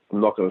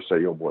not going to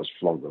say your boys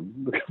flog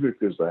them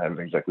because they haven't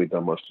exactly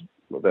done much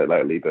of that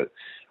lately, but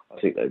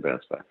I think they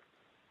bounce back.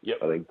 Yep.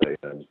 I think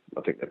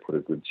they put a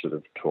good sort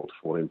of 12 to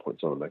 14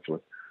 points on them,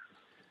 actually.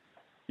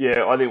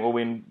 Yeah, I think we'll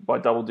win by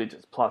double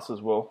digits plus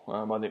as well.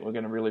 I think we're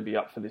going to really be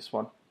up for this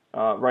one.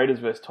 Raiders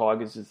versus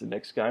Tigers is the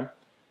next game.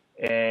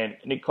 And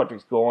Nick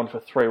Cotric's gone for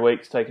 3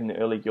 weeks, taking the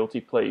early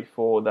guilty plea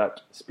for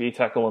that spear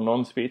tackle or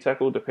non-spear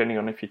tackle, depending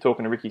on if you're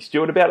talking to Ricky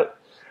Stewart about it.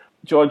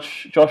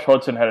 Josh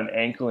Hodgson had an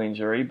ankle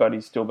injury, but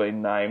he's still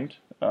been named.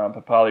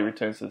 Papali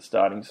returns to the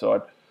starting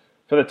side.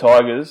 For the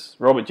Tigers,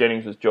 Robert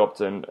Jennings was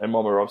dropped and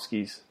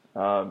Momirovski's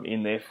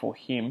in there for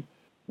him.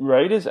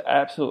 Raiders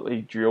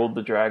absolutely drilled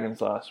the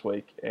Dragons last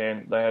week,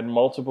 and they had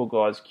multiple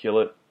guys kill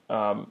it.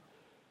 On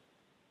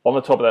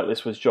the top of that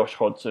list was Josh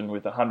Hodgson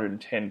with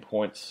 110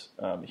 points,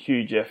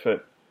 huge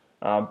effort.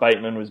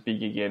 Bateman was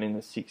big again in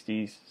the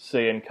 60s.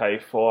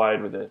 CNK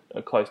fired with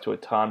a close to a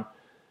ton.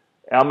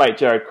 Our mate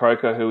Jared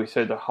Croker, who we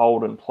said to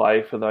hold and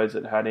play for those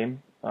that had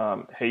him,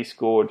 he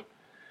scored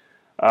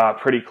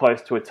pretty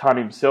close to a ton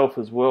himself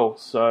as well.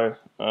 So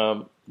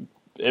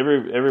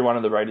every one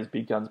of the Raiders'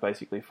 big guns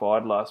basically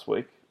fired last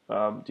week.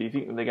 Do you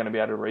think that they're going to be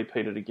able to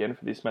repeat it again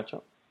for this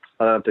matchup?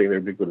 I don't think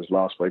they'll be good as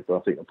last week, but I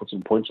think they'll put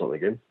some points on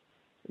again.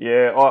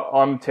 Yeah,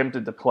 I'm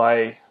tempted to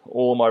play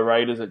all my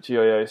Raiders at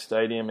GIO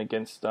Stadium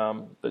against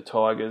the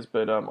Tigers,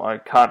 but I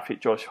can't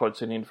fit Josh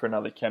Hodgson in for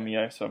another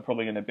cameo, so I'm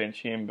probably going to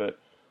bench him. But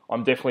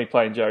I'm definitely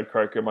playing Jared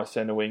Croker, my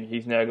centre wing.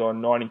 He's now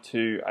gone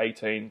 92,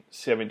 18,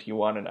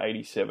 71 and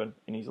 87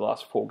 in his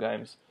last 4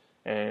 games.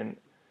 And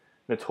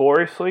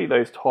notoriously,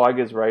 those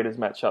Tigers-Raiders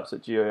matchups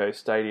at GIO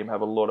Stadium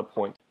have a lot of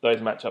points. Those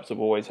matchups have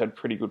always had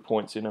pretty good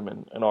points in them,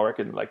 and I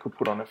reckon they could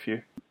put on a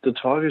few. The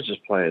Tigers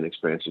just play an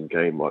expansive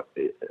game.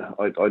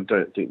 I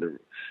don't think the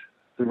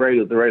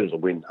Raiders will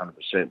win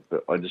 100%,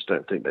 but I just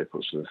don't think they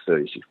put sort of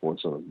 36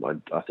 points on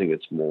them. I think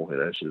it's more,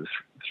 sort of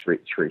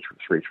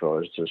three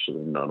tries to sort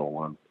of none or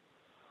one.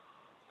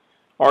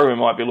 I reckon we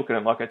might be looking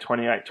at like a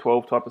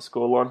 28-12 type of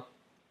scoreline.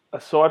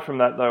 Aside from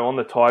that, though, on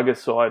the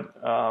Tigers side,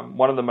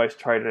 one of the most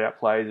traded out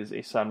players is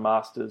Isan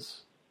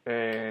Masters,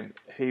 and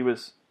he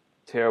was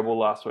terrible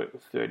last week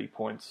with 30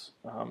 points.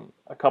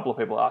 A couple of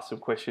people asked some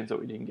questions that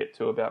we didn't get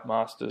to about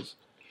Masters.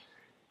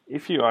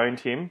 If you owned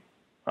him,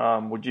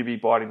 would you be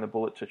biting the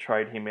bullet to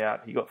trade him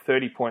out? He got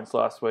 30 points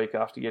last week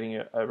after getting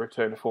a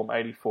return to form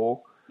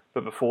 84,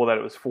 but before that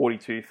it was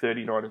 42,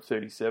 39 and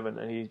 37,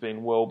 and he's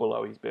been well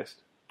below his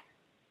best.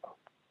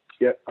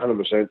 Yeah,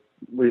 100%.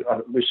 We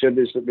said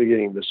this at the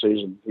beginning of the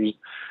season.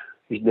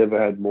 He's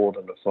never had more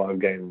than a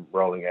 5-game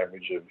rolling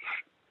average of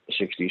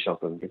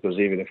 60-something, because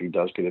even if he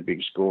does get a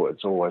big score,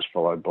 it's always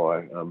followed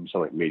by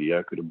something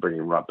mediocre to bring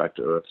him right back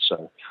to earth.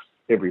 So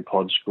every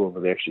pod score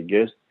that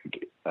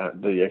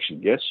he actually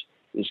gets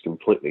is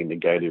completely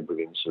negated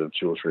within sort of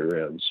 2 or 3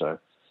 rounds. So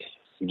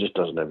he just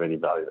doesn't have any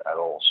value at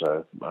all.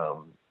 So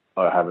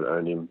I haven't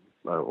owned him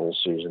all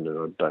season, and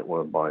I don't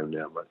want to buy him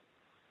now, mate.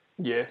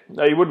 Yeah,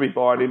 no, you would be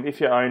buying him.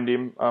 If you owned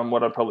him,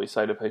 what I'd probably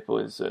say to people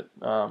is that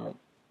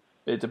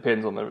it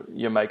depends on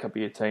your makeup of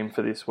your team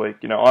for this week.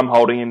 You know, I'm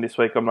holding him this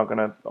week. I'm not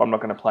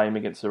gonna play him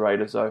against the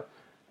Raiders, though.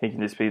 He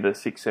can just be the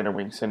 6th centre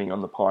wing sitting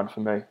on the pine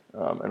for me,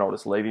 and I'll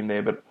just leave him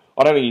there. But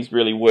I don't think he's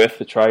really worth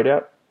the trade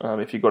out.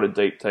 If you've got a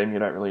deep team, you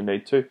don't really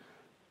need to.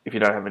 If you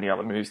don't have any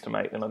other moves to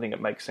make, then I think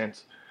it makes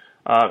sense.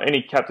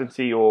 Any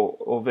captaincy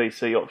or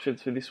VC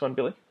options for this one,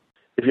 Billy?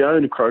 If you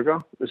own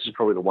Kroger, this is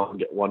probably the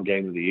one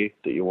game of the year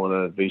that you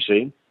want to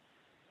VC.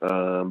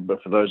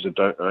 But for those that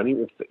don't own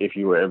him, if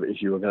you were going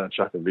to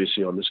chuck a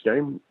VC on this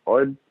game,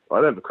 I'd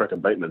have a crack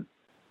at Bateman.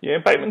 Yeah,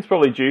 Bateman's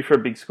probably due for a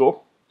big score.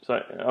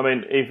 So I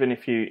mean, even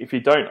if you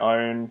don't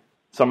own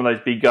some of those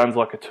big guns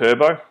like a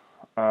Turbo,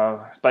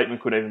 Bateman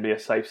could even be a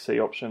safe C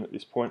option at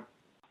this point.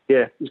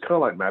 Yeah, he's kind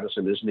of like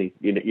Madison, isn't he?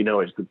 You know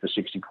he's good for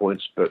 60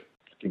 points, but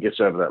if he gets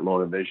over that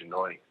line of vision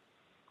 90.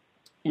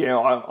 Yeah,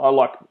 I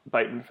like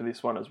Bateman for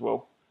this one as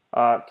well.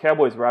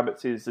 Cowboys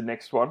Rabbits is the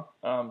next one.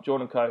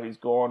 Jordan Coe, who's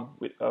gone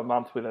with a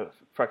month with a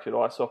fractured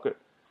eye socket.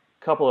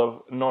 A couple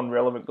of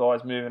non-relevant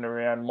guys moving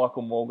around.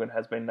 Michael Morgan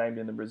has been named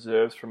in the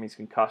reserves from his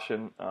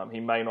concussion.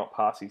 He may not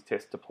pass his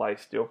test to play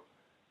still.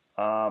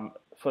 For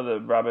the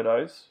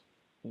Rabbitohs,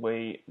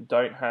 we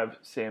don't have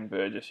Sam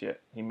Burgess yet.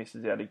 He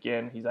misses out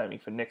again. He's aiming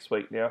for next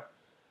week now.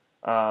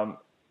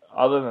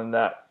 Other than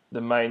that,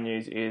 the main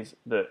news is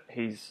that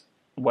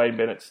Wayne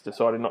Bennett's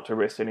decided not to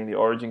rest any of the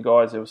Origin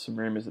guys. There were some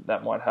rumours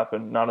that might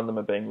happen. None of them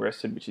are being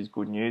rested, which is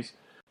good news.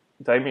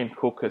 Damien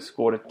Cook has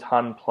scored a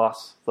ton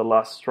plus the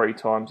last 3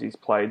 times he's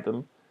played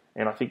them,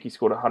 and I think he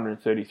scored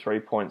 133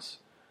 points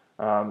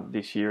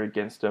this year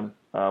against them,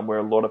 where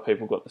a lot of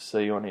people got the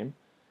C on him.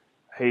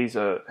 He's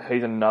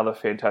another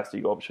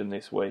fantastic option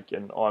this week,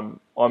 and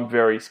I'm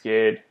very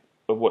scared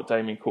of what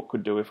Damien Cook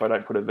could do if I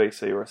don't put a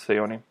VC or a C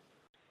on him.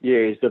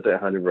 Yeah, he's got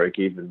that 100 break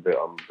even, but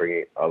I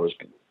was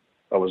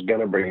going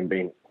to bring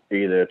him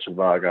either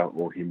Tavaga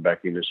or him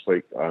back in this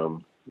week.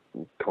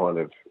 Kind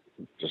of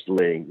just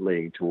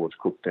leaning towards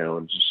Cook now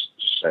and just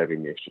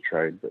saving the extra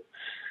trade. But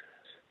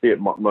yeah,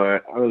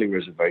 my only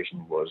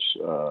reservation was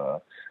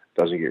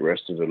does he get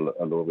rested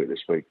a little bit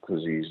this week,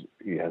 because he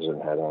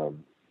hasn't had a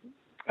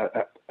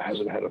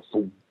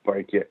full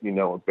break yet. You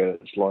know what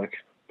Bennett's like,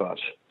 but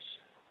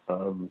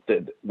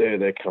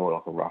they're coming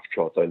off a rough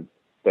trot.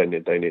 They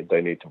need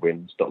to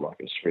win. It's not like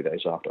it's 3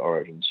 days after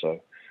Origin, so.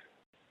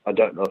 I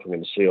don't know if I'm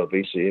going to see or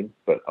VC him,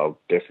 but I'm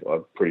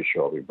pretty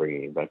sure I'll be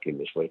bringing him back in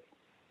this week.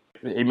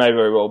 He may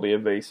very well be a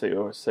VC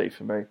or a C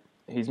for me.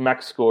 His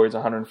max score is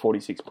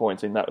 146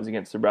 points, and that was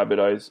against the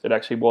Rabbitohs. It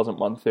actually wasn't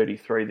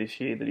 133 this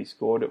year that he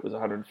scored. It was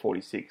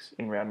 146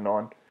 in round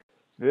 9.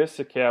 Versus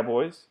the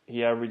Cowboys,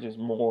 he averages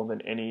more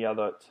than any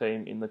other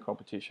team in the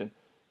competition.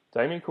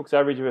 Damien Cook's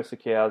average versus the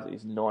Cows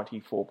is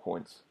 94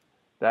 points.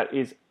 That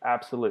is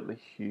absolutely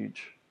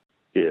huge.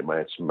 Yeah,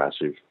 mate, it's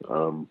massive.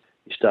 You're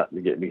starting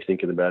to get me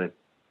thinking about him.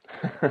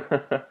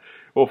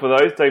 Well, for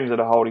those teams that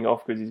are holding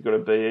off because he's got a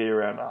BE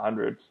around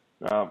 100,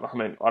 I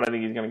don't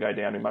think he's going to go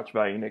down in much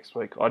value next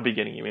week. I'd be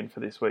getting him in for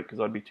this week because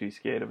I'd be too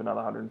scared of another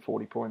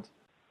 140 points.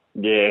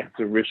 Yeah,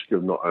 the risk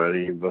of not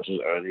owning him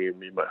versus owning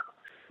him, you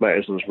might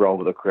as well just roll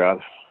with the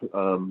crowd.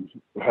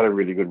 Had a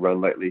really good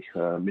run lately,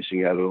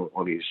 missing out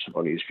on his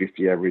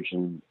 50 average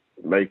and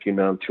making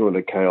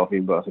 200k off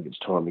him, but I think it's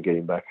time to get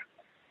him back.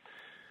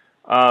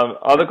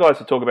 Other guys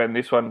to talk about in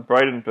this one,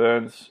 Braden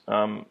Burns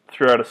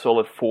threw out a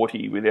solid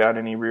 40 without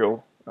any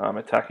real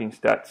attacking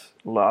stats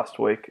last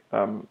week.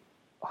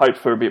 Hoped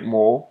for a bit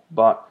more,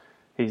 but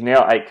he's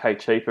now 8k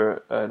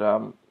cheaper at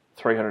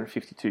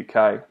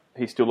 352k.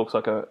 He still looks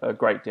like a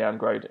great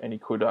downgrade, and he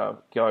could go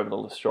over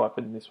the stripe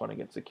in this one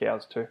against the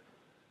Cows too.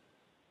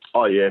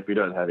 Oh yeah, if you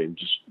don't have him,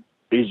 just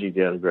easy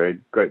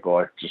downgrade. Great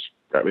guy, just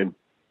grab him.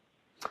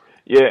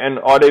 Yeah, and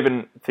I'd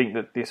even think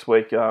that this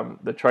week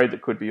the trade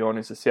that could be on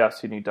is the South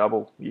Sydney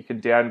double. You can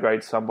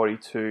downgrade somebody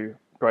to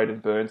Braden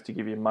Burns to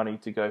give you money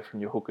to go from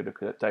your hooker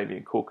to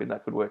Damien Cook, and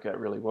that could work out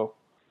really well.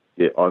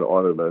 Yeah,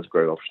 either of those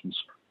great options.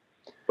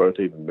 Both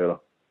even better.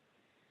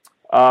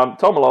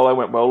 Taumalolo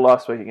went well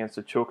last week against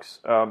the Chooks.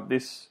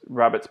 This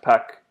Rabbits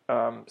pack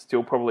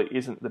still probably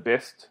isn't the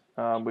best.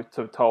 With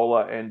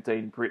Totola and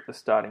Dean Britt, the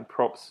starting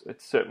props,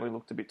 it certainly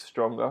looked a bit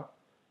stronger.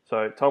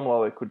 So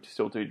Taumalolo could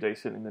still do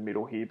decent in the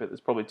middle here, but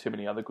there's probably too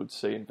many other good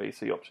C and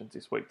VC options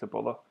this week to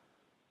bother.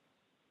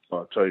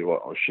 I'll tell you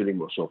what, I was shitting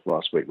myself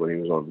last week when he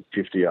was on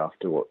 50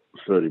 after,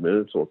 30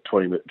 minutes or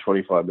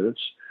 25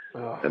 minutes.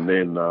 And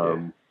then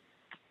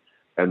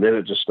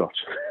it just stopped.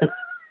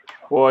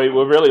 Well,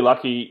 we're really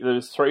lucky. There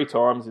was 3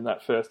 times in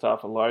that first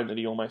half alone that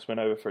he almost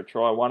went over for a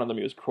try. One of them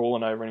he was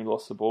crawling over and he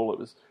lost the ball. It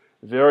was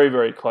very,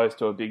 very close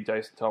to a big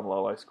Jason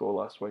Taumalolo score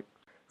last week.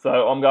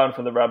 So I'm going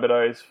for the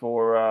Rabbitohs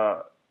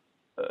for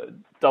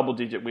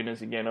double-digit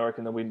winners again. I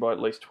reckon they'll win by at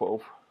least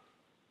 12.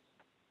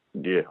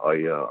 Yeah,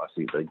 I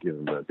think they give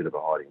them a bit of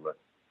a hiding, mate.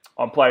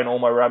 I'm playing all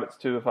my Rabbits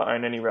too. If I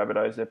own any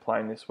Rabbitohs, they're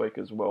playing this week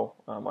as well.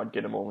 I'd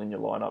get them all in your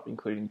lineup,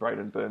 including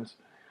Braden Burns.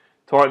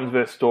 Titans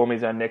versus Storm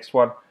is our next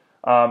one.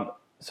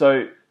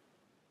 So,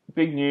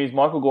 big news,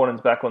 Michael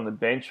Gordon's back on the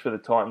bench for the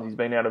Titans. He's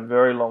been out a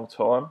very long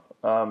time.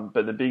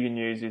 But the bigger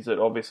news is that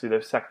obviously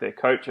they've sacked their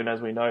coach. And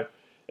as we know,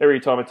 every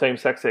time a team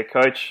sacks their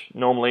coach,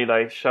 normally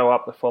they show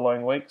up the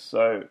following week.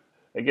 So,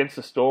 against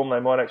the Storm, they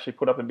might actually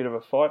put up a bit of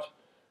a fight.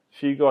 A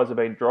few guys have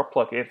been dropped,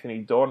 like Anthony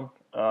Don.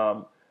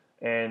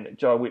 And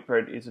Joe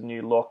Whitbread is a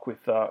new lock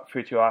with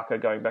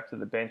Futuaka going back to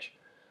the bench.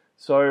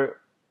 So,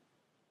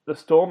 the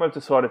Storm have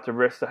decided to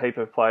rest a heap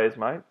of players,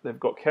 mate. They've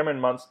got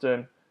Cameron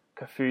Munster,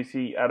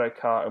 Kafusi,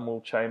 Adokar and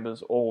Will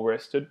Chambers all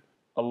rested.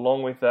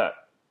 Along with that,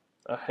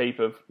 a heap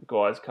of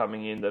guys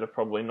coming in that are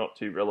probably not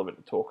too relevant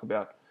to talk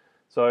about.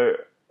 So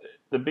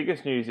the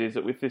biggest news is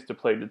that with this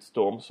depleted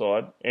Storm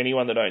side,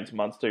 anyone that owns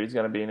Munster is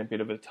going to be in a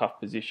bit of a tough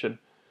position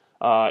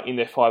in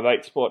their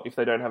 5'8 spot if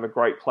they don't have a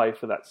great play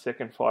for that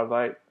second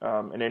 5'8.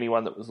 And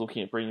anyone that was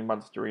looking at bringing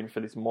Munster in for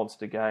this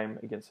monster game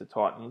against the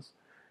Titans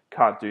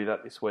can't do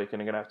that this week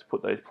and are going to have to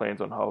put those plans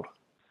on hold. Do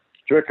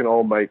you reckon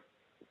old mate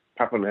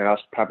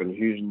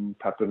Pappenhuisen,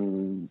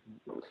 Pappen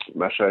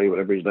Mache,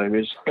 whatever his name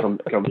is,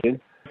 comes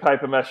in?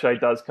 Paper Mache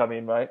does come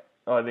in, mate.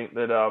 I think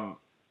that,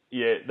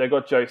 they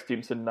got Joe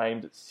Stimson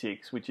named at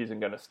 6, which isn't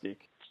going to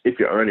stick. If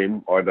you own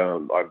him, I'd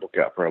look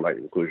out for a late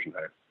inclusion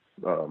there.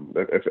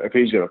 If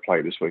he's going to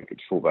play this week at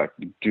fullback,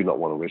 you do not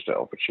want to miss that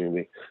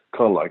opportunity.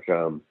 Kind of like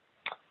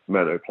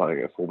Mano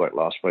playing at fullback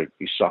last week.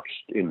 He sucked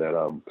in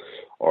that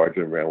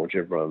Origin round, which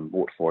everyone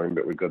bought for him,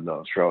 but we got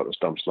another throw at the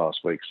stumps last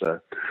week. So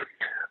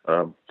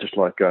just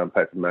like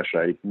Paper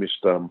Mache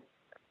missed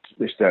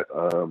that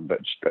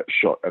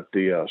shot at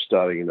the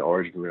starting in the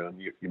Origin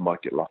round, you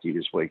might get lucky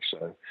this week.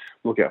 So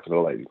look out for the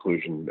late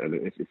inclusion,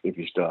 and if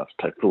you start,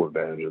 take full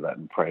advantage of that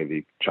and pray that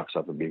he chucks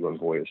up a big one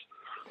for you.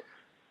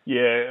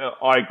 Yeah,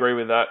 I agree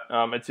with that.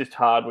 It's just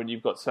hard when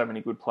you've got so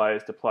many good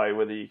players to play,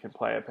 whether you can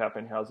play a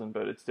Pappenhausen,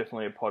 but it's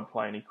definitely a pod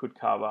play and he could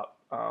carve up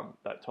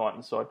that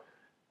Titans side.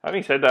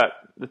 Having said that,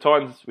 the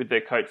Titans with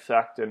their coach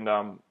sacked and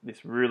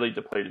this really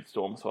depleted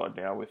Storm side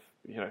now with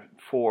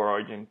 4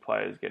 Origin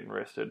players getting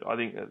rested, I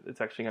think that it's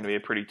actually going to be a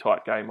pretty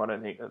tight game. I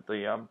don't think that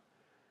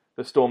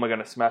the Storm are going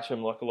to smash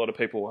them like a lot of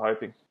people were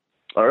hoping.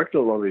 I reckon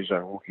a lot of these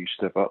young rookies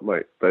step up,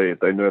 mate.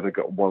 They know they've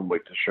got 1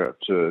 week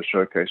to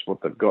showcase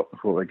what they've got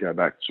before they go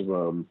back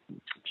to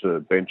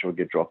bench or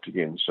get dropped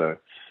again. So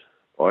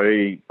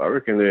I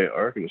reckon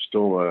the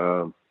Storm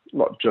are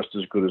not just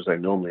as good as they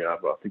normally are,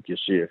 but I think you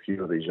see a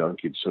few of these young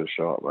kids sort of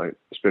show up, mate,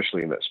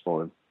 especially in that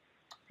spine.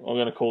 I'm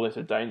going to call this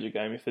a danger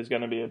game. If there's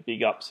going to be a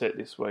big upset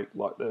this week,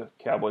 like the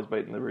Cowboys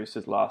beating the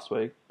Roosters last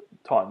week,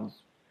 Titans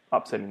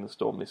upsetting the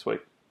Storm this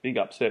week, big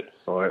upset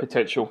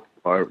potential.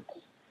 I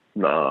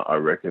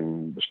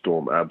reckon the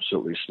Storm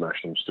absolutely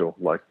smashed them still,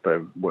 like they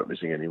weren't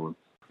missing anyone.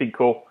 Big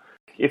call.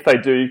 If they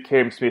do,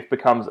 Cam Smith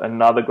becomes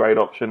another great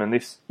option, and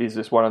this is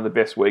just one of the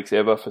best weeks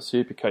ever for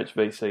Supercoach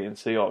VC and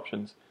C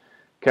options.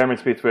 Cameron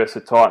Smith versus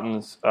the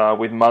Titans,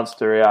 with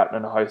Munster out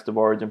and a host of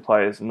Origin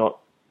players not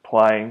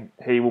playing,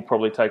 he will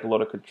probably take a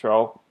lot of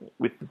control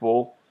with the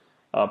ball,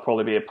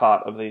 probably be a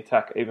part of the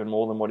attack even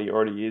more than what he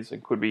already is,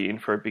 and could be in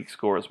for a big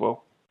score as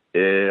well.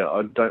 Yeah,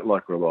 I don't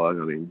like relying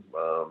on him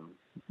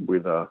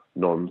with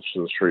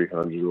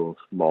non-300 or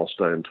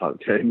milestone type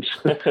games,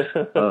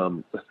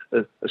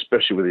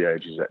 especially with the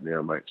age he's at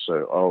now, mate.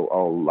 So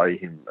I'll lay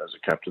him as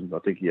a captain. I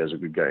think he has a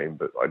good game,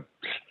 but I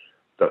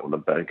don't want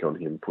to bank on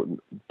him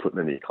putting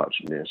any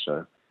clutch in there.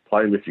 So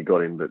play him if you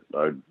got him, but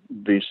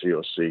VC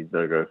or C,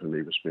 no go for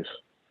Neva Smith.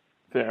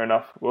 Fair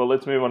enough. Well,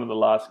 let's move on to the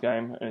last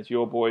game, and it's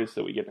your boys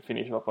that we get to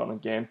finish off on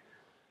again.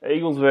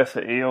 Eagles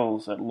versus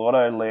Eels at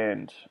Lotto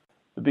Land.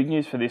 The big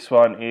news for this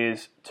one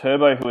is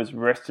Turbo, who was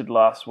rested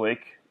last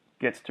week,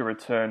 gets to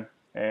return,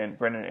 and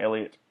Brendan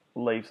Elliott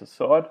leaves the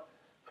side.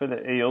 For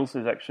the Eels,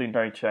 there's actually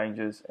no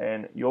changes,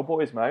 and your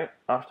boys, mate,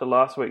 after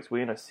last week's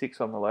win, are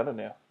 6 on the ladder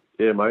now.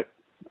 Yeah, mate.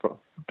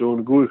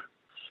 Doing good.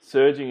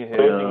 Surging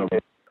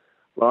ahead.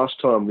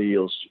 Last time the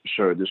Eels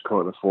showed this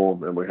kind of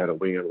form, and we had a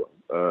winger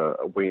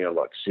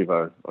like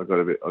Sivo, I got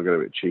a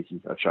bit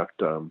cheeky. I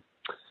chucked $10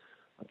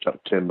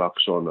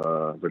 on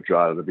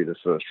Redrada to be the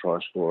first try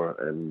scorer,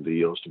 and the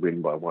Eels to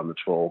win by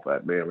 1-12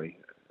 at Manly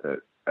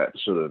at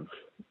sort of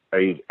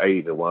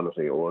 80 to 1, I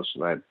think it was,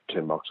 and I had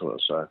 $10 on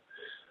it, so I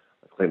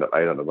cleaned up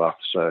 $800.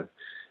 So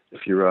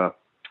if you're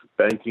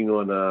banking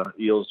on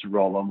Eels to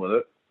roll on with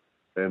it,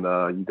 and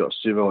you've got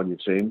Sivo on your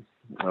team,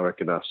 I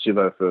reckon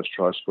Sivo first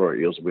try scorer,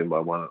 Eels win by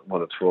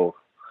 1-12.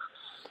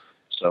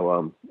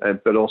 So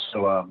but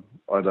also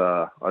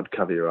I'd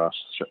cover your ass,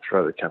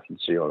 throw the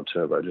captaincy on a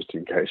Turbo just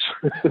in case.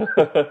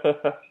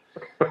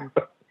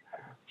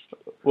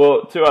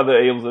 Well, 2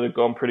 other Eels that have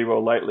gone pretty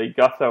well lately,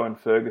 Gutho and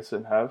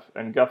Ferguson have,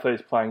 and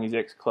Gutho's playing his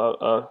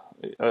ex-club.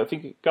 I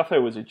think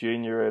Gutho was a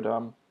junior at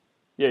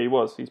he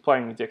was. He's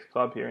playing his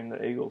ex-club here in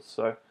the Eagles,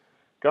 so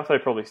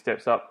Gutho probably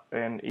steps up,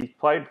 and he's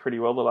played pretty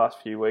well the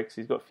last few weeks.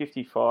 He's got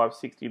 55,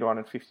 69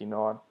 and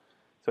 59.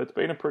 So it's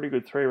been a pretty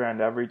good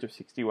 3-round average of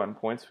 61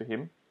 points for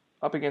him.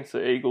 Up against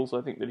the Eagles,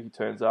 I think that he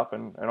turns up,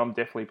 and I'm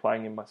definitely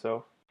playing him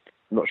myself.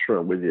 Not sure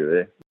I'm with you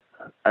there.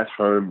 At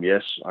home,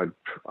 yes, I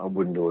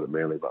wouldn't do it at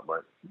Manly, but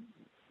mate,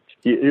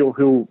 he'll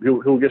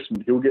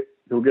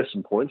get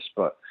some points,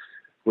 but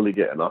will he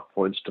get enough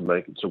points to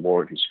make it to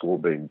warrant his score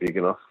being big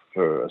enough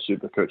for a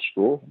Supercoach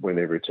score when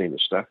every team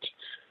is stacked?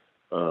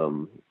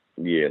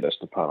 Yeah, that's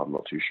the part I'm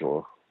not too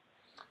sure.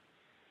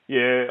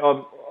 Yeah,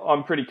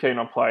 I'm pretty keen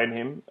on playing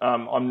him.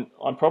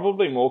 I'm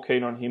probably more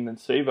keen on him than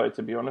Sivo,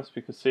 to be honest,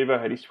 because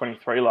Sivo had his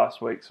 23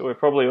 last week, so we're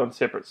probably on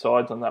separate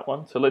sides on that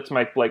one. So let's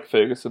make Blake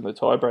Ferguson the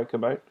tiebreaker,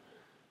 mate.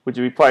 Would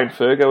you be playing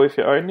Fergo if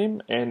you own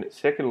him? And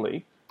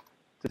secondly,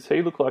 does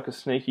he look like a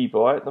sneaky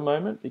buy at the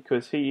moment?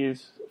 Because he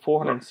is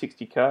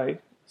 460k,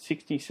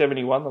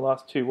 60-71 the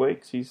last 2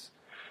 weeks. He's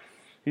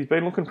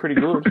been looking pretty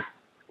good.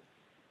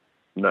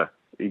 No,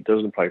 he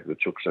doesn't play for the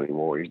Chooks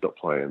anymore. He's not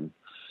playing.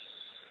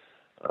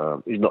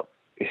 He's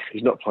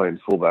not playing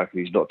fullback.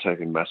 He's not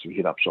taking massive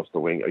hit ups off the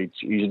wing.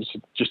 He's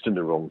just in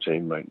the wrong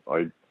team, mate.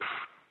 I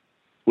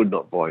would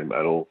not buy him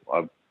at all.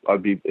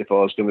 I'd be, if I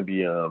was going to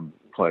be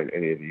playing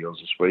any of the Eels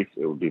this week,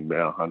 it would be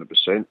Mao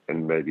 100%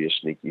 and maybe a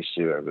sneaky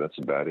Sivo, but that's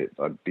about it.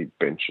 I'd be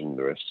benching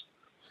the rest.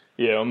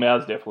 Yeah, well,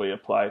 Mao's definitely a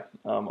play.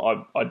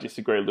 I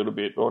disagree a little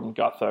bit on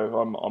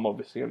Gutho. I'm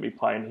obviously going to be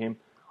playing him.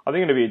 I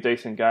think it'll be a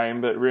decent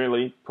game, but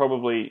really,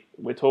 probably,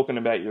 we're talking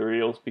about your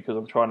Eels because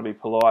I'm trying to be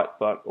polite,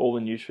 but all the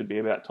news should be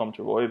about Tom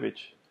Trbojevic.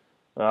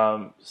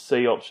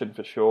 C option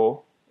for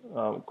sure.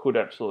 Could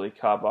absolutely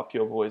carve up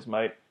your boys,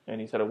 mate,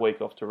 and he's had a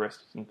week off to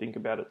rest and think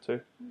about it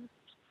too.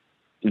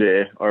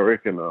 Yeah, I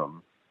reckon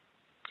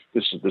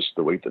this is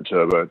the week that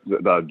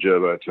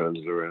Gerbo turns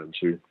it around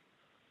too.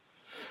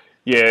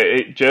 Yeah,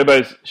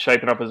 Gerbo's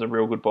shaping up as a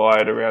real good buy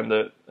at around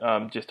the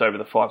just over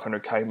the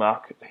 500k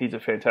mark. He's a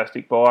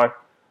fantastic buy.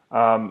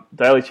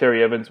 Daly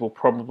Cherry Evans will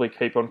probably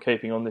keep on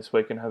keeping on this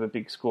week and have a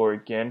big score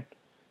again.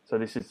 So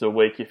this is the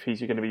week, if he's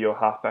going to be your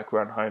halfback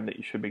run home, that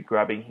you should be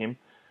grabbing him.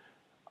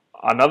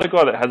 Another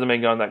guy that hasn't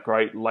been going that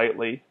great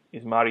lately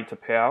is Marty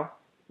Tapau.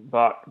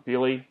 But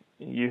Billy,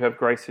 you have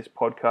graced this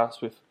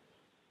podcast with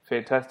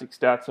fantastic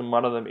stats, and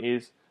one of them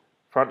is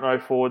front row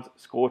forwards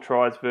score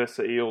tries versus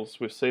the Eels.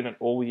 We've seen it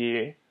all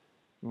year.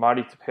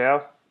 Marty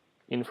Tapau,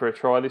 in for a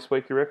try this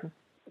week, you reckon?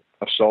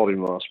 I sold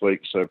him last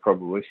week, so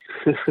probably.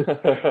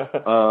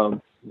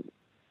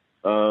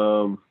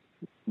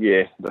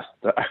 Yeah, the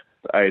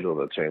 8 or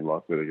the 10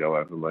 likely to go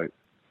over, mate.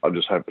 I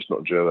just hope it's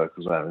not Gerbo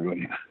because I haven't got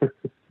him.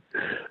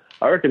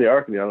 I reckon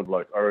the other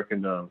bloke. I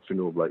reckon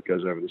Fingal Blake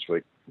goes over this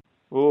week.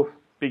 Oh,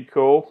 big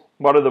call.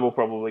 One of them will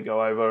probably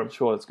go over. I'm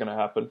sure it's going to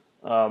happen.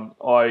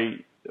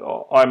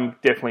 I'm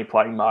definitely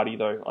playing Marty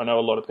though. I know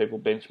a lot of people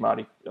bench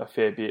Marty a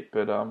fair bit,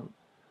 but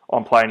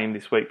I'm playing him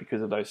this week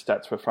because of those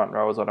stats for front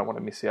rowers. I don't want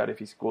to miss out if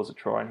he scores a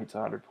try and hits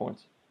 100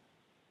 points.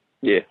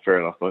 Yeah, fair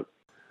enough, mate.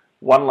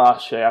 One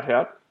last shout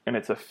out, and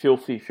it's a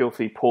filthy,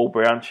 filthy Paul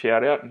Brown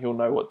shout out, and he'll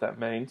know what that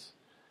means.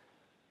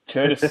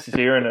 Curtis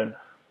Sirenin.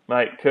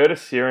 Mate,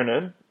 Curtis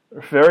Sirenin,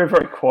 very,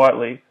 very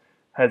quietly,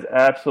 has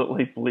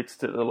absolutely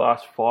blitzed it the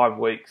last 5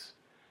 weeks.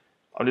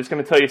 I'm just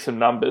going to tell you some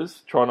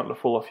numbers. Try not to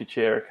fall off your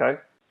chair, okay?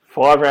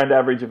 5-round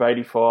average of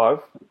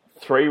 85,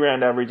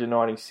 3-round average of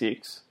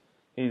 96.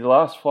 His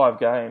last 5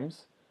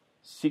 games,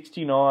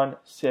 69,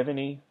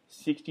 70,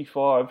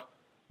 65,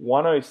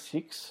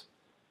 106,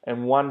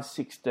 and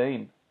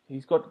 116.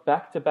 He's got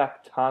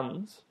back-to-back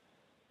tons,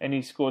 and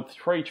he's scored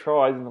 3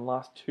 tries in the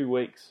last 2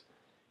 weeks.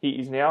 He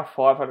is now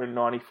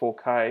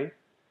 594k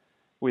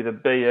with a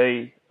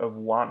BE of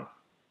 1.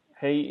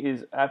 He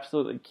is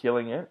absolutely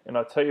killing it. And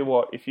I tell you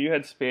what, if you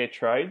had spare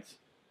trades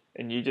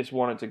and you just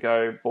wanted to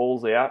go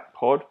balls out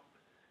pod,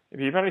 if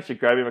you managed to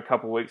grab him a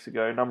couple of weeks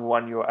ago, number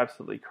one, you're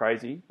absolutely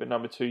crazy. But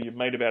number two, you've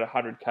made about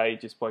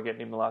 100k just by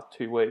getting him the last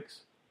 2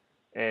 weeks.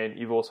 And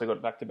you've also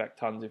got back-to-back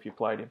tons if you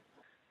played him.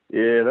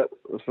 Yeah,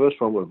 the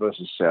first one was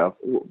versus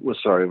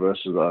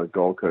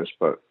Gold Coast,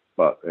 but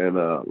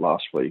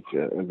last week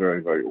a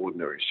very, very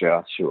ordinary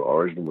South who are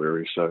Origin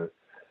weary. So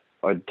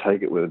I'd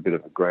take it with a bit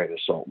of a grain of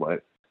salt, mate.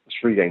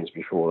 3 games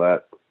before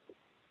that.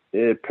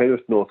 Yeah,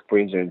 Penrith, North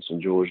Queensland,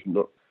 St George,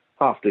 not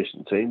half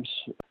decent teams.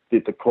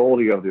 The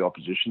quality of the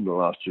opposition in the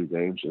last 2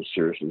 games has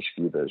seriously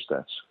skewed those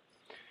stats.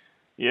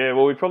 Yeah,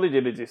 well, we probably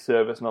did a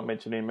disservice not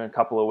mentioning him a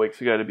couple of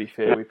weeks ago, to be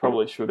fair. We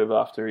probably should have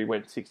after he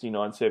went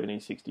 69, 70,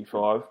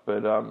 65.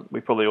 But we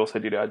probably also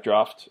did our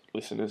draft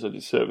listeners a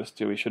disservice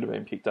too. He should have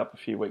been picked up a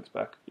few weeks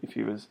back if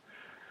he was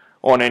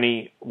on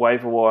any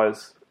waiver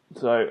wires.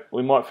 So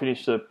we might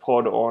finish the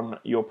pod on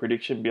your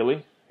prediction,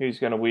 Billy. Who's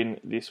going to win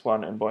this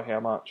one and by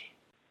how much?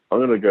 I'm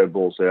going to go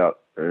balls out,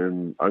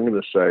 and I'm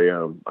going to say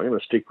I'm going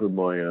to stick with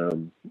my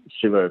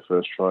Sivo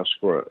first try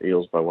score at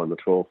Eels by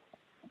 1-12.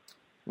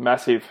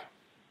 Massive.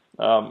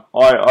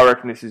 I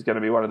reckon this is going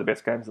to be one of the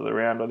best games of the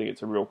round. I think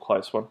it's a real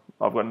close one.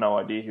 I've got no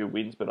idea who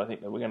wins, but I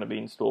think that we're going to be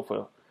in store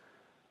for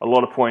a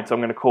lot of points. I'm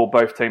going to call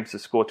both teams to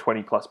score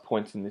 20-plus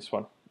points in this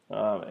one.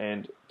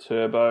 And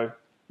Turbo,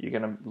 you're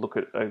going to look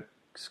at a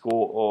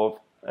score of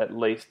at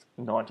least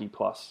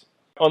 90-plus.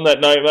 On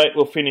that note, mate,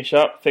 we'll finish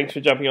up. Thanks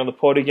for jumping on the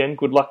pod again.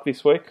 Good luck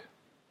this week.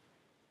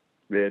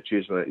 Yeah,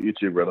 cheers, mate. You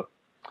too, brother.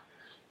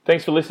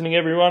 Thanks for listening,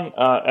 everyone.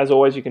 As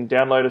always, you can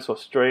download us or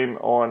stream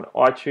on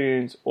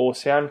iTunes or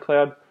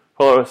SoundCloud.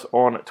 Follow us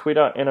on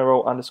Twitter,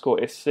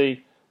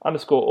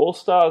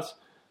 NRL_SC_All-Stars.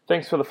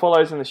 Thanks for the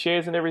follows and the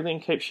shares and everything.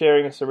 Keep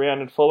sharing us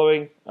around and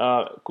following.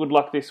 Good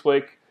luck this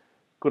week.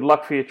 Good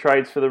luck for your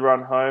trades for the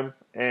run home.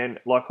 And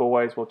like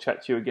always, we'll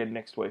chat to you again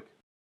next week.